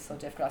my God, he's so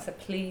difficult." I said,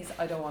 "Please,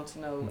 I don't want to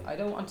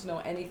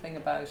know anything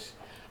about.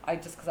 I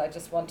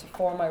just want to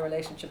form my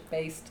relationship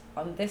based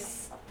on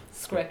this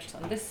script,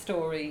 on this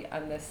story,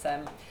 and this."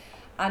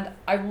 And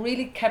I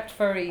really kept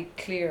very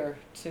clear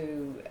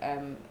to.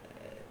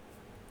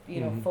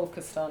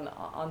 Focused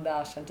on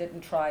that, and didn't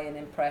try and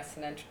impress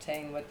and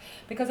entertain with,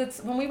 because it's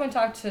when we went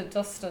out to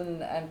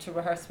Dustin to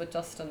rehearse with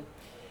Dustin,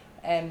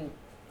 and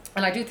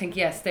I do think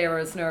yes they were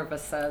as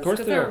nervous as,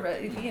 because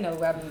they're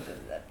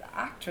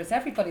actors,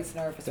 everybody's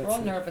nervous. We're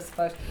all nervous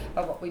about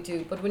what we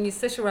do, but when you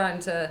sit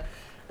around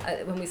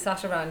when we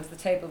sat around the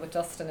table with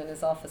Dustin in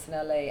his office in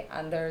LA,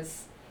 and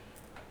there's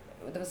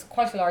there was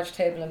quite a large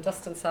table, and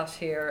Dustin sat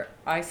here,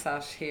 I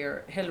sat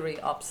here, Hilary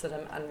opposite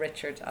him, and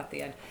Richard at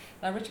the end.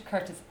 Now Richard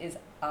Curtis is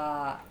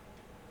a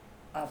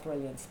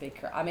brilliant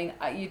speaker. I mean,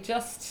 you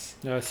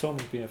just... No, I saw him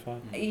at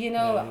BFI. You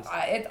know,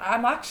 Yeah,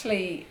 I'm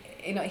actually,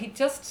 you know, he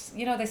just,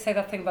 you know, they say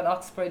that thing about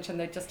Oxbridge, and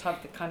they just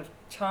have the kind of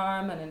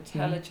charm and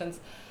intelligence.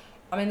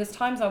 I mean, there's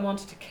times I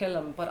wanted to kill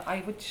him, but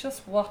I would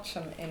just watch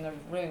him in a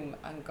room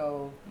and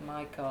go,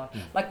 my God.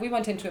 Like, we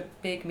went into a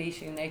big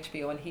meeting in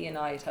HBO, and he and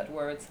I had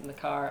words in the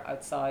car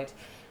outside,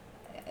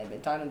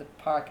 down in the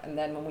park, and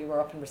then when we were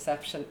up in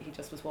reception, he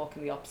just was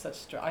walking the opposite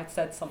street. I'd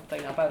said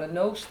something about a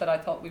note that I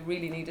thought we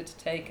really needed to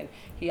take, and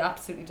he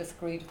absolutely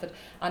disagreed with it.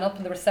 And up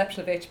in the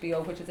reception of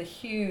HBO, which is a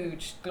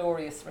huge,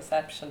 glorious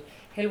reception,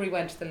 Hilary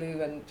went to the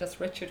loo, and just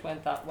Richard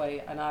went that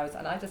way, and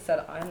I just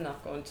said, I'm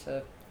not going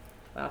to...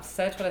 I've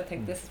said what I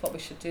think, this is what we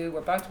should do. We're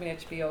about to be in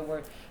HBO,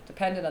 we're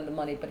dependent on the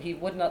money, but he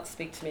would not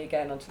speak to me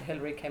again until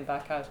Hilary came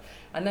back out.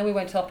 And then we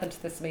went up into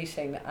this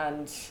meeting,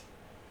 and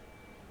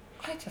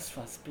I just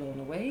was blown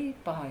away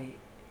by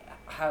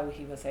how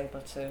he was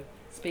able to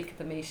speak at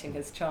the meeting,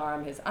 his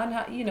charm,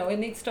 you know,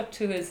 and he stuck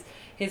to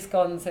his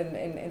guns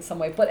in some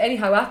way. But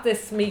anyhow, at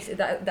this meeting,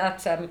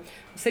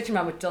 sitting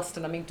around with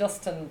Dustin, I mean,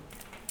 Dustin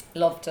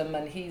loved him,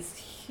 and he's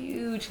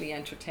hugely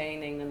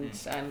entertaining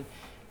and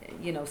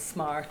you know,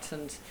 smart,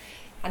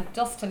 and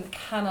Dustin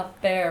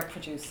cannot bear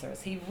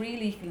producers. He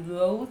really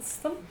loathes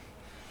them,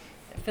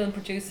 film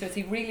producers.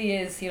 He really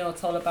is, you know,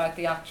 it's all about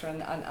the actor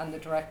and the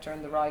director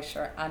and the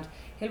writer. And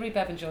Hilary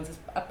Bevan-Jones is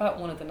about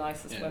one of the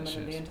nicest women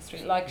in the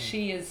industry. Like,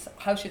 she is,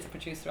 how she's a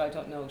producer, I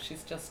don't know. She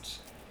is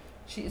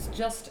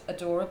just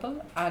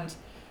adorable. And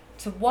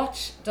to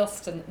watch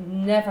Dustin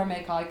never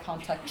make eye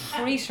contact,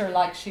 treat her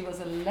like she was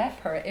a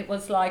leper, it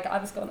was like, I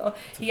was going, oh.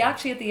 He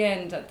actually at the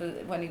end,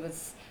 when he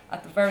was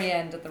at the very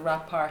end of the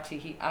wrap party,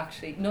 he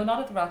actually, no, not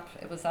at the wrap,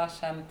 it was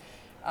at a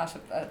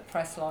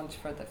press launch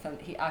for the film,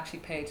 he actually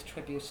paid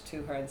tribute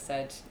to her and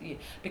said,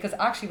 because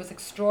actually it was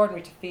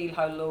extraordinary to feel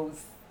how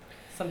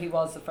loathsome he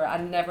was of her,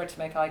 and never to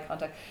make eye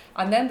contact.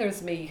 And then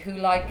there's me, who,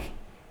 like,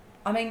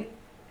 I mean,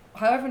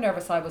 however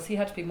nervous I was, he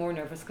had to be more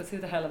nervous, because who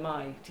the hell am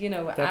I? You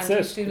know, That's and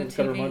it. he's doing a You've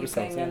got to TV remind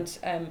thing, yourselves,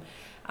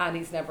 and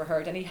he's never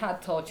heard, and he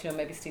had thought, you know,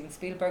 maybe Steven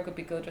Spielberg would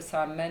be good, or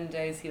Sam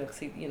Mendes, you know, 'cause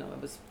he, you know,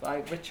 it was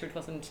Richard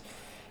wasn't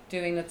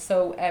doing it.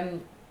 So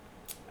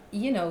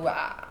you know,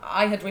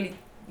 I had really,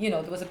 you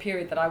know, there was a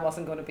period that I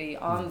wasn't going to be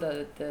on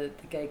the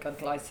gig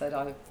until I said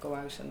I'll go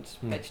out and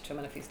pitch to him,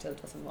 and if he still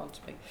doesn't want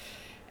me.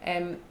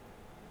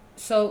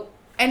 So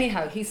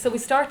anyhow, so we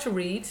start to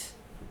read,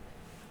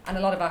 and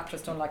a lot of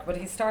actors don't like it, but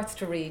he starts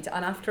to read,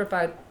 and after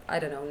about, I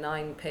don't know,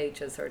 9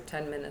 pages or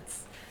 10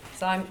 minutes,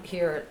 so I'm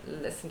here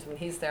listening to him,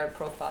 he's there in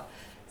profile.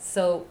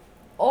 So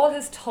all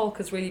his talk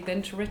has really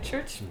been to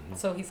Richard,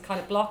 so he's kind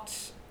of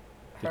blocked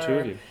The her. two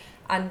of you.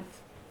 And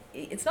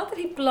it's not that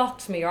he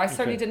blocked me, or I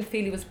certainly didn't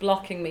feel he was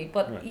blocking me,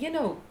 but you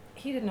know,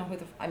 he didn't know who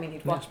I mean,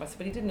 he'd watched myself,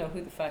 but he didn't know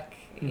who the fuck,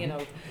 you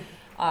know,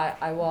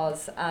 I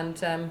was. And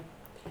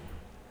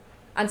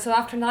so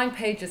after 9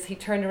 pages, he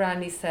turned around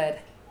and he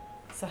said,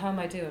 so how am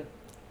I doing?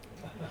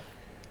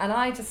 And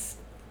I just,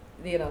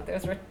 you know,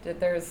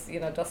 there's you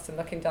know, Dustin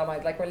looking down my,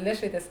 like, we're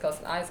literally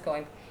discussing, I was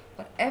going,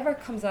 whatever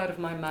comes out of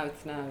my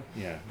mouth now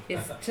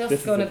is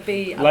just going to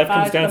be life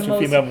about comes down the to a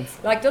few most,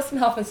 moments. like, Dustin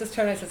Hoffman's just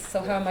turned around and says,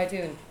 so how am I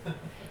doing?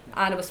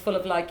 And it was full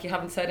of, like, you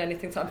haven't said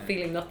anything, so I'm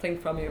feeling nothing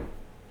from you.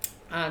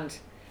 And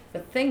the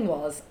thing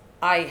was,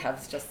 I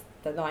have just,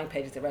 the 9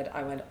 pages I read,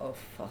 I went, oh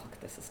fuck,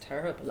 this is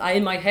terrible.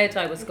 In my head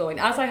I was going,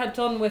 as I had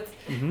done with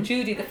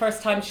Judy the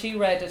first time she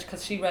read it,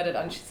 because she read it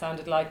and she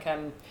sounded like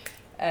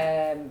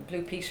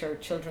Blue Peter,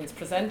 children's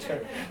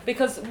presenter,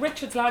 because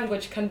Richard's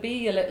language can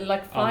be a little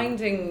like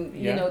finding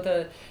you know,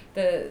 the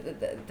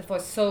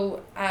voice.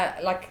 So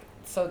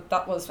so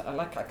that was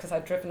like, because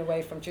I'd driven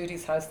away from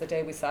Judy's house the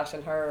day we sat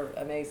in her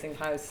amazing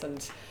house,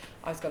 and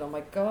I was going, oh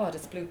my God,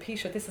 it's Blue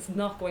Peter, this is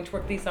not going to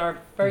work, these are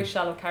very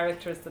shallow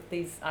characters that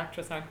these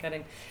actors aren't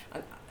getting.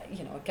 And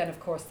you know, again, of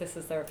course, this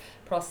is their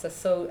process.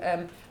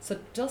 So so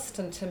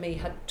Dustin to me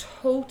had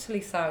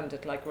totally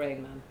sounded like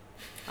Rain Man.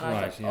 And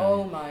I thought,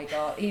 oh my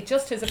God,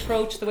 his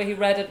approach, the way he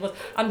read it was,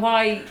 and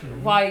why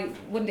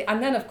wouldn't he?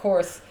 And then of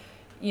course,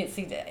 you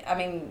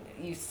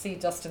see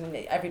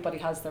Dustin, everybody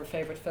has their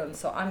favourite film,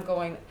 so I'm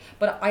going,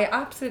 but I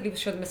absolutely was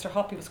sure that Mr.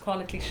 Hoppy was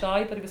chronically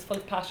shy, but he was full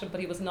of passion,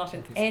 but he was not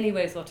in any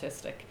ways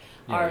autistic,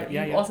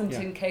 he wasn't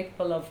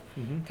incapable of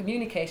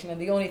communicating, and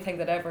the only thing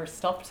that ever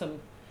stopped him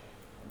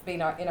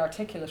being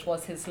inarticulate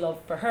was his love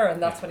for her, and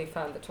that's when he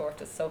found the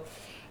tortoise. So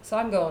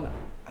I'm going,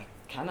 I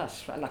cannot,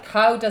 like,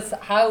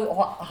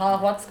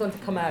 what's going to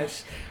come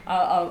out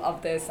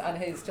of this? And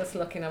he's just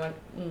looking, I went,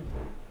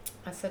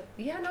 I said,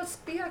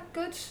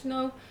 good,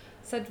 no. I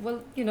said,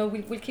 well, you know,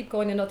 we'll keep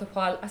going another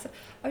while. I said,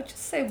 I would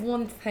just say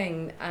one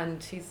thing,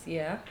 and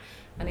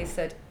and he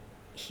said,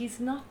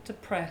 he's not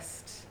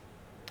depressed.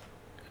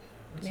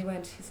 And he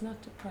went, he's not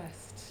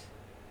depressed.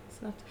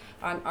 He's not.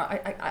 And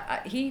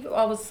he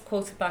always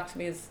quotes it back to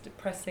me as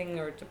depressing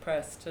or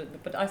depressed,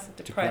 but I said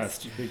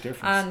depressed. Big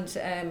difference.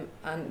 And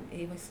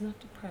he was not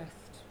depressed.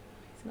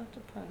 he's not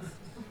depressed.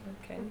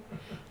 Okay.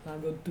 And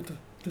I'm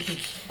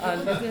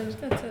going,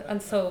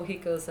 and so he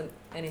goes, and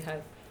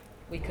anyhow,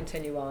 we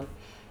continue on.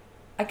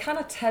 I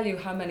cannot tell you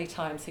how many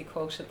times he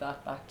quoted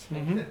that back to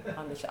me.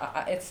 On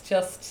the it's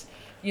just,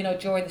 you know,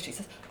 during the she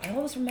says, I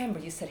always remember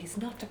you said he's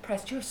not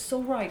depressed. You're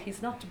so right.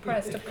 He's not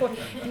depressed. Of course,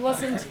 he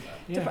wasn't.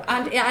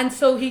 And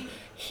so we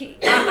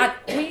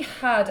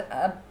had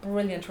a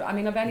brilliant. I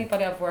mean, of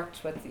anybody I've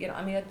worked with, you know,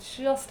 I mean, I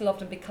just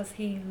loved him because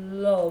he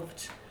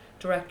loved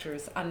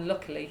directors, and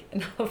luckily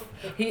enough,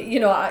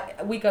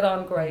 we got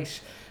on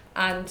great.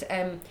 And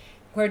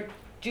where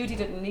Judy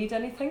didn't need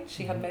anything,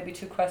 she had maybe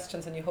 2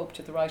 questions, and you hoped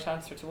you had the right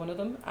answer to one of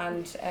them.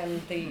 And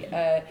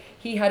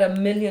he had a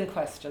million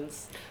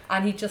questions,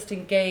 and he just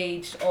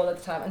engaged all of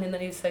the time. And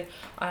then he'd say,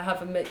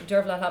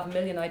 Derval, I'll have a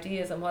million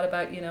ideas, and what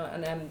about, you know,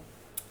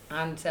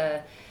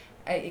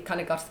 it kind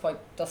of got to the point,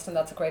 Dustin,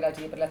 that's a great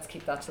idea, but let's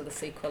keep that till the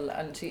sequel.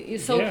 And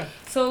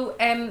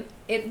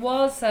it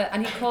was,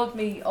 and he called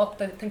me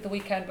up, I think the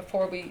weekend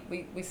before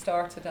we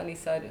started, and he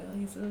said,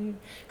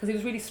 because he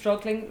was really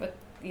struggling with,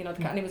 you know,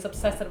 and he was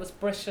obsessed that it was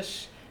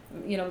British,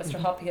 you know, Mr.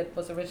 Hoppy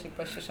was originally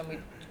British and we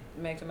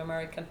made him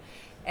American,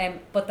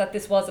 but that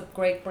this was a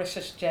great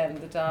British gem,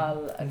 the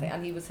Dahl,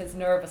 and he was his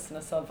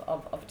nervousness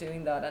of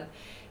doing that, and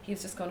he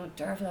was just going, oh,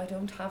 Derval, I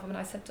don't have him. And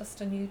I said,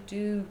 Dustin, you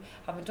do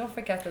have him. Don't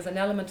forget, there's an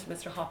element to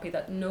Mr. Hoppy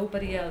that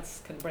nobody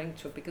else can bring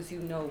to it, because you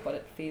know what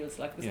it feels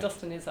like, because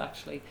Dustin is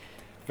actually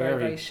very,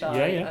 very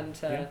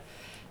shy.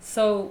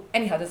 So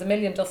anyhow, there's a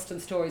million Dustin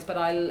stories, but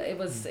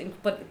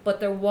but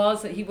there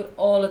was, he would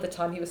all of the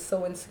time, he was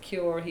so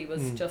insecure, he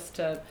was just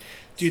do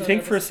you so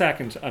think nervous. For a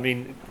second, I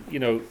mean, you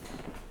know,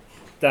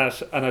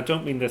 that, and I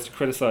don't mean this to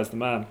criticise the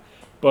man,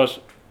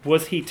 but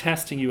was he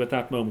testing you at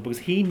that moment?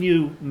 Because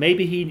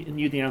maybe he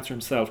knew the answer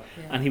himself,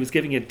 and he was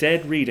giving a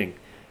dead reading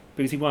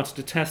because he wanted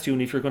to test you,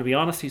 and if you're going to be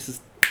honest, he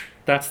says,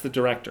 that's the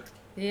director.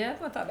 Yeah,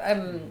 but that,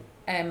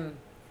 and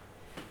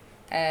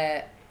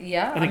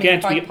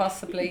again, quite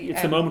possibly.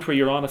 It's a moment where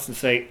you're honest and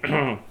say,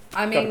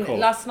 I mean,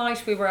 last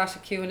night we were at a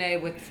Q&A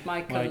with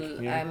Michael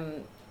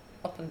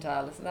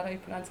Uppendal, isn't that how you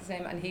pronounce his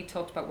name? And he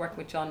talked about working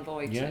with John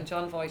Voight, and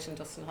John Voight and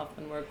Dustin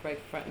Hoffman were great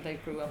friends. They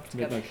grew up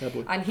together.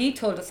 And he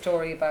told a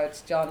story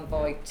about John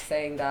Voight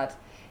saying that,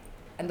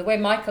 and the way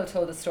Michael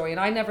told the story,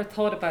 and I never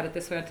thought about it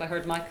this way until I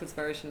heard Michael's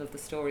version of the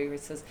story, where he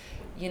says,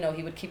 you know,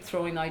 he would keep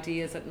throwing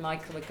ideas at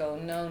Michael, would go,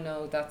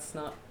 no, that's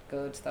not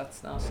good,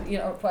 that's not, you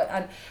know,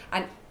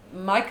 and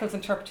Michael's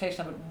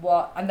interpretation of it,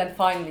 and then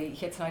finally he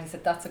hits an idea, he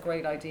said, that's a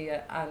great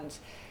idea, and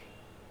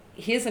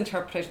his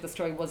interpretation of the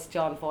story was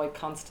John Voight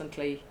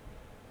constantly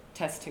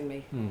testing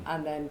me,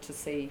 and then to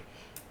see,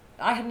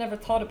 I had never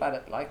thought about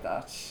it like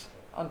that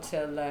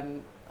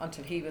until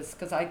he was,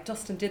 because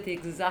Dustin did the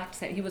exact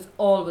same. He was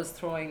always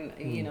throwing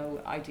you know,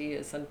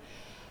 ideas, and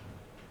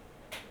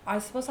I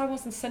suppose I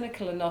wasn't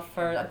cynical enough,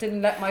 I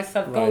didn't let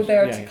myself go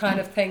there to kind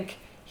of think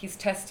he's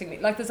testing me.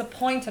 Like, there's a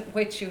point at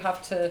which you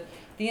have to,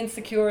 the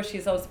insecurity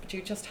is always, but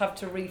you just have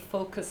to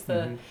refocus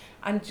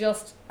and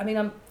just, I mean,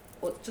 I'm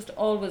just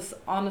always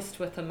honest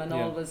with him, and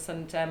always,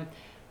 and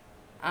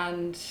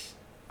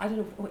I don't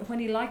know, when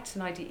he liked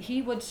an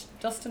idea,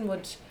 Dustin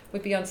would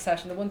be on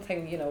set, and the one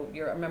thing, you know, I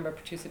remember a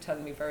producer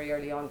telling me very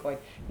early on, going,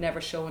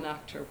 never show an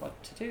actor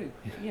what to do,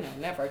 you know,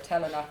 never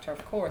tell an actor,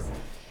 of course.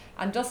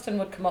 And Dustin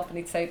would come up and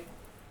he'd say,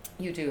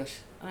 you do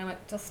it. And I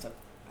went, Dustin.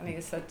 And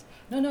he said,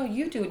 no,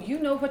 you do it. You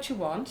know what you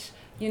want.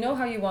 You know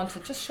how you want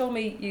it. Just show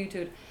me you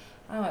do it.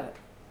 And I went,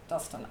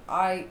 Dustin,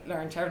 I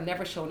learned to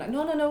never show.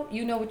 No,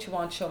 you know what you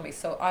want, show me.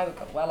 So I would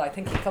go, well, I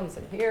think he comes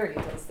in here,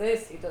 he does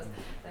this,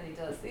 then he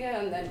does,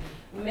 and then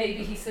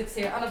maybe he sits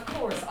here. And of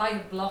course, I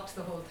had blocked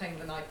the whole thing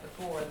the night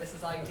before, and this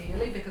is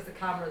ideally because the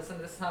cameras, and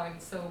this is how I'm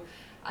so,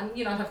 and,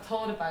 you know, I'd have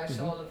thought about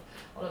all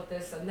of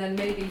this, and then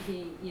maybe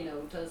he, you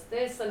know, does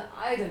this, and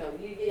I don't know,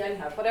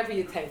 anyhow, whatever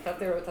you think,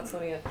 that's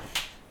only a,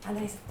 and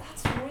then he said,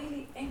 that's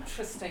really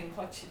interesting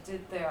what you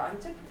did there. I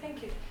didn't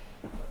think it,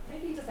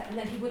 maybe he does that, and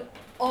then he would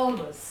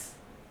always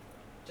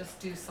just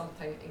do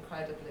something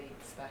incredibly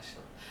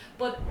special.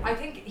 But I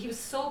think he was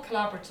so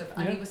collaborative,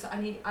 and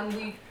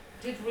he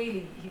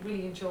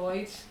really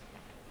enjoyed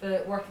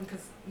the working,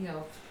 because, you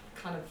know,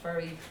 kind of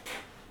very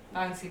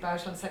bouncy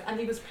about on set, and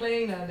he was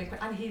playing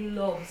and he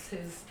loves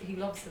his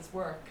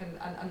work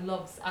and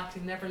loves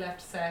acting, never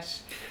left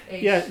set.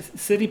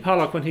 Sidney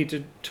Pollack, when he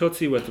did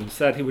Tootsie with him,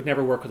 said he would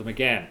never work with him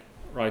again,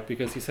 right,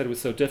 because he said it was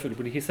so difficult,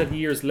 but he said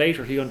years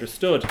later he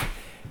understood.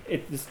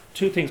 There's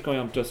 2 things going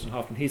on with Dustin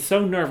Hoffman. He's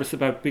so nervous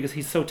because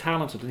he's so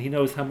talented and he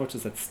knows how much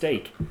is at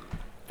stake,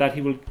 that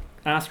he will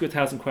ask you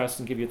 1,000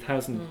 questions, give you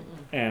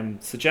 1,000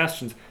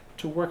 suggestions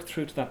to work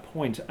through to that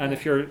point. And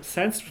if you're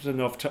sensitive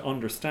enough to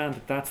understand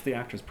that that's the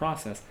actor's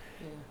process,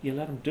 you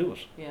let him do it.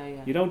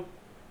 You don't,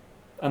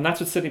 and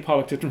that's what Sidney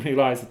Pollack didn't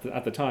realise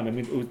at the time. I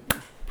mean,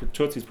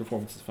 Tootsie's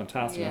performance is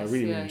fantastic. I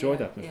really enjoyed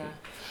that movie.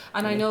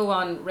 And I know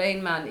on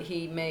Rain Man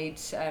he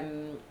made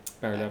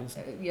Barry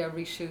Levinson.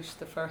 reshoot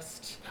the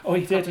first Oh,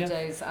 he did, couple yeah. of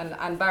days,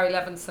 and Barry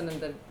Levinson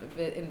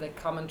in the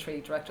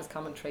commentary, director's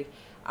commentary,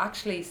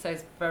 actually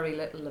says very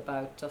little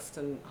about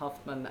Dustin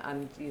Hoffman,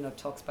 and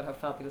talks about how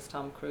fabulous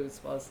Tom Cruise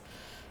was.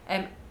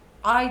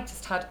 I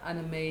just had an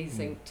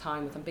amazing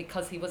time with him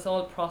because he was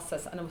all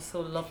process, and it was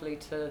so lovely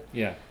to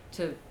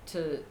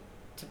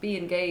be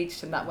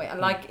engaged in that way. And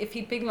like if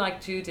he'd been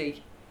like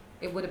Judy,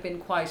 it would have been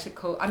quite a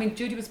I mean,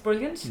 Judy was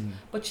brilliant,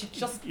 but she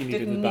just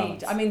didn't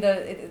need. I mean,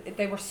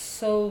 they were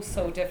so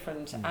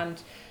different,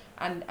 and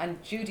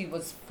Judy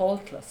was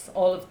faultless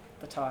all of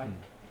the time.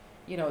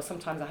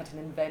 Sometimes I had to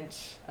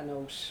invent a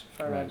note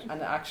for her,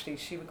 and actually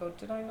she would go,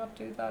 "Did I not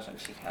do that?" And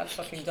she had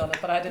fucking done it,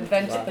 but I'd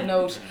invented the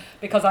note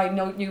because I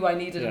knew I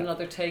needed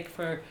another take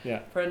for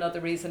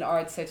another reason. Or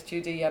I'd say to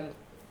Judy,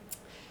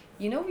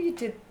 you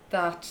did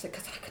that,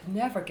 because I could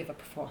never give a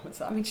performance.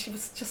 I mean, she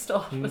was just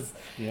always,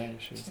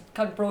 she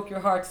kind of broke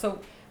your heart. So,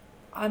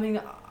 I mean,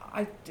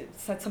 I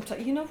said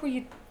sometimes, where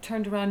you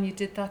turned around, you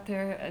did that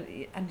there,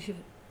 and she,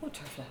 oh,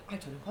 Dervla, I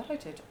don't know what I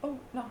did. Oh,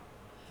 no.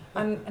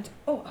 And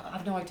oh, I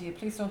have no idea,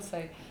 please don't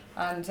say.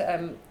 And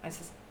I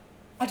says,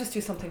 I'll just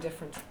do something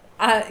different.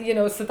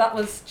 So that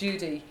was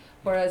Judy,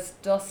 whereas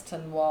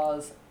Dustin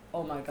was,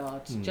 oh my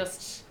God,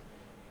 just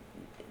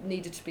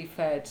needed to be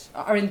fed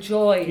or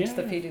enjoyed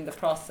the feeding the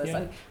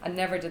process, and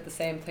never did the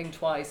same thing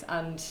twice,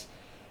 and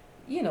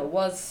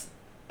was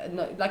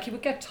like, he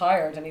would get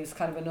tired, and he was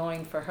kind of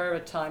annoying for her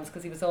at times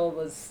because he was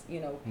always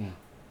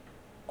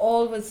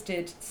always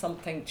did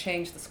something,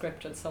 changed the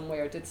script in some way,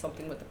 or did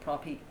something with the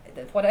prop,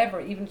 whatever,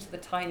 even to the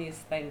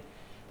tiniest thing,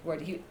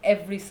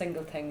 every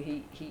single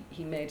thing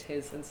he made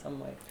his in some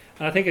way.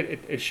 And I think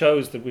it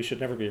shows that we should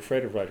never be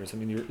afraid of writers. I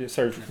mean, you're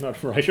sorry,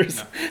 not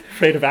writers,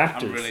 afraid of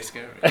actors. I'm really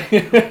scary.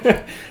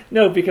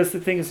 No, because the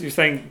thing is, you're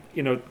saying,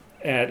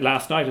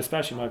 last night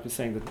especially, Mike was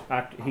saying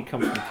that he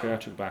comes from a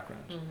theatrical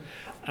background.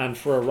 And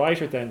for a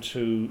writer then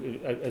to,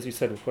 as you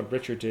said, with what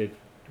Richard did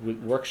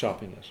with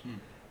workshopping it,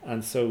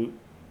 and so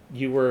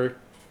you were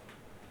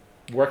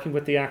working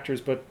with the actors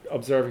but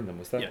observing them,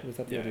 was that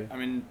the idea? I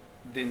mean,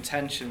 the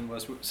intention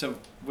was, so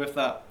with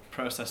that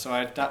process, so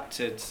I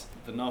adapted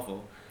the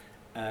novel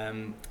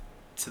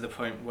to the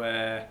point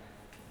where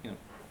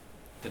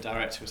the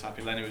director was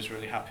happy, Lenny was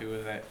really happy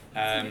with it. So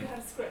you had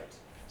a script?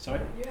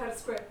 Sorry? You had a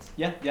script?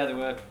 Yeah, there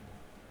were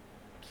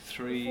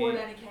 3... Before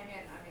Lenny came in,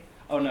 I mean.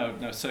 Oh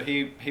no, so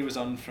he was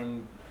on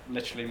from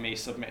literally me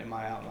submitting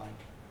my outline.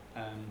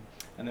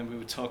 And then we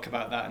would talk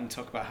about that and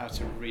talk about how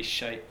to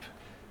reshape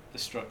the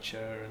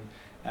structure,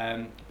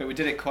 and but we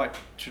did it quite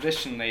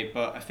traditionally.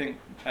 But I think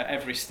at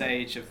every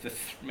stage of the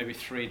maybe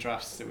 3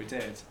 drafts that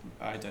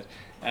I did,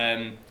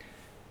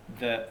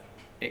 that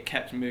it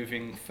kept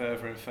moving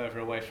further and further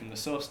away from the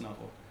source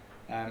novel,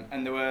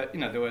 and there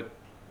were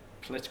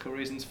political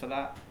reasons for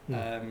that,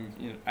 but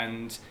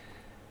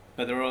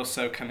there were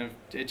also kind of,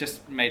 it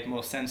just made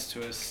more sense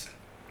to us.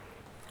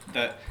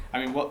 That,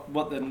 I mean,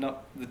 what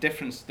the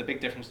difference, the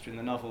big difference between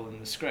the novel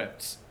and the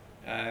script,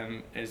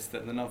 is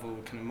that the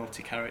novel kind of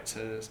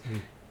multi-characters,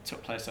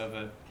 took place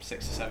over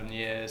 6 or 7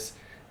 years,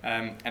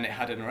 and it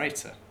had a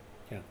narrator.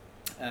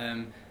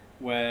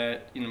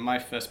 Where my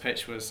first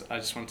pitch was, I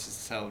just wanted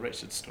to tell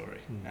Richard's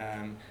story,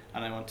 and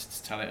I wanted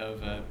to tell it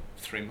over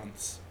 3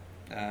 months,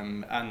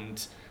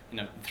 and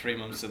 3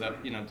 months so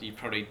that you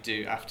probably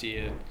do after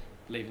you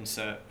leave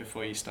cert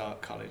before you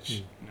start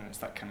college. It's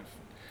that kind of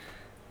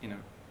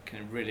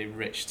kind of really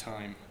rich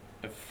time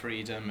of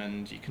freedom,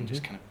 and you can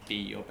just kind of be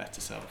your better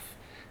self,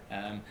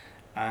 and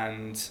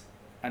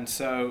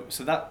so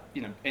that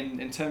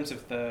in terms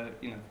of the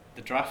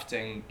the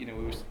drafting,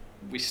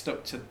 we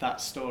stuck to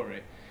that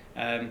story,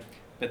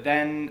 but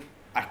then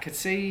I could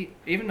see,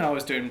 even though I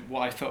was doing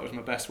what I thought was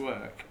my best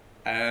work,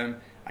 I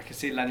could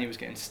see Lenny was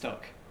getting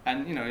stuck,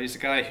 and he's a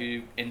guy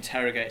who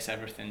interrogates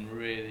everything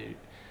really,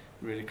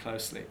 really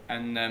closely,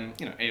 and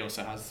he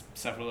also has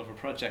several other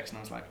projects, and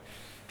I was like,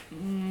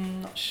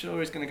 not sure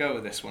he's going to go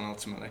with this one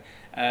ultimately,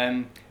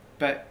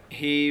 but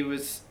he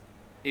was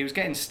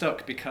getting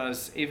stuck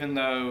because even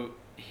though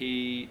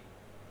he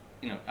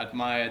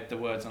admired the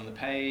words on the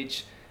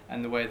page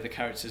and the way the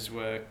characters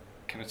were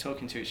kind of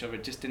talking to each other,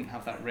 it just didn't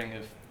have that ring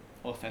of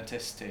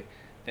authenticity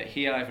that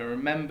he either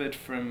remembered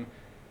from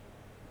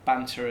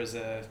banter as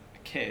a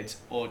kid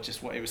or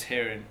just what he was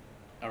hearing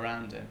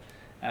around him,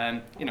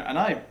 and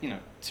I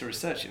to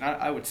research it,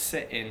 I would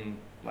sit in,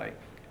 like,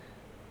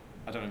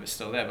 I don't know if it's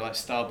still there, but like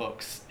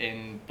Starbucks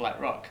in Black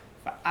Rock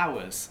for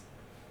hours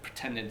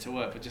pretending to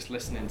work, but just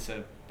listening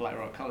to Black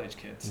Rock college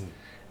kids.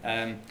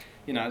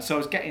 So I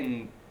was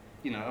getting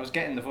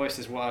the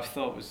voices, what I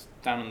thought was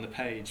down on the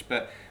page,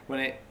 but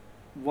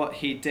what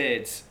he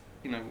did,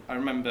 I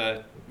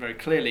remember very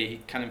clearly,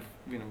 he kind of,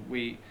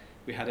 we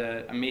had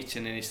a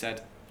meeting, and he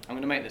said, I'm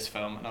going to make this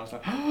film, and I was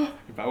like, oh,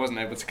 but I wasn't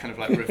able to kind of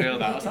like reveal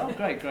that. I was like,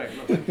 oh, great,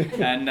 lovely.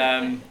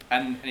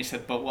 And he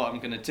said, but what I'm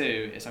going to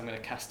do is I'm going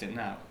to cast it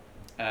now,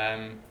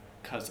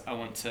 because I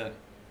want to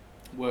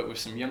work with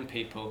some young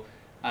people,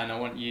 and I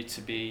want you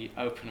to be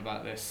open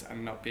about this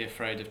and not be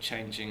afraid of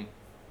changing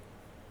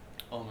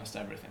almost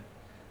everything.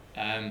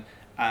 And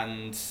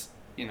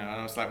you know,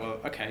 and I was like, well,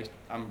 okay,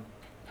 I'm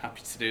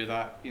happy to do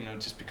that, you know,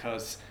 just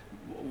because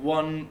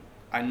one,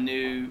 I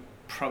knew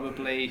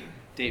probably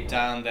deep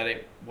down that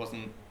it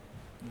wasn't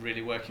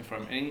really working for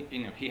him. And he,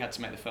 you know, he had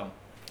to make the film,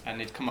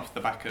 and he'd come off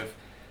the back of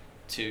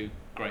 2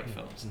 great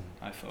films,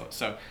 I thought.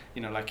 So,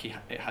 you know, like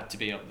it had to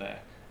be up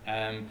there.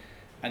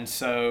 And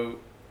so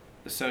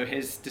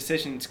his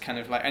decision to kind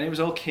of like, and it was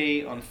all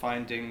key on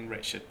finding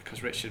Richard,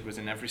 because Richard was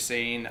in every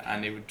scene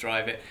and he would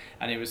drive it,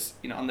 and it was,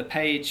 you know, on the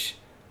page,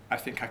 I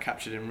think I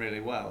captured him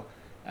really well.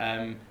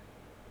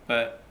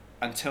 But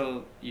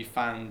until you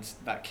found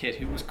that kid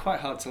who was quite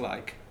hard to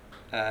like,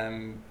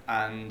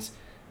 and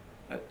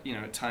you know,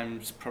 at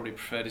times probably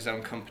preferred his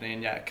own company,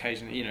 and yet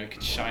occasionally, you know, he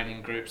could shine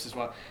in groups as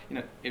well. You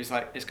know, it was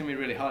like, it's going to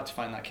be really hard to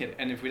find that kid,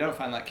 and if we don't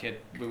find that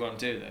kid, we won't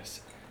do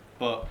this.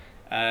 But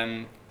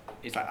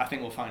it's like, I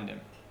think we'll find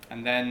him.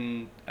 And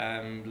then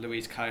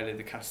Louise Kiley,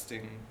 the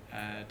casting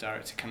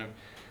director, kind of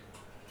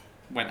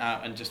went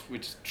out and we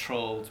just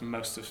trawled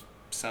most of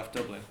South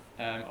Dublin,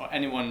 or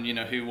anyone, you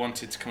know, who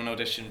wanted to come and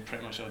audition,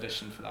 pretty much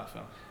auditioned for that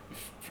film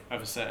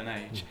of a certain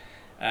age.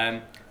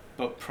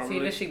 But probably, so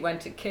you literally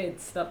went to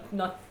kids,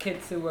 not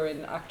kids who were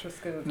in actor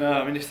school. No,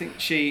 I mean, I think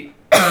she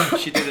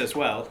did as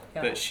well,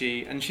 yeah. but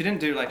she didn't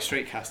do like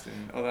street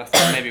casting. Although I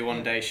think maybe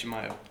one day she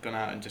might have gone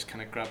out and just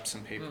kind of grabbed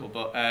some people.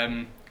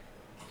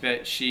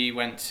 But she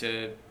went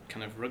to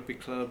kind of rugby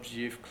clubs,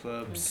 youth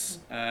clubs.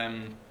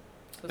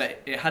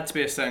 But it had to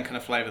be a certain kind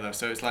of flavour though.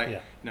 So it's like, you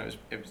know,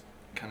 it was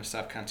kind of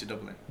South County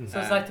Dublin. So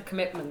it's like the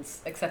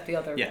Commitments, except the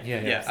other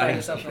Yeah. side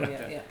of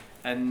Dublin.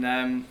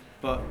 And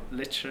but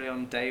literally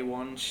on day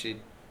one, she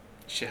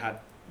had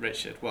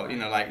Richard. Well, you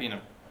know, like, you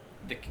know,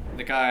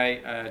 the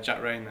guy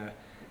Jack Rayner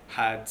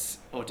had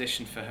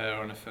auditioned for her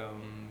on a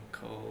film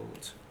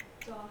called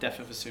Death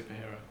of a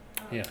Superhero.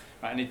 Yeah.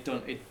 Right, and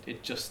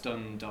he'd just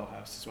done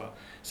Dollhouse as well.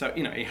 So,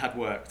 you know, he had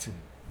worked,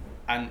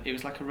 and it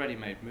was like a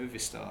ready-made movie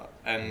star.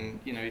 And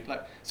you know,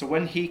 like, so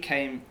when he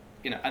came,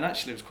 you know, and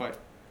actually it was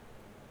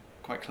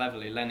quite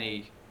cleverly,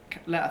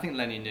 I think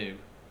Lenny knew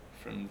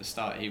from the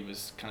start he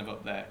was kind of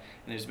up there,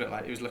 and it was a bit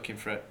like he was looking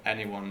for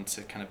anyone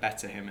to kind of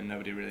better him, and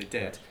nobody really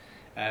did.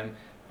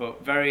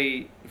 But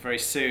very, very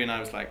soon I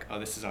was like, oh,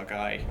 this is our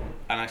guy,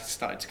 and I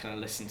started to kind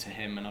of listen to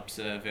him and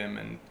observe him,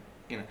 and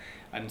you know,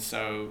 and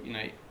so, you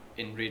know,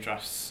 in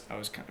redrafts, I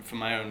was kind of, for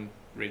my own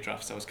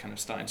redrafts, I was kind of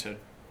starting to, you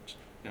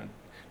know,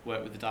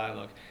 work with the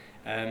dialogue,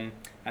 and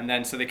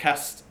then so they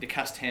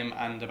cast him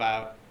and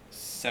about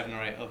 7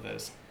 or 8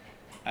 others,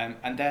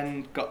 and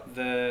then got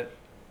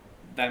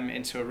them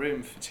into a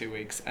room for 2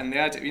 weeks, and the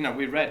idea, you know,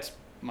 we read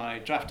my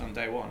draft on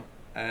day one,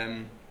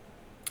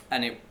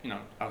 and it, you know,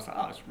 I was like,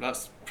 oh,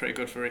 that's pretty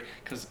good for it,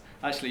 because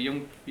actually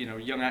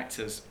young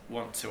actors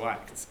want to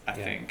act, I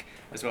think,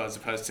 as well, as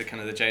opposed to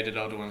kind of the jaded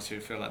older ones who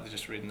feel like they're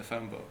just reading the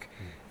phone book,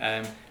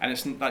 and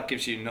that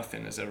gives you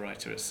nothing as a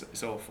writer.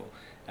 It's awful,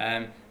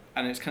 and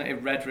it's kind of,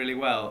 it read really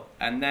well,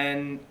 and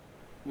then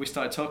we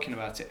started talking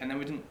about it, and then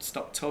we didn't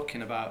stop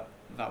talking about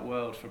that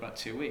world for about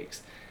 2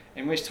 weeks.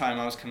 In which time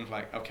I was kind of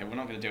like, okay, we're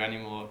not going to do any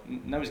more.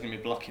 Nobody's going to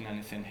be blocking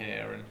anything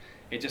here, and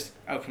it just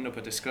opened up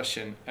a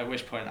discussion. At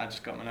which point I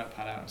just got my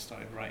notepad out and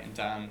started writing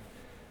down,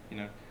 you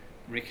know,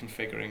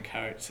 reconfiguring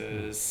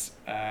characters,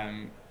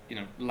 you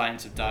know,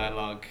 lines of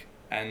dialogue,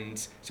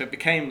 and so it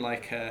became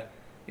like a,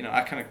 you know,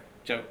 I kind of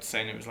joked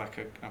saying it was like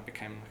I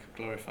became like a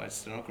glorified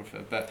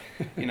stenographer, but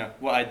you know,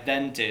 what I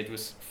then did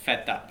was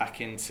fed that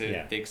back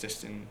into the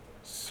existing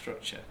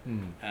structure,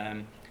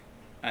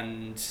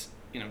 and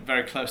you know,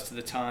 very close to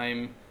the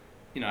time,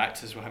 you know,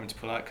 actors were having to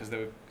pull out because they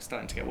were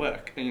starting to get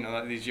work, and you know,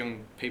 like, these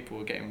young people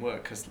were getting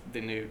work because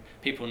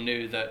people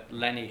knew that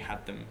Lenny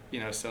had them, you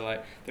know, so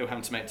like they were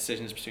having to make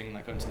decisions between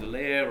like going to the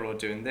Lear or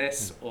doing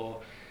this, or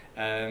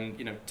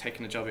you know,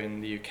 taking a job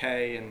in the UK,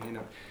 and you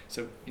know,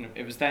 so you know,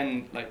 it was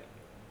then like,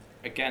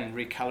 again,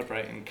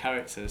 recalibrating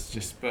characters,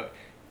 just, but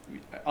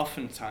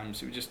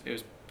oftentimes it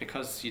was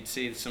because you'd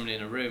see somebody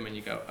in a room and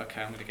you go,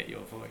 okay, I'm going to get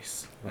your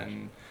voice,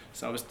 and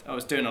so I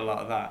was doing a lot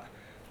of that,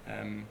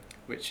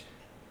 which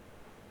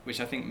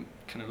I think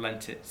kind of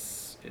lent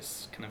its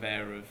kind of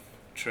air of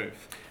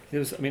truth. It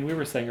was, I mean, we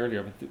were saying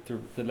earlier, but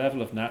the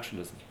level of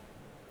naturalism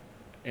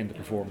in the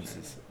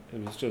performances,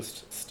 it was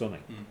just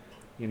stunning,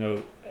 you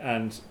know,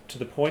 and to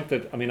the point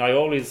that, I mean, I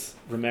always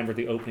remember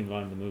the opening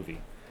line of the movie.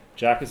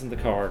 Jack is in the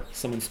car,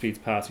 someone speeds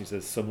past, he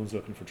says, someone's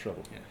looking for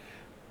trouble.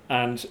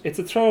 And it's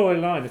a throwaway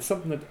line, it's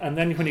something that, and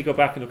then when you go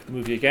back and look at the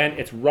movie again,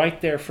 it's right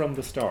there from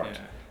the start.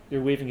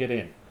 You're weaving it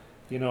in.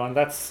 You know, and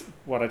that's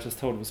what I just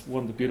told was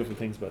one of the beautiful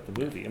things about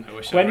the movie. And I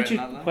wish when I'd did you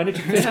written that when did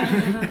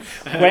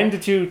you when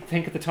did you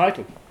think of the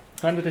title?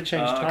 When did it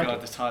change the title? Oh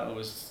god, the title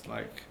was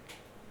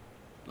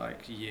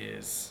like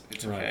years. It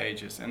took Right.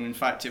 ages, and in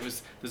fact,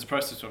 there's a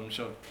process where I'm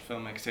sure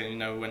filmmakers, you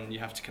know, when you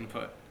have to kind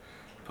of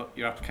put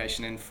your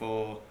application in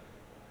for,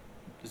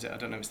 I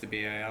don't know if it's the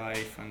BAI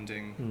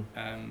funding.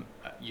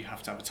 You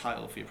have to have a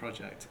title for your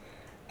project,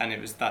 and it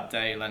was that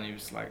day Lenny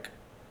was like,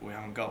 we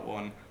haven't got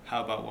one.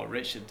 How about what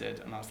Richard did?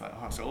 And I was like,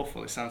 oh, it's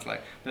awful. It sounds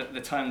like at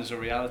the time there's a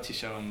reality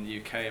show in the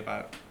UK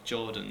about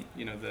Jordan,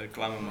 you know, the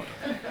glamour model,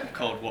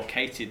 called What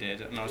Katie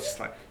Did, and I was just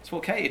like, it's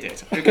what Katie did.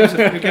 Who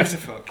gives a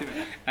fuck? You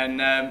know?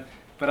 And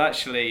but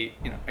actually,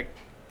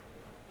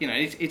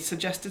 it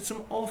suggested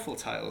some awful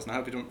titles, and I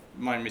hope you don't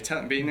mind me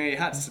telling. But he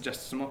had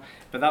suggested some more.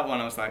 But that one,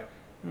 I was like,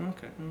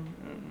 okay.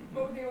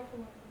 What were the awful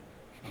ones?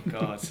 Oh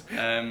God.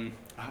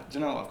 Do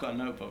you know what? I've got a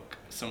notebook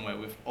somewhere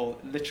with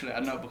literally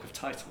a notebook of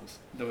titles.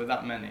 There were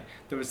that many.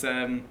 There was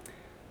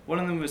one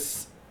of them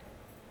was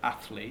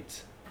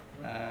Athlete.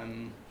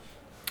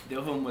 The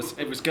other one was,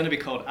 it was going to be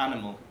called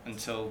Animal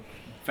until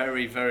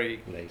very,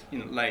 very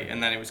late,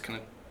 and then it was kind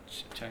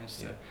of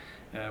changed to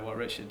what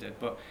Richard did.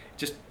 But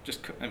just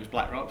it was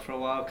Black Rock for a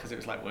while because it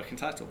was like working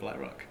title Black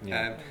Rock.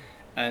 Yeah.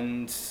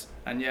 And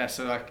yeah,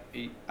 so like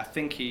I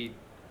think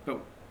but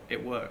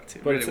it worked.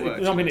 It But really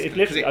worked. I mean, it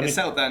literally. It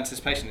settled the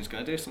anticipation. It's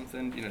going to do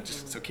something.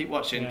 So keep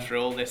watching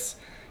through all this,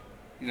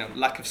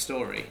 lack of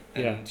story.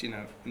 And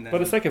And then,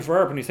 but it's like a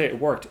verb when you say it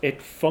worked.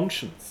 It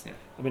functions. Yeah.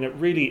 I mean,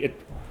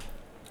 it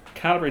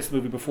calibrates the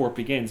movie before it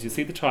begins. You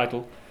see the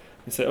title,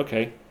 you say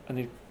okay,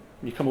 and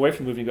you come away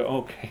from the movie and go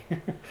okay.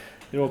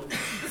 It all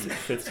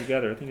fits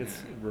together. I think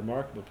it's a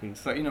remarkable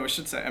piece. But we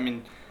should say, I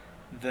mean,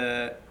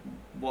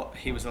 what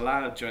he was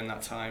allowed during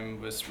that time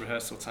was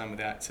rehearsal time with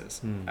the actors,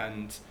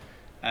 and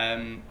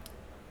and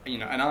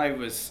I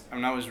was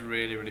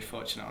really, really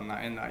fortunate on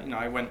that. In that,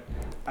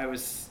 I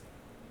was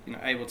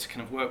able to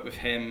kind of work with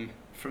him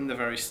from the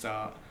very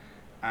start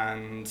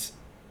and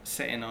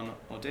sit in on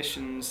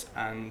auditions,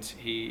 and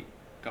he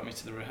got me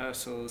to the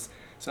rehearsals,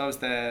 so I was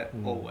there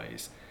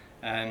always,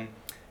 and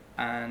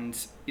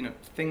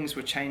things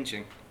were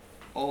changing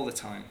all the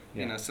time.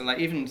 So like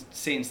even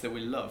scenes that we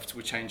loved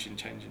were changing,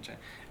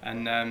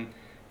 and and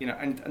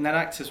then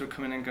actors would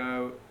come in and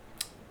go,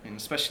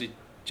 especially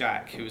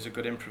Jack, who was a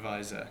good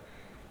improviser,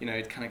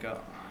 he'd kind of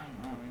go, oh,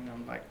 I don't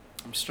know,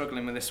 I'm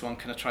struggling with this one,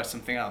 can I try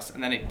something else?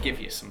 And then he'd give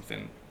you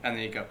something, and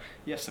then you go,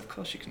 yes, of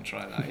course you can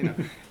try that,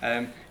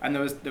 and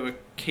there were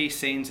key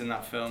scenes in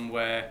that film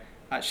where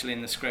actually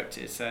in the script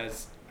it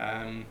says,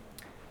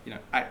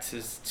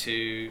 actors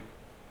to,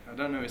 I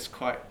don't know if it's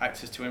quite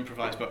actors to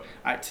improvise, but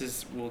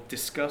actors will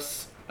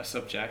discuss a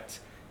subject,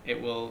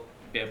 it will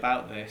be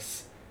about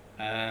this,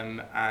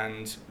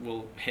 and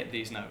will hit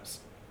these notes.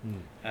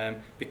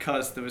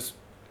 Because there was,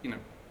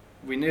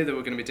 we knew they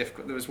were going to be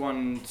difficult. There was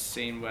one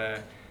scene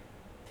where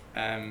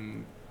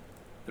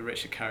the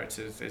Richard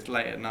character is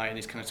late at night and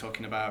he's kind of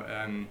talking about,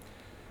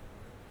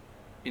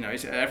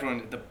 everyone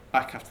at the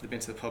back after they've been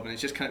to the pub, and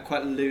it's just kind of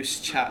quite loose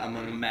chat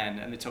among men,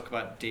 and they talk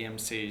about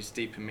DMCs,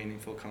 deep and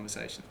meaningful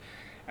conversations,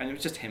 and it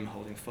was just him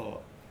holding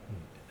thought,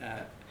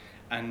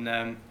 and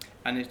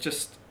it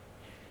just,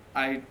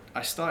 I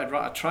tried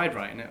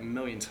writing it a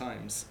million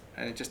times,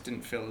 and it just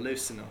didn't feel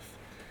loose enough,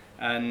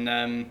 and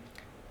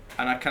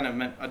I kind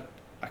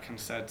of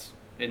said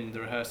in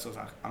the rehearsals,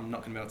 I'm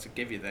not going to be able to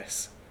give you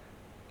this.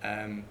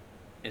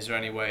 Is there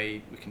any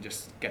way we can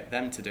just get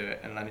them to do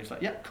it? And Lenny was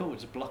like, yeah, cool, we'll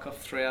just block off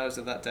 3 hours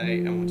of that day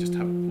and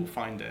we'll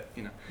find it,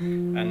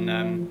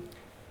 And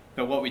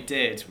but what we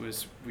did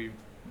was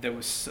the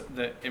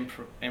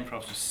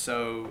improv was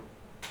so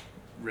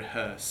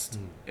rehearsed,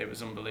 it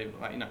was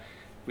unbelievable.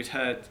 We'd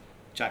heard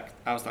Jack.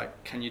 I was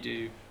like, can you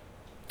do?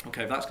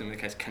 Okay, if that's going to be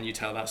the case, can you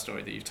tell that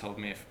story that you've told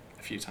me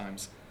a few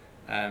times?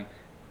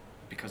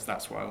 Because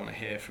that's what I want to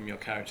hear from your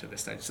character at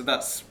this stage. So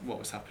that's what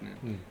was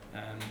happening.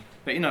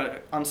 But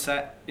on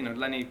set,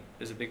 Lenny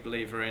is a big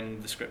believer in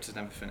the script is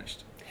never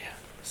finished. Yeah.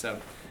 So,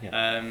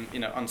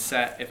 on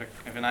set,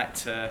 if an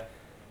actor,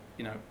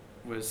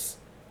 was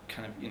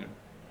kind of,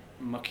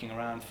 mucking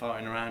around,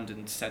 farting around,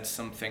 and said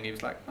something, he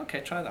was like,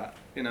 okay, try that.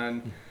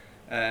 And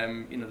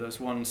there was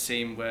one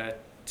scene where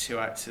two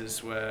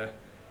actors were,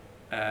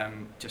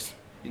 just,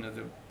 they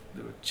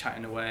were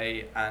chatting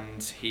away,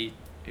 and he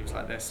was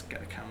like this, get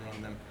the camera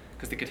on them,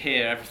 because they could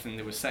hear everything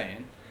they were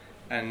saying,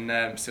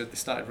 and so they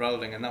started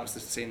rolling, and that was the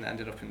scene that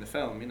ended up in the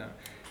film,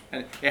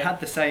 and it had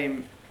the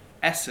same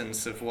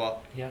essence of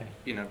what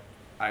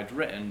I'd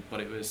written, but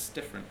it was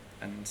different.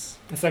 And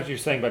it's like you're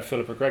saying about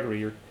Philippa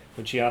Gregory,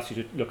 when she asked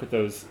you to look at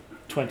those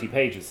 20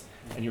 pages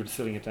and you were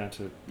distilling it down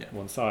to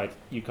one side,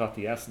 you got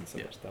the essence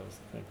of it. That was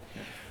the thing.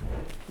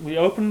 We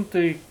open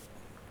the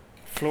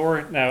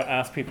floor now,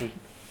 ask people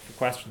for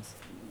questions.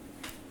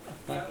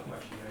 I have a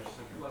question.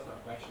 It wasn't a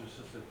question, it's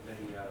just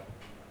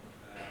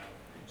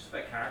just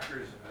about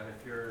characters, and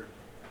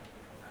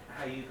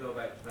how you go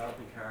about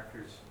developing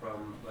characters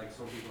from, like,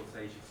 some people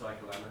say you should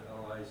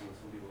psychoanalyze, and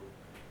some people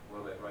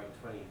want about writing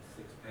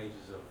 26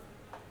 pages of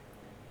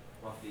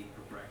what they eat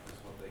for breakfast,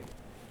 what they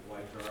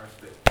wipe their arse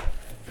with,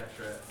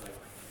 etc. Like,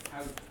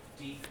 how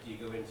deep do you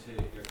go into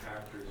your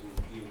characters, and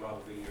do you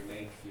rob your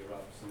mates, do you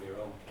rob some of your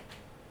own?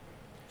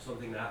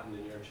 Something that happened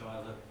in your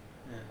childhood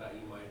that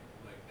you might,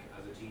 like,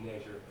 as a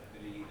teenager,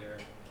 ability there,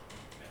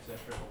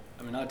 etc.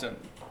 I mean,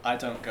 I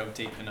don't go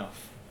deep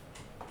enough.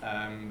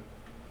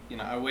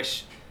 I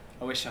wish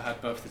I wish I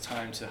had both the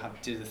time to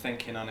do the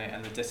thinking on it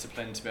and the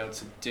discipline to be able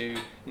to do,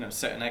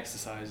 certain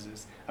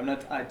exercises. I mean,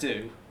 I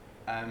do,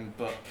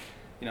 but,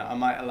 I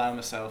might allow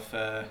myself,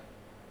 I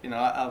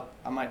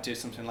might do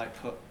something like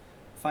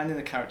finding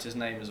the character's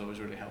name is always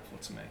really helpful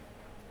to me.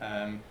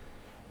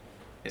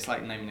 It's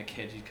like naming a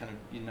kid,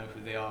 you know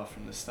who they are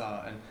from the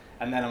start,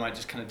 and then I might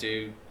just kind of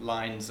do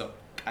lines up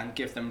and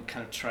give them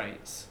kind of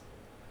traits.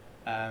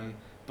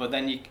 But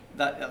then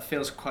that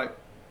feels quite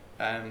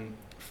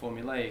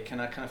formulaic,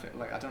 and I kind of feel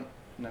like I don't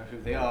know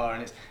who they are,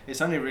 and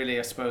it's only really,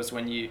 I suppose,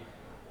 when you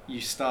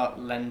start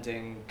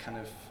lending kind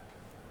of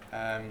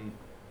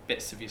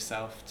bits of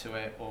yourself to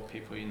it, or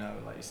people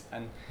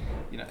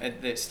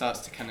it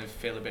starts to kind of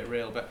feel a bit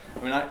real. But I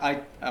mean,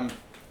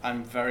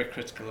 I'm very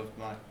critical of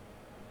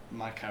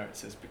my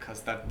characters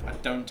because I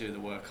don't do the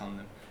work on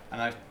them,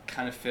 and I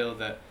kind of feel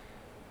that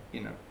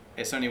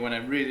it's only when I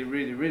really,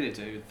 really, really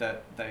do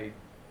that they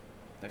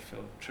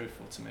feel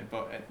truthful to me.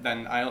 But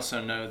then I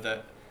also know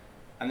that,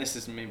 and this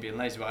isn't me being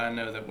lazy, but I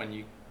know that when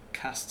you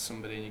cast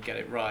somebody and you get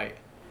it right,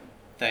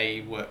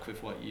 they work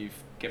with what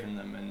you've given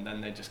them, and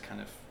then they just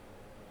kind of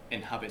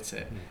inhabit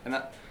it.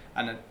 I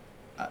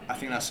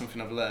think that's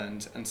something I've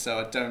learned, and so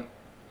I don't,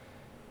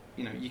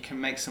 you can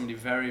make somebody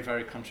very,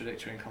 very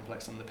contradictory and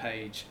complex on the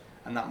page,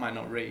 and that might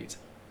not read.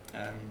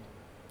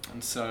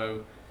 And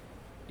so,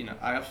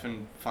 I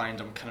often find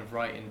I'm kind of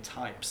writing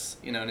types,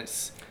 and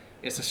it's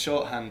a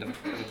shorthand of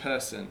a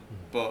person,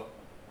 but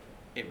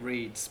it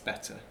reads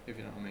better, if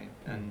you know what I mean.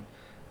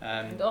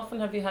 And often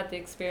have you had the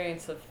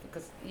experience of,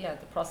 because the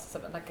process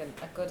of like a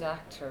good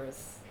actor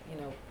is,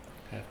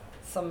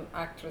 some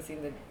actors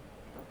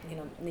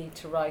need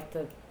to write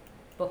the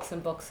books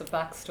and books of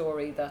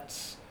backstory that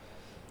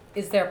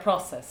is their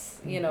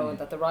process, and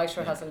that the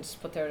writer hasn't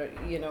put their,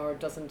 or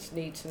doesn't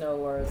need to know,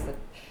 or is it,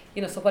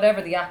 so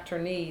whatever the actor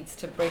needs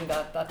to bring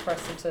that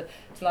person to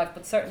life.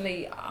 But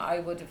certainly I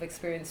would have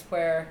experienced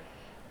where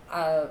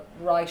a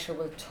writer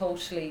will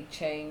totally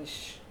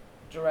change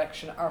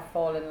direction or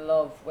fall in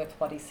love with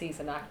what he sees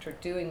an actor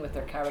doing with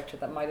their character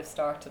that might have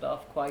started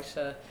off quite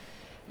I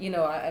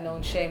know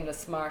in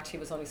Shameless, Marty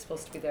was only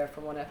supposed to be there for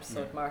one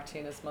episode, Marty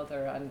and his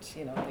mother, and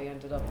they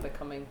ended up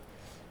becoming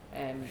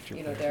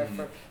there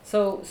for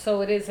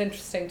so it is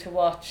interesting to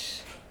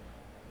watch.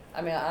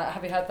 I mean,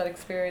 have you had that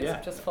experience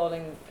of just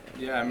falling?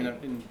 Yeah, I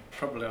mean,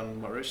 probably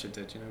on what Richard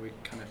did. We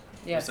kind of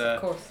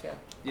of course,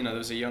 there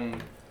was a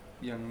young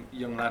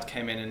lad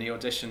came in and he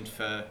auditioned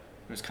for.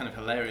 It was kind of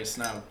hilarious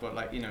now,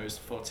 but he was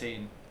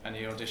 14 and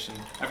he auditioned.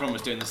 Everyone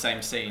was doing the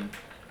same scene,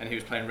 and he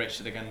was playing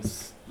Richard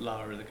against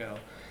Lara, the girl,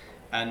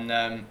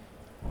 and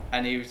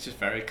he was just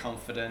very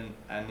confident,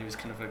 and he was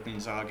kind of a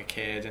Gonzaga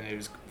kid, and he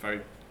was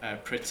very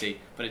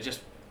pretty, but it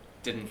just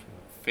didn't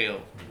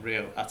feel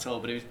real at all.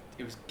 But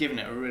he was giving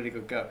it a really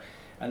good go,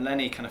 and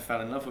Lenny kind of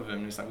fell in love with him.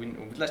 And he was like,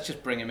 let's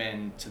just bring him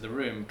in to the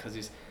room because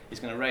he's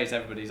going to raise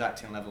everybody's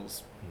acting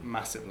levels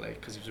massively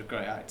because he was a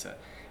great actor.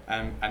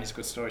 And he's a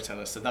good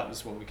storyteller, so that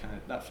was what we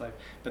that flavour.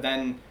 But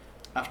then,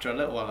 after a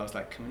little while, I was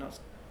like,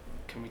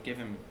 can we give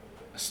him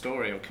a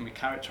story, or can we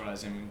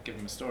characterise him and give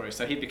him a story?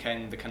 So he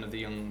became the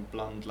young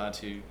blonde lad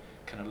who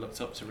kind of looked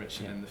up to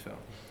Richard in the film.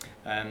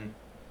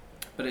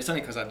 But it's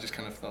only because I just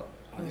kind of thought,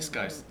 this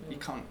guy's, you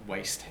can't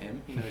waste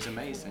him. He's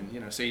amazing.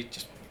 So you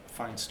just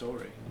find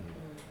story.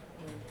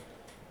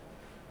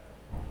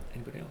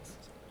 Anybody else?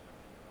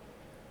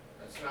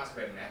 I was going to ask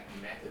about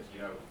method.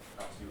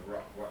 Obviously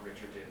what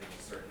Richard did was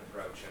a certain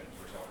approach, and you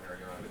were talking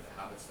earlier on about the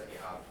habits that you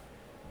have.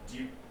 Do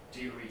you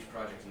deal with each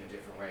project in a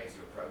different way as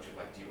you approach it?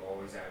 Like, do you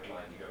always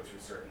outline, do you go through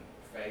certain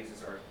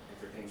phases, or is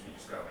there things where you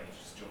just go and you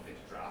just jump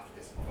into draft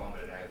this and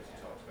vomit it out as you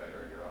talked about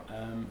earlier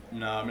on?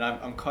 No, I mean,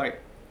 I'm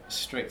quite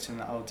strict in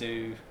that I'll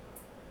do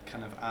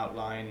kind of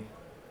outline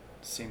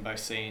scene by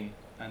scene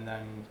and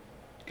then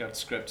go to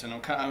script, and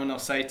I'll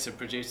say to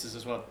producers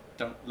as well,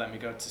 don't let me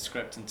go to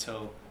script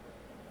until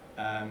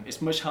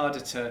it's much harder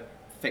to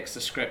fix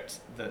a script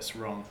that's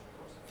wrong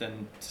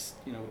than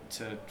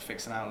to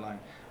fix an outline.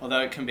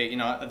 Although it can be,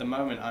 at the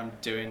moment I'm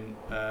doing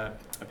a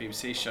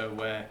BBC show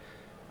where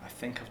I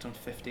think I've done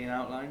 15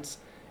 outlines,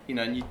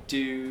 and you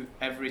do,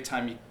 every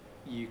time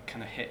you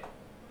kind of hit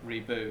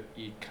reboot,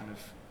 you kind of,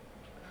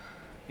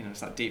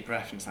 it's that deep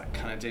breath, and it's like,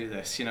 can I do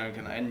this,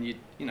 and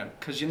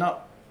because you're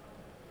not,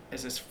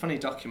 it's a funny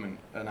document,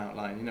 an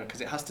outline,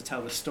 because it has to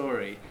tell the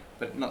story,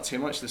 but not too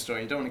much of the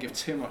story. You don't want to give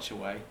too much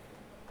away,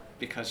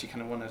 because you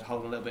kind of want to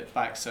hold a little bit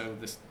back so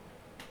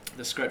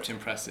the script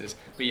impresses,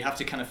 but you have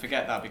to kind of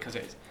forget that because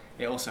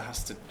it also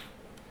has to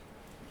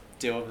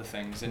do other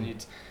things,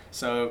 and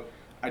so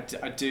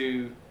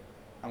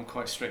I'm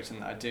quite strict in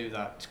that I do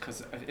that,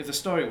 because if the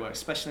story works,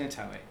 especially in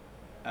telly,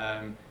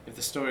 if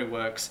the story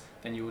works,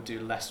 then you will do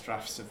less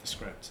drafts of the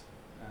script.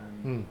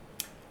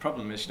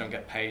 Problem is you don't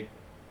get paid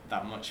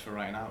that much for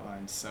writing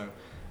outlines, so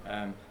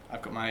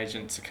I've got my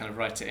agent to kind of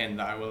write it in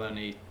that I will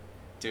only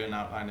do an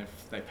outline if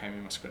they pay me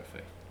my script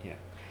fee.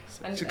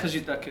 Because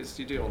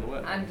you do all the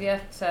work. And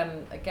yet,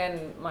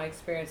 again, my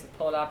experience with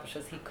Paul Abbott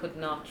is he could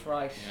not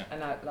write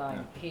an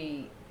outline.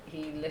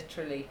 He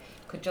literally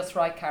could just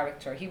write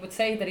character. He would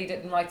say that he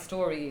didn't write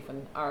story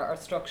even, or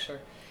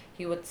structure.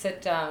 He would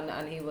sit down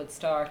and he would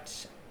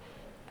start.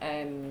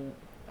 I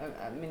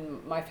mean,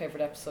 my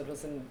favourite episode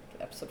was in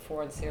episode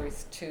 4 in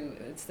series 2.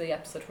 It's the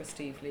episode where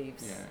Steve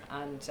leaves,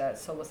 and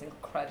so it was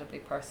incredibly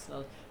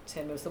personal to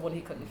him. It was the one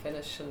he couldn't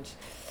finish,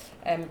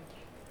 and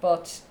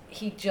but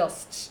he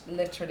just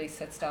literally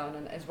sits down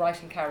and is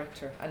writing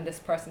character, and this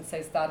person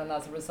says that, and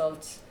as a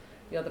result,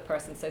 the other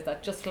person says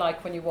that. Just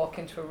like when you walk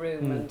into a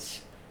room and,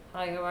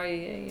 hi, how are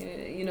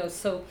you? You know,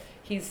 so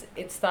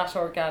it's that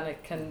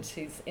organic, and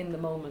he's in the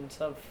moment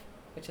of,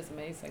 which is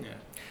amazing. Yeah,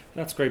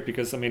 that's great,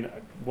 because I mean,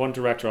 one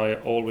director I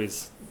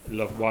always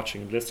loved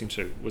watching and listening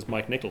to was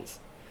Mike Nichols,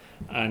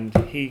 and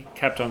he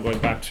kept on going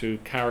back to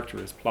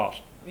character as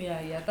plot.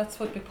 Yeah, that's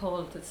what we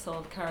call it's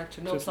all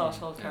character, no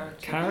plot, all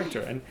character.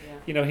 Character, and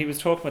you know, he was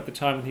talking about the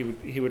time when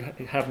he would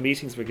have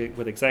meetings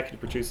with executive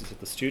producers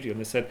at the studio, and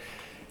they said,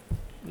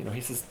 you know,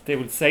 he says they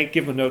would say,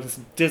 give him a notice,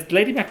 does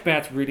Lady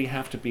Macbeth really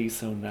have to be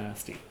so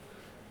nasty?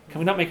 Can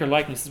we not make her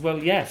like him? He says, well,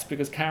 yes,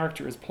 because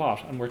character is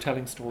plot, and we're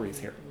telling stories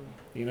here.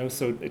 You know,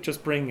 so it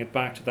just bringing it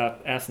back to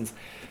that essence.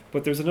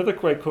 But there's another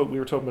great quote. We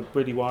were talking about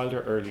Billy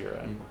Wilder earlier,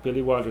 and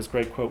Billy Wilder's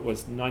great quote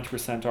was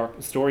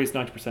 90% story is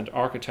 90%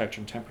 architecture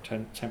and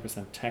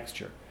 10%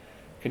 texture.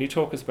 Can you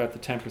talk us about the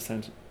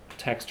 10%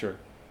 texture?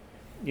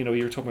 You know,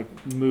 you were talking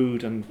about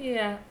mood and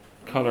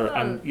colour,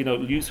 and you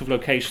know, use of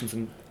locations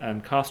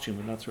and costume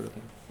and that sort of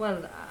thing.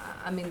 Well,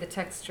 I mean, the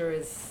texture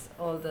is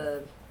all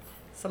the.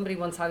 Somebody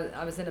once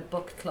I was in a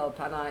book club,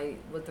 and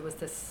there was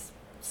this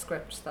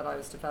script that I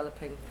was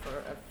developing for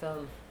a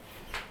film,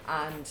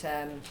 and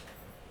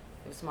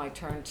it was my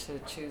turn to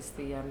choose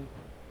the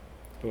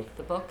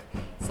book.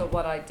 So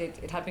what I did,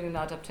 it had been an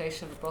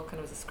adaptation of a book, and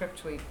it was a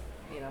script we,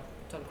 you know,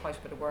 done quite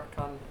a bit of work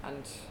on,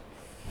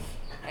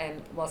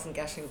 and wasn't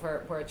getting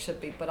where it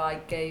should be. But I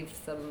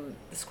gave them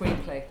the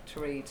screenplay to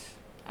read,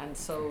 and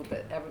so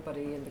that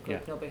everybody in the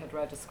group, nobody had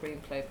read a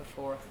screenplay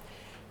before.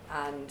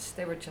 And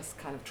they were just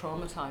kind of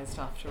traumatized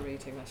after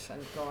reading it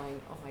and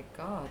going, oh my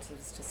God, it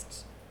was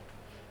just,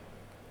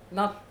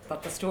 not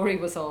that the story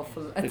was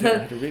awful. They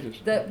didn't have to read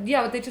it.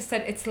 They just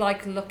said it's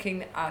like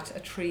looking at a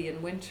tree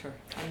in winter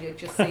and you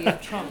just see a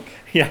trunk.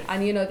 Yeah.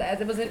 And you know,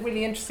 there was a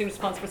really interesting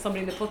response for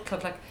somebody in the book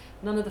club, like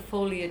none of the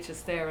foliage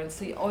is there, and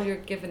so all you're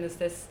given is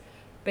this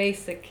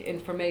basic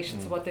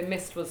information. So what they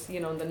missed was,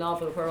 you know, in the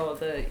novel where all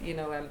the, you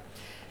know,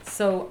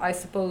 so I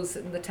suppose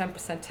in the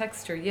 10%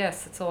 texture,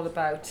 yes, it's all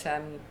about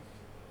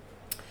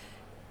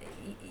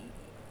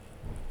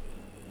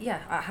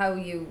how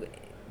you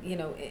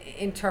know,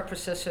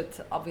 interpret it,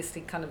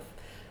 obviously kind of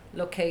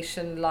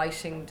location,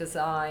 lighting,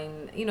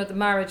 design, you know, the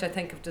marriage, I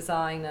think, of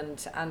design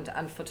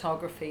and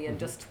photography, and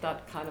just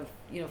that kind of,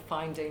 you know,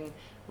 finding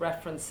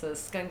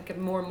references, get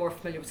more and more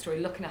familiar with the story,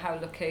 looking at how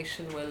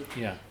location will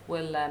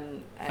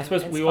I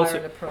suppose inspire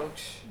an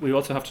approach. We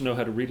also have to know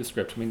how to read a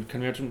script. I mean,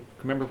 can you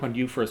remember when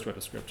you first read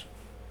a script?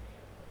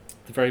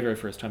 The very, very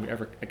first time you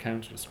ever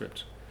encountered a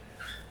script.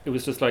 It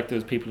was just like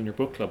those people in your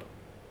book club.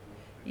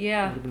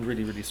 Yeah. It would have been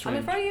really, really strange. I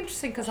mean, very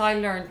interesting, because I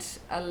learnt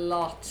a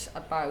lot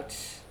about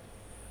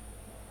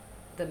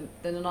the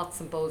nuts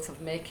and bolts of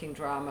making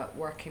drama,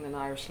 working in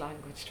Irish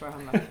language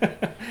drama.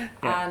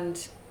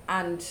 And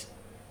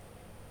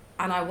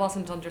I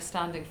wasn't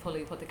understanding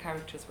fully what the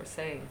characters were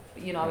saying.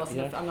 You know,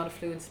 I'm not a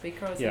fluent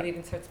speaker. I was a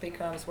leaving cert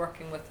speaker. I was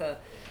working with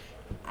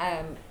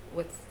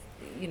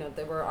you know,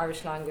 they were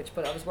Irish language,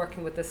 but I was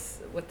working with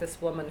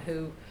this woman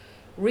who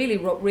really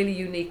wrote really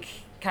unique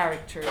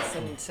characters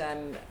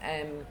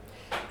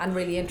and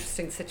really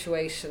interesting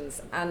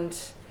situations, and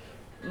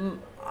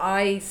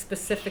I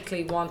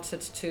specifically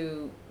wanted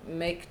to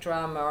make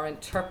drama or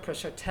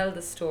interpret or tell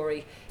the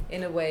story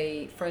in a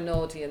way for an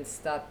audience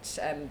that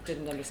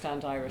didn't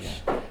understand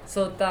Irish,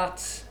 so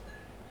that,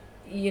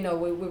 you know,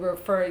 we were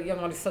for young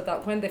audience, so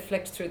that when they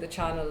flicked through the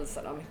channels,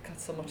 and I mean, God,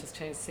 so much has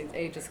changed since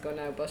ages ago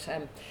now, but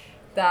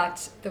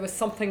that there was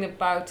something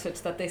about it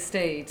that they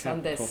stayed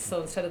on this,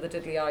 so instead of the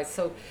diddly eyes,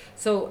 so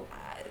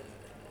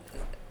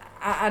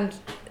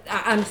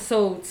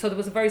there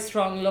was a very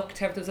strong look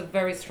to it. There was a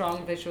very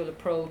strong visual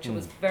approach. It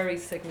was very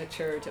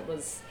signatured. It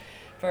was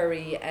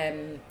very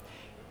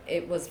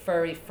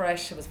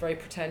fresh. It was very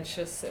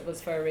pretentious. It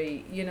was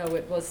very, you know,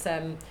 it was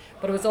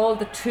but it was all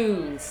the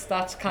tools,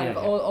 that kind of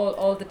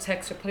all the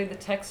texture, putting the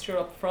texture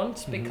up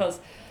front, because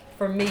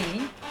for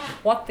me,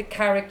 what the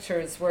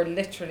characters were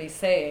literally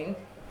saying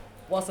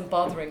wasn't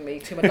bothering me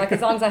too much. Like,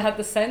 as long as I had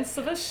the sense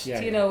of it,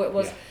 you know, it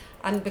was,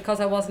 and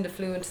because I wasn't a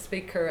fluent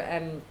speaker,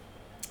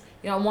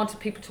 you know, I wanted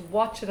people to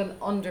watch it and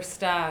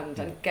understand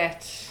and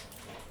get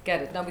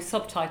it. Now we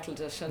subtitled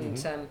it,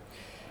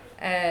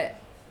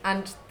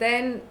 and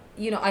then,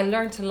 you know, I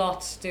learnt a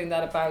lot doing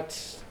that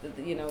about,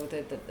 you know,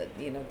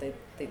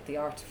 the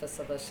artifice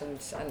of it,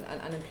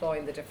 and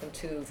employing the different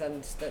tools,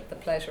 and the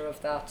pleasure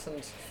of that,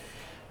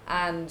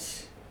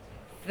 and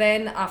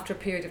then after a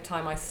period of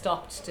time I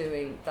stopped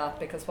doing that,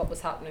 because what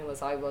was happening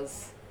was I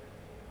was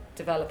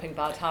developing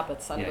bad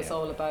habits, and it was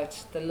all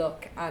about the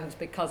look, and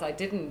because I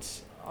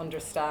didn't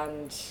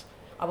understand,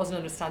 I wasn't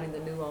understanding the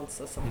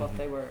nuances of what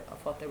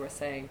they were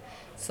saying.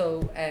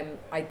 So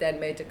I then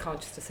made a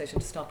conscious decision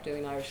to stop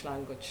doing Irish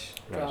language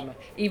drama,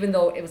 even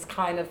though it was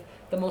kind of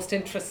the most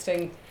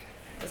interesting.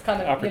 It was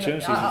kind of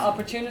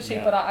opportunity,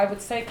 but I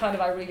would say kind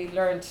of I really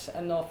learned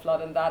an awful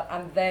lot in that,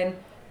 and then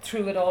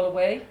threw it all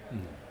away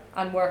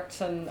and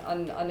worked on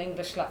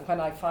English when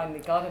I finally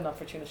got an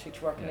opportunity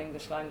to work in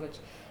English language,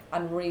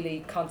 and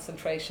really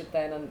concentrated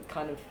then on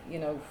kind of, you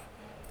know,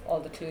 all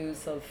the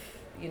clues of,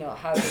 you know,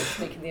 how they're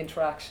speaking, the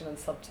interaction and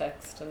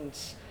subtext and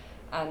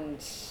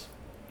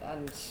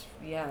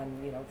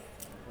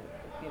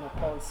you know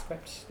Paul's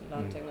script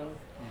landing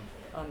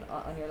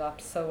on your lap.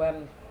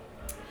 So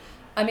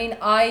I mean,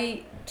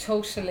 I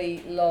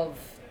totally love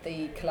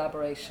the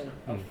collaboration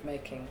of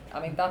making. I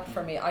mean, that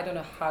for me, I don't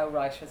know how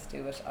writers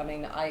do it. I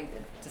mean, I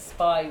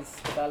despise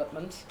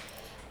development,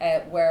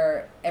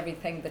 where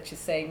everything that you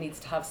say needs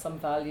to have some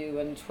value,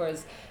 and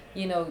whereas,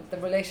 you know, the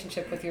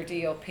relationship with your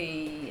DOP,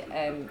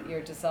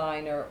 your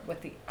designer,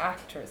 with the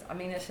actors, I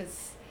mean, it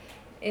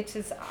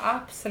is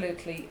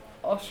absolutely,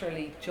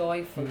 utterly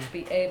joyful to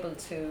be able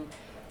to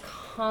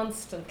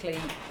constantly,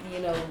 you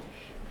know,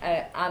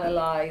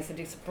 analyse and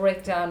just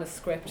break down a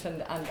script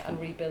and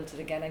rebuild it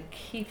again and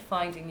keep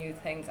finding new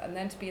things, and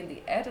then to be in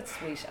the edit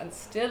suite and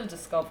still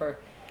discover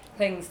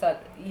things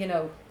that, you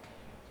know,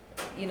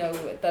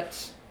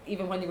 that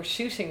even when you were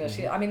shooting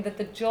it, I mean, that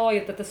the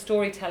joy that the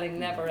storytelling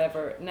never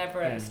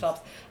ever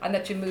stops, and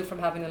that you move from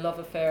having a love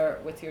affair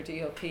with your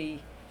DOP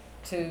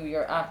to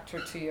your actor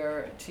to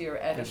your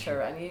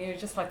editor, and you're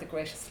just like the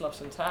greatest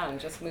slut in town,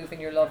 just moving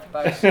your love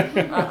about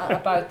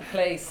about the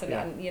place,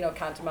 and you know,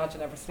 can't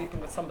imagine ever sleeping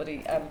with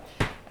somebody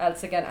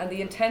else again. And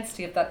the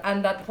intensity of that,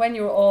 and that when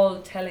you're all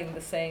telling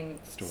the same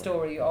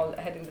story, you're all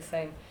heading the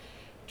same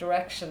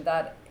direction,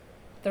 that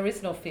there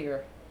is no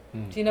fear.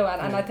 Do you know?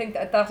 And I think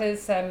that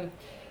is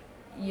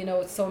you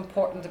know, it's so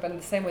important. But in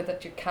the same way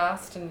that you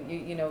cast, and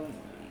you know,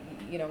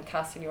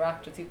 casting your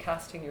actors, you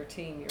casting your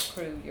team, your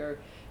crew, your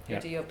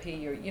DOP,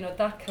 you know,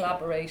 that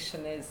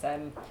collaboration is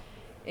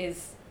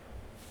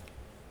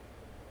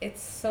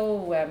it's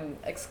so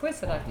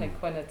exquisite, I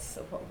think, when it's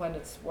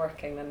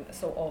working, and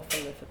so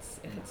awful if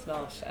it's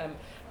not.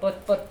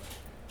 But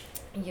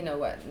you know,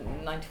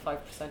 95%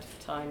 of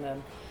the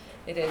time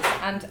it is.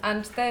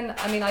 And then,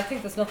 I mean, I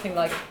think there's nothing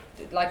like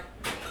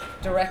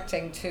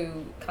directing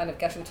to kind of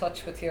get in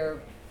touch with your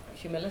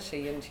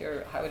humility and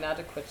how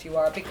inadequate you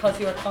are, because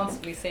you are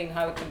constantly seeing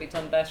how it can be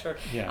done better.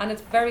 And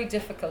it's very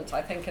difficult,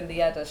 I think, in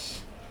the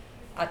edit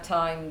at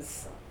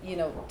times, you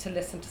know, to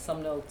listen to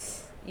some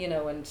notes, you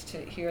know, and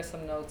to hear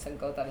some notes and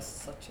go, that is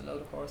such a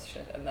load of horse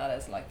shit, and that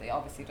is like, they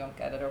obviously don't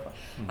get it, or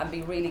and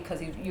be really,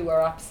 because you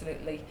are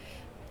absolutely,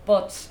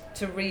 but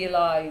to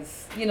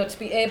realise, you know, to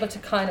be able to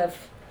kind of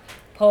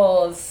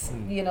pause,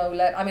 you know,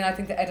 I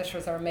think the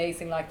editors are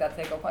amazing like that.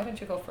 They go, why don't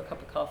you go for a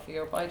cup of coffee,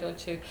 or why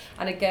don't you,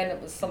 and again,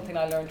 it was something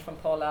I learned from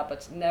Paul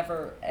Abbott,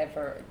 never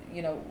ever,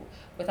 you know,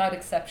 without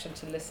exception,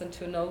 to listen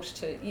to a note,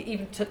 to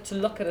even to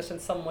look at it in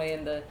some way,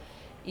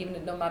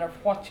 even no matter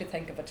what you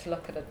think of it, to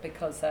look at it,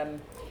 because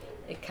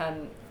it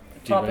can, the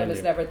problem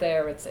is never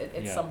there, it's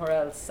somewhere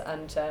else.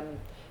 And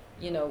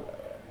you know,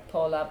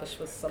 Paul Abbott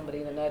was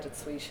somebody in an edit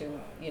suite who,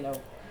 you know,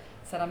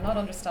 said, I'm not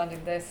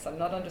understanding this, I'm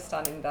not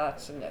understanding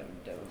that, and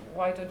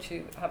why don't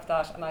you have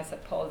that? And I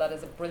said, Paul, that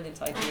is a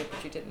brilliant idea,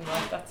 but you didn't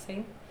write that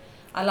scene.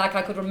 And like,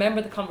 I could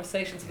remember the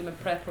conversations with him in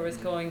prep where he's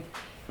going,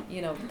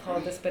 you know,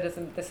 Paul, this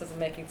isn't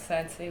making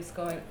sense. And he was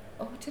going,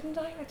 oh, didn't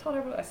I? I thought I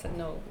wrote. I said,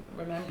 no,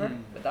 remember?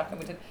 But that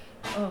we did.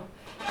 Oh,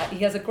 he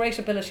has a great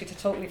ability to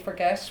totally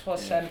forget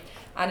what,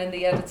 and in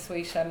the edit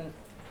suite, and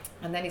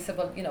then he said,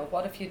 well, you know,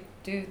 what if you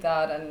do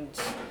that? And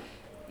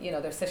you know,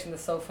 they're sitting on the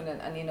sofa,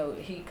 and you know,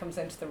 he comes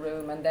into the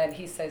room, and then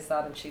he says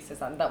that and she says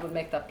that, and that would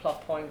make that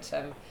plot point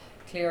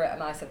clearer.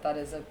 And I said, that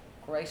is a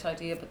great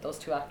idea, but those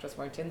two actors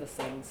weren't in the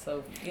scene,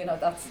 so you know,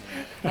 that's.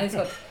 And he's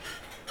going,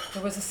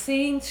 there was a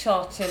scene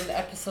shot in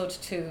episode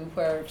 2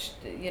 where,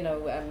 you know,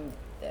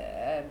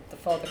 the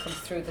father comes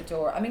through the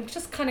door. I mean,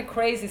 just kind of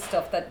crazy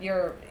stuff that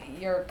you're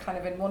kind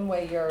of, in one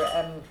way, your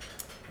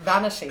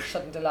vanity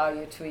shouldn't allow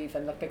you to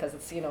even look, because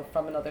it's, you know,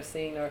 from another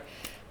scene. Or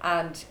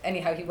and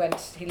anyhow,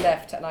 he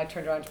left, and I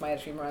turned around to my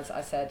editor, and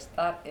I said,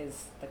 that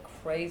is the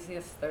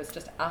craziest, there's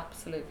just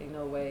absolutely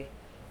no way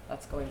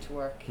that's going to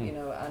work, you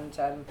know. And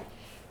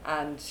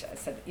I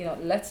said, you know,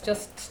 let's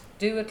just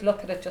do it,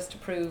 look at it, just to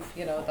prove,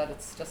 you know, that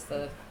it's just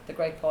the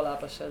great Paul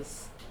Abbott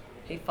is,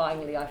 I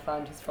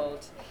found his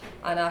fault.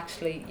 And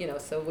actually, you know,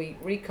 so we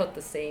recut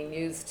the scene,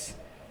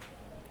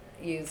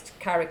 used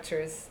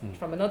characters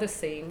from another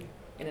scene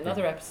in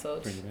another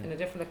episode, in a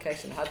different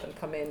location, had them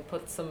come in,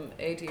 put some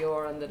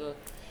ADR on little,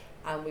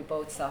 and we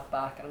both sat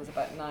back, and it was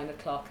about 9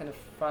 o'clock on a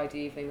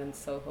Friday evening in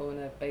Soho in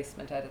a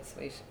basement edit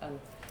suite, and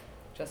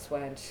just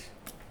went,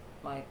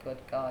 my good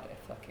God, it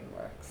fucking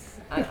works.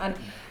 And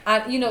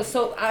you know,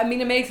 so I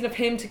mean, amazing of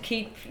him to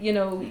keep, you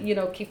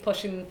know, keep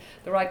pushing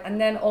the right, and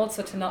then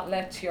also to not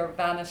let your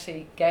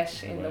vanity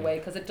get in the way,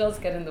 because it does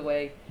get in the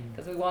way,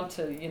 because we want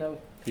to, you know,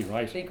 be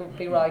right.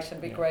 Be right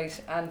and be Yeah.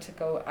 great, and to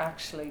go,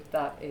 actually,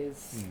 that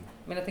is. Mm.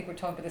 I mean, I think we're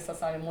talking about this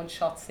last night in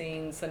one-shot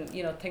scenes, and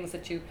things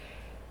that you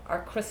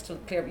are crystal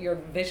clear. Your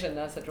vision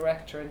as a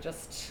director, and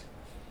just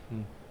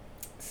Mm.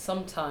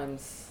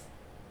 sometimes,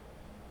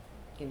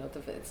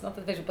 it's not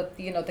the vision, but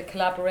the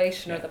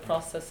collaboration or Yeah. the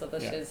process of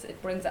it Yeah.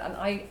 it brings it, and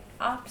I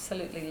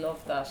absolutely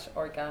love that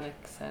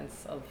organic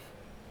sense of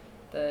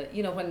the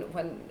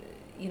when.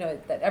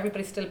 That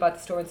everybody's still about the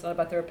story. It's not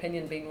about their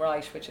opinion being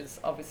right, which is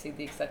obviously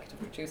the executive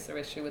producer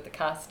issue with the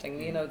casting.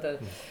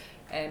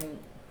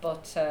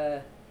 But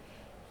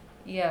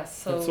yeah.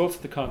 So But it's also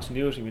the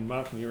continuity. I mean,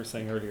 Malcolm, you were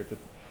saying earlier that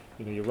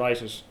you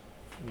write it,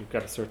 and you've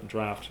got a certain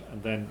draft,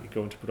 and then you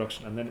go into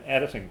production, and then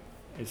editing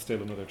is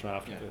still another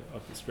draft Yeah.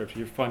 of the script.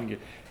 You're finding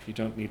you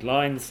don't need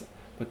lines,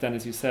 but then,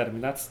 as you said, I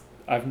mean,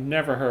 I've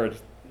never heard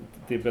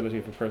the ability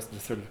of a person to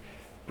sort of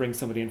bring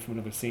somebody in from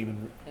another scene,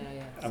 and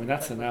yeah, I mean,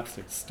 that's an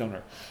absolute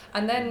stunner.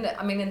 And then,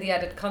 I mean, in the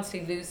edit,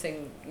 constantly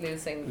losing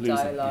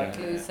dialogue,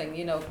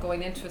 yeah.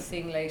 going into a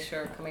scene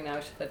later, coming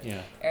out of it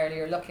Yeah.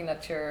 earlier, looking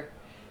at your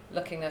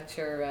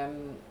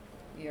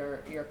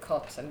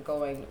cut and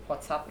going,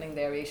 what's happening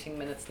there? 18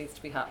 minutes needs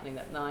to be happening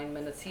at 9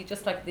 minutes. You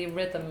just like the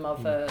rhythm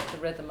of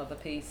a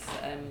piece.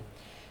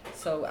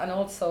 So, and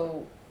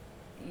also,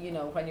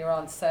 when you're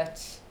on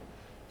set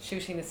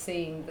shooting a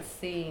scene, the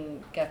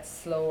scene gets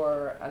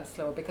slower and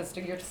slower because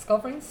you're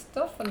discovering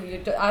stuff and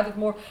you added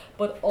more,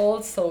 but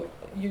also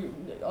you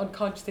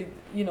unconsciously,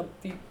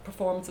 the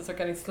performances are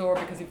getting slower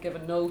because you've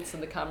given notes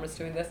and the camera's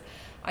doing this,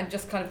 and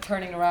just kind of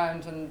turning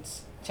around and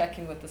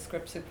checking with the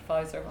script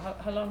supervisor.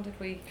 How long did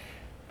we?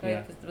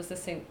 Yeah. Was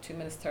this scene 2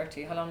 minutes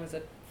 30? How long is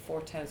it?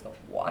 4:10. Go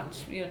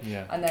what?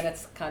 Yeah. And then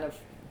it's kind of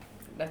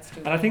let's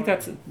do. And I think more.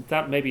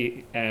 that may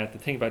be the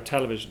thing about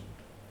television.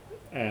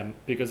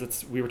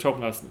 Because we were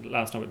talking last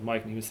night with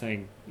Mike, and he was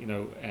saying,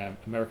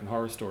 American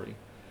Horror Story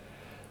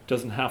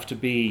doesn't have to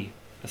be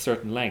a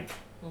certain length,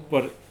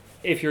 but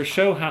if your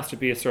show has to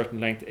be a certain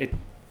length, it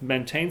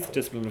maintains the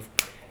discipline of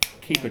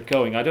keep it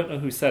going. I don't know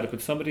who said it,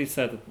 but somebody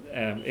said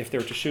that if they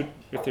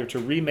were to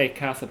remake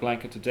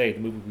Casablanca today, the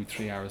movie would be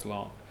 3 hours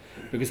long,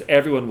 because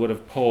everyone would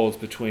have paused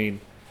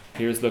between,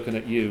 here's looking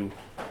at you,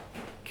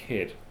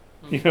 kid.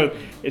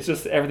 It's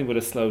just everything would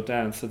have slowed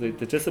down. So the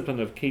discipline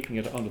of keeping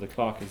it under the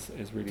clock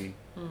is really,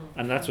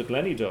 and that's what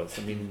Lenny does.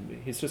 I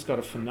mean, he's just got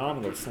a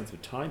phenomenal sense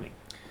of timing.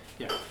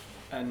 Yeah,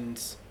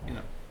 and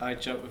I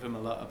joke with him a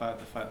lot about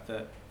the fact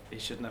that he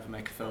should never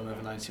make a film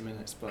over 90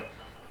 minutes, but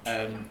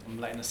I'm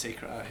letting a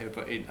secret out here,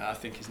 but I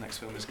think his next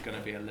film is going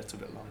to be a little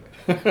bit longer.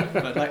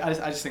 But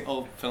I just think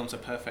all films are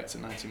perfect at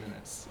 90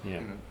 minutes.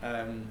 Yeah.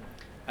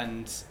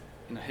 And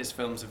his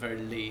films are very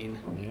lean.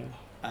 Yeah.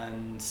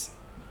 And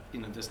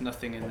there's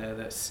nothing in there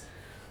that's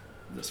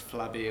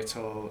flabby at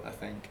all, I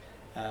think.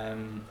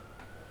 And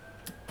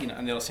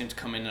they all seem to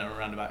come in at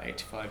around about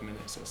 85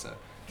 minutes or so.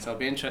 So I'll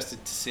be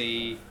interested to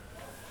see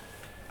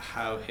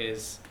how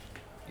his,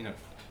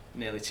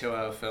 nearly 2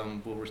 hour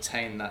film will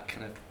retain that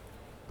kind of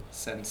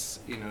sense,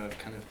 of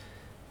kind of,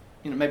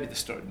 maybe the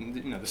story,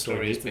 the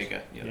story is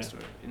bigger, the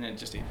story, and it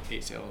just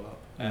eats it all up.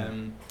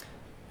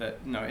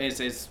 But no, it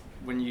is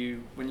when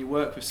you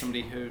work with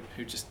somebody who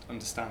just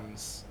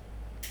understands,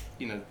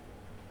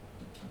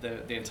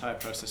 the entire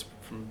process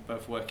from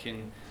both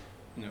working,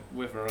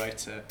 with a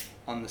writer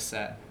on the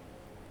set,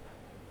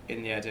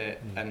 in the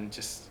edit, and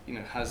just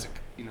has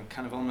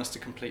kind of almost a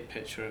complete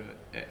picture of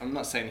it. I'm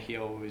not saying he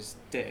always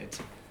did,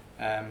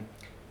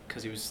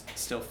 because he was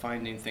still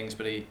finding things,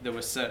 but there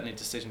were certainly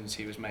decisions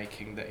he was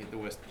making that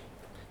were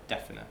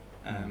definite.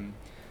 And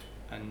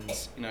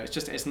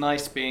it's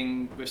nice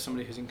being with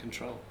somebody who's in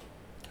control.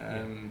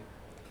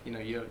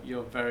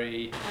 You're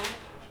very.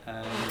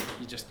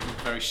 You're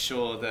very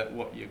sure that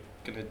what you're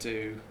going to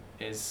do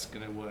is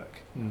going to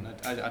work. And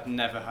I'd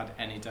never had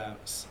any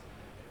doubts.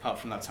 Apart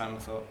from that time I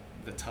thought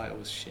the title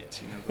was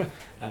shit, But,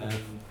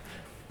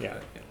 yeah.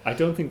 I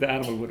don't think the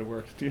Animal would have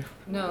worked, do you?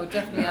 No,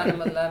 definitely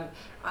Animal.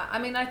 I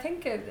mean, I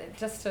think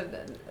just a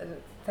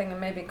thing, and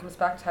maybe it comes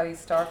back to how you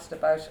started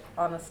about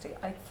honesty.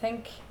 I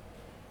think,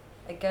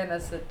 again,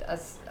 as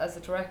a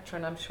director,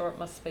 and I'm sure it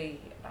must be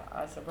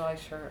as a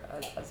writer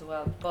as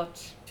well,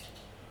 but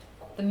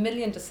the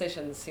million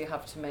decisions you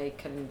have to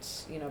make, and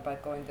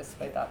about going this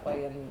way, that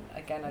way, and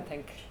again, I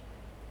think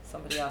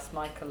somebody asked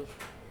Michael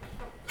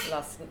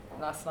last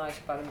night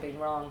about him being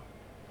wrong.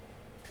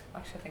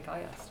 Actually, I think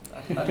I asked him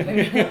that about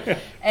him being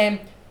wrong.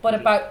 But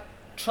about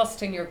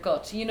trusting your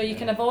gut. You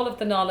can have all of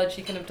the knowledge,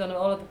 you can have done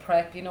all of the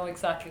prep, you know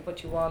exactly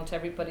what you want,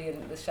 everybody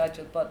in the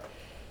schedule, but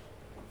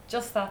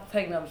just that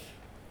thing of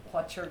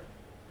what your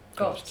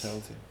gut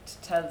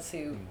tells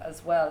you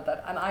as well.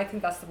 And I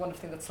think that's the one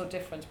thing that's so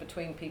different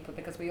between people,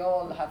 because we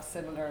all have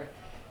similar,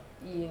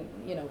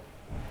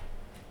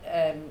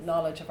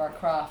 knowledge of our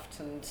craft,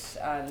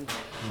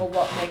 but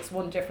what makes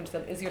one different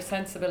is your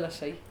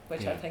sensibility,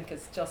 which I think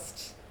is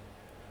just,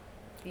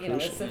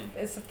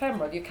 it's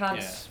ephemeral. You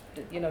can't,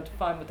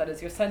 define what that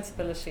is. Your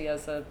sensibility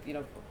as a,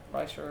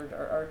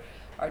 writer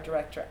or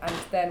director, and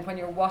then when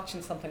you're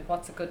watching something,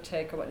 what's a good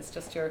take, or what is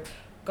just your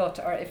gut,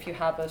 or if you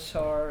have it,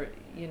 or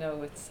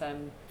it's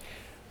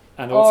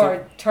And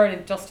also, or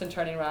Justin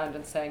turning around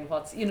and saying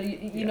what's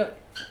you know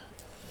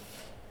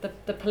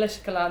the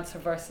political answer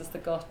versus the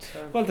gut.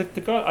 well, the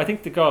gut. I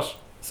think the gut.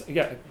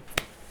 Yeah.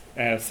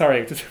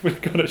 Sorry, just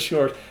we've got it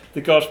short.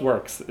 The gut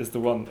works is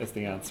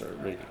the answer,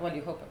 really. Well,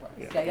 you hope it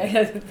works. Yeah.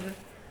 Yeah.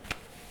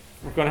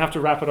 We're going to have to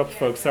wrap it up,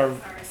 folks. Sorry,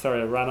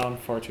 I ran on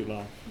far too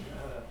long.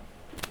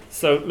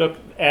 So, look,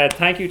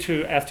 thank you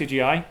to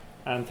STGI,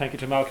 and thank you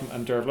to Malcolm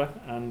and Dervla,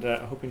 and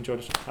I hope you enjoyed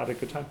it. Had a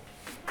good time.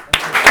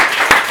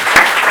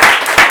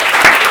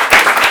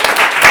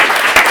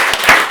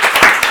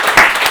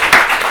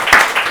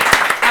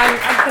 And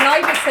can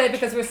I just say,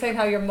 because we're saying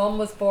how your mum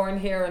was born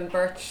here, and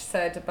Birch was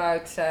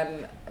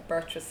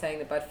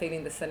saying about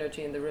feeling the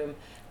synergy in the room.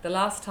 The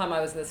last time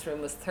I was in this room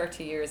was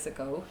 30 years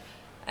ago,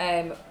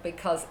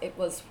 because it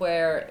was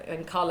where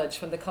in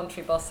college, when the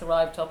country bus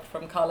arrived up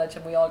from college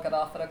and we all got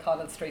off at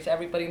O'Connell Street,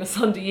 everybody on a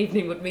Sunday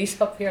evening would meet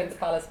up here in the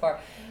Palace Bar.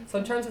 So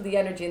in terms of the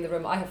energy in the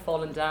room, I have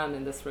fallen down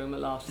in this room a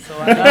lot. So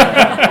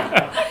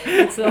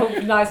it's so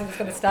nice. I'm just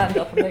going to stand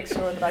up and make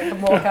sure that I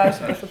can walk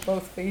out of it with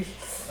both feet.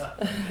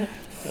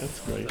 That's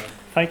great.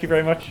 Thank you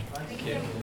very much. Thank you.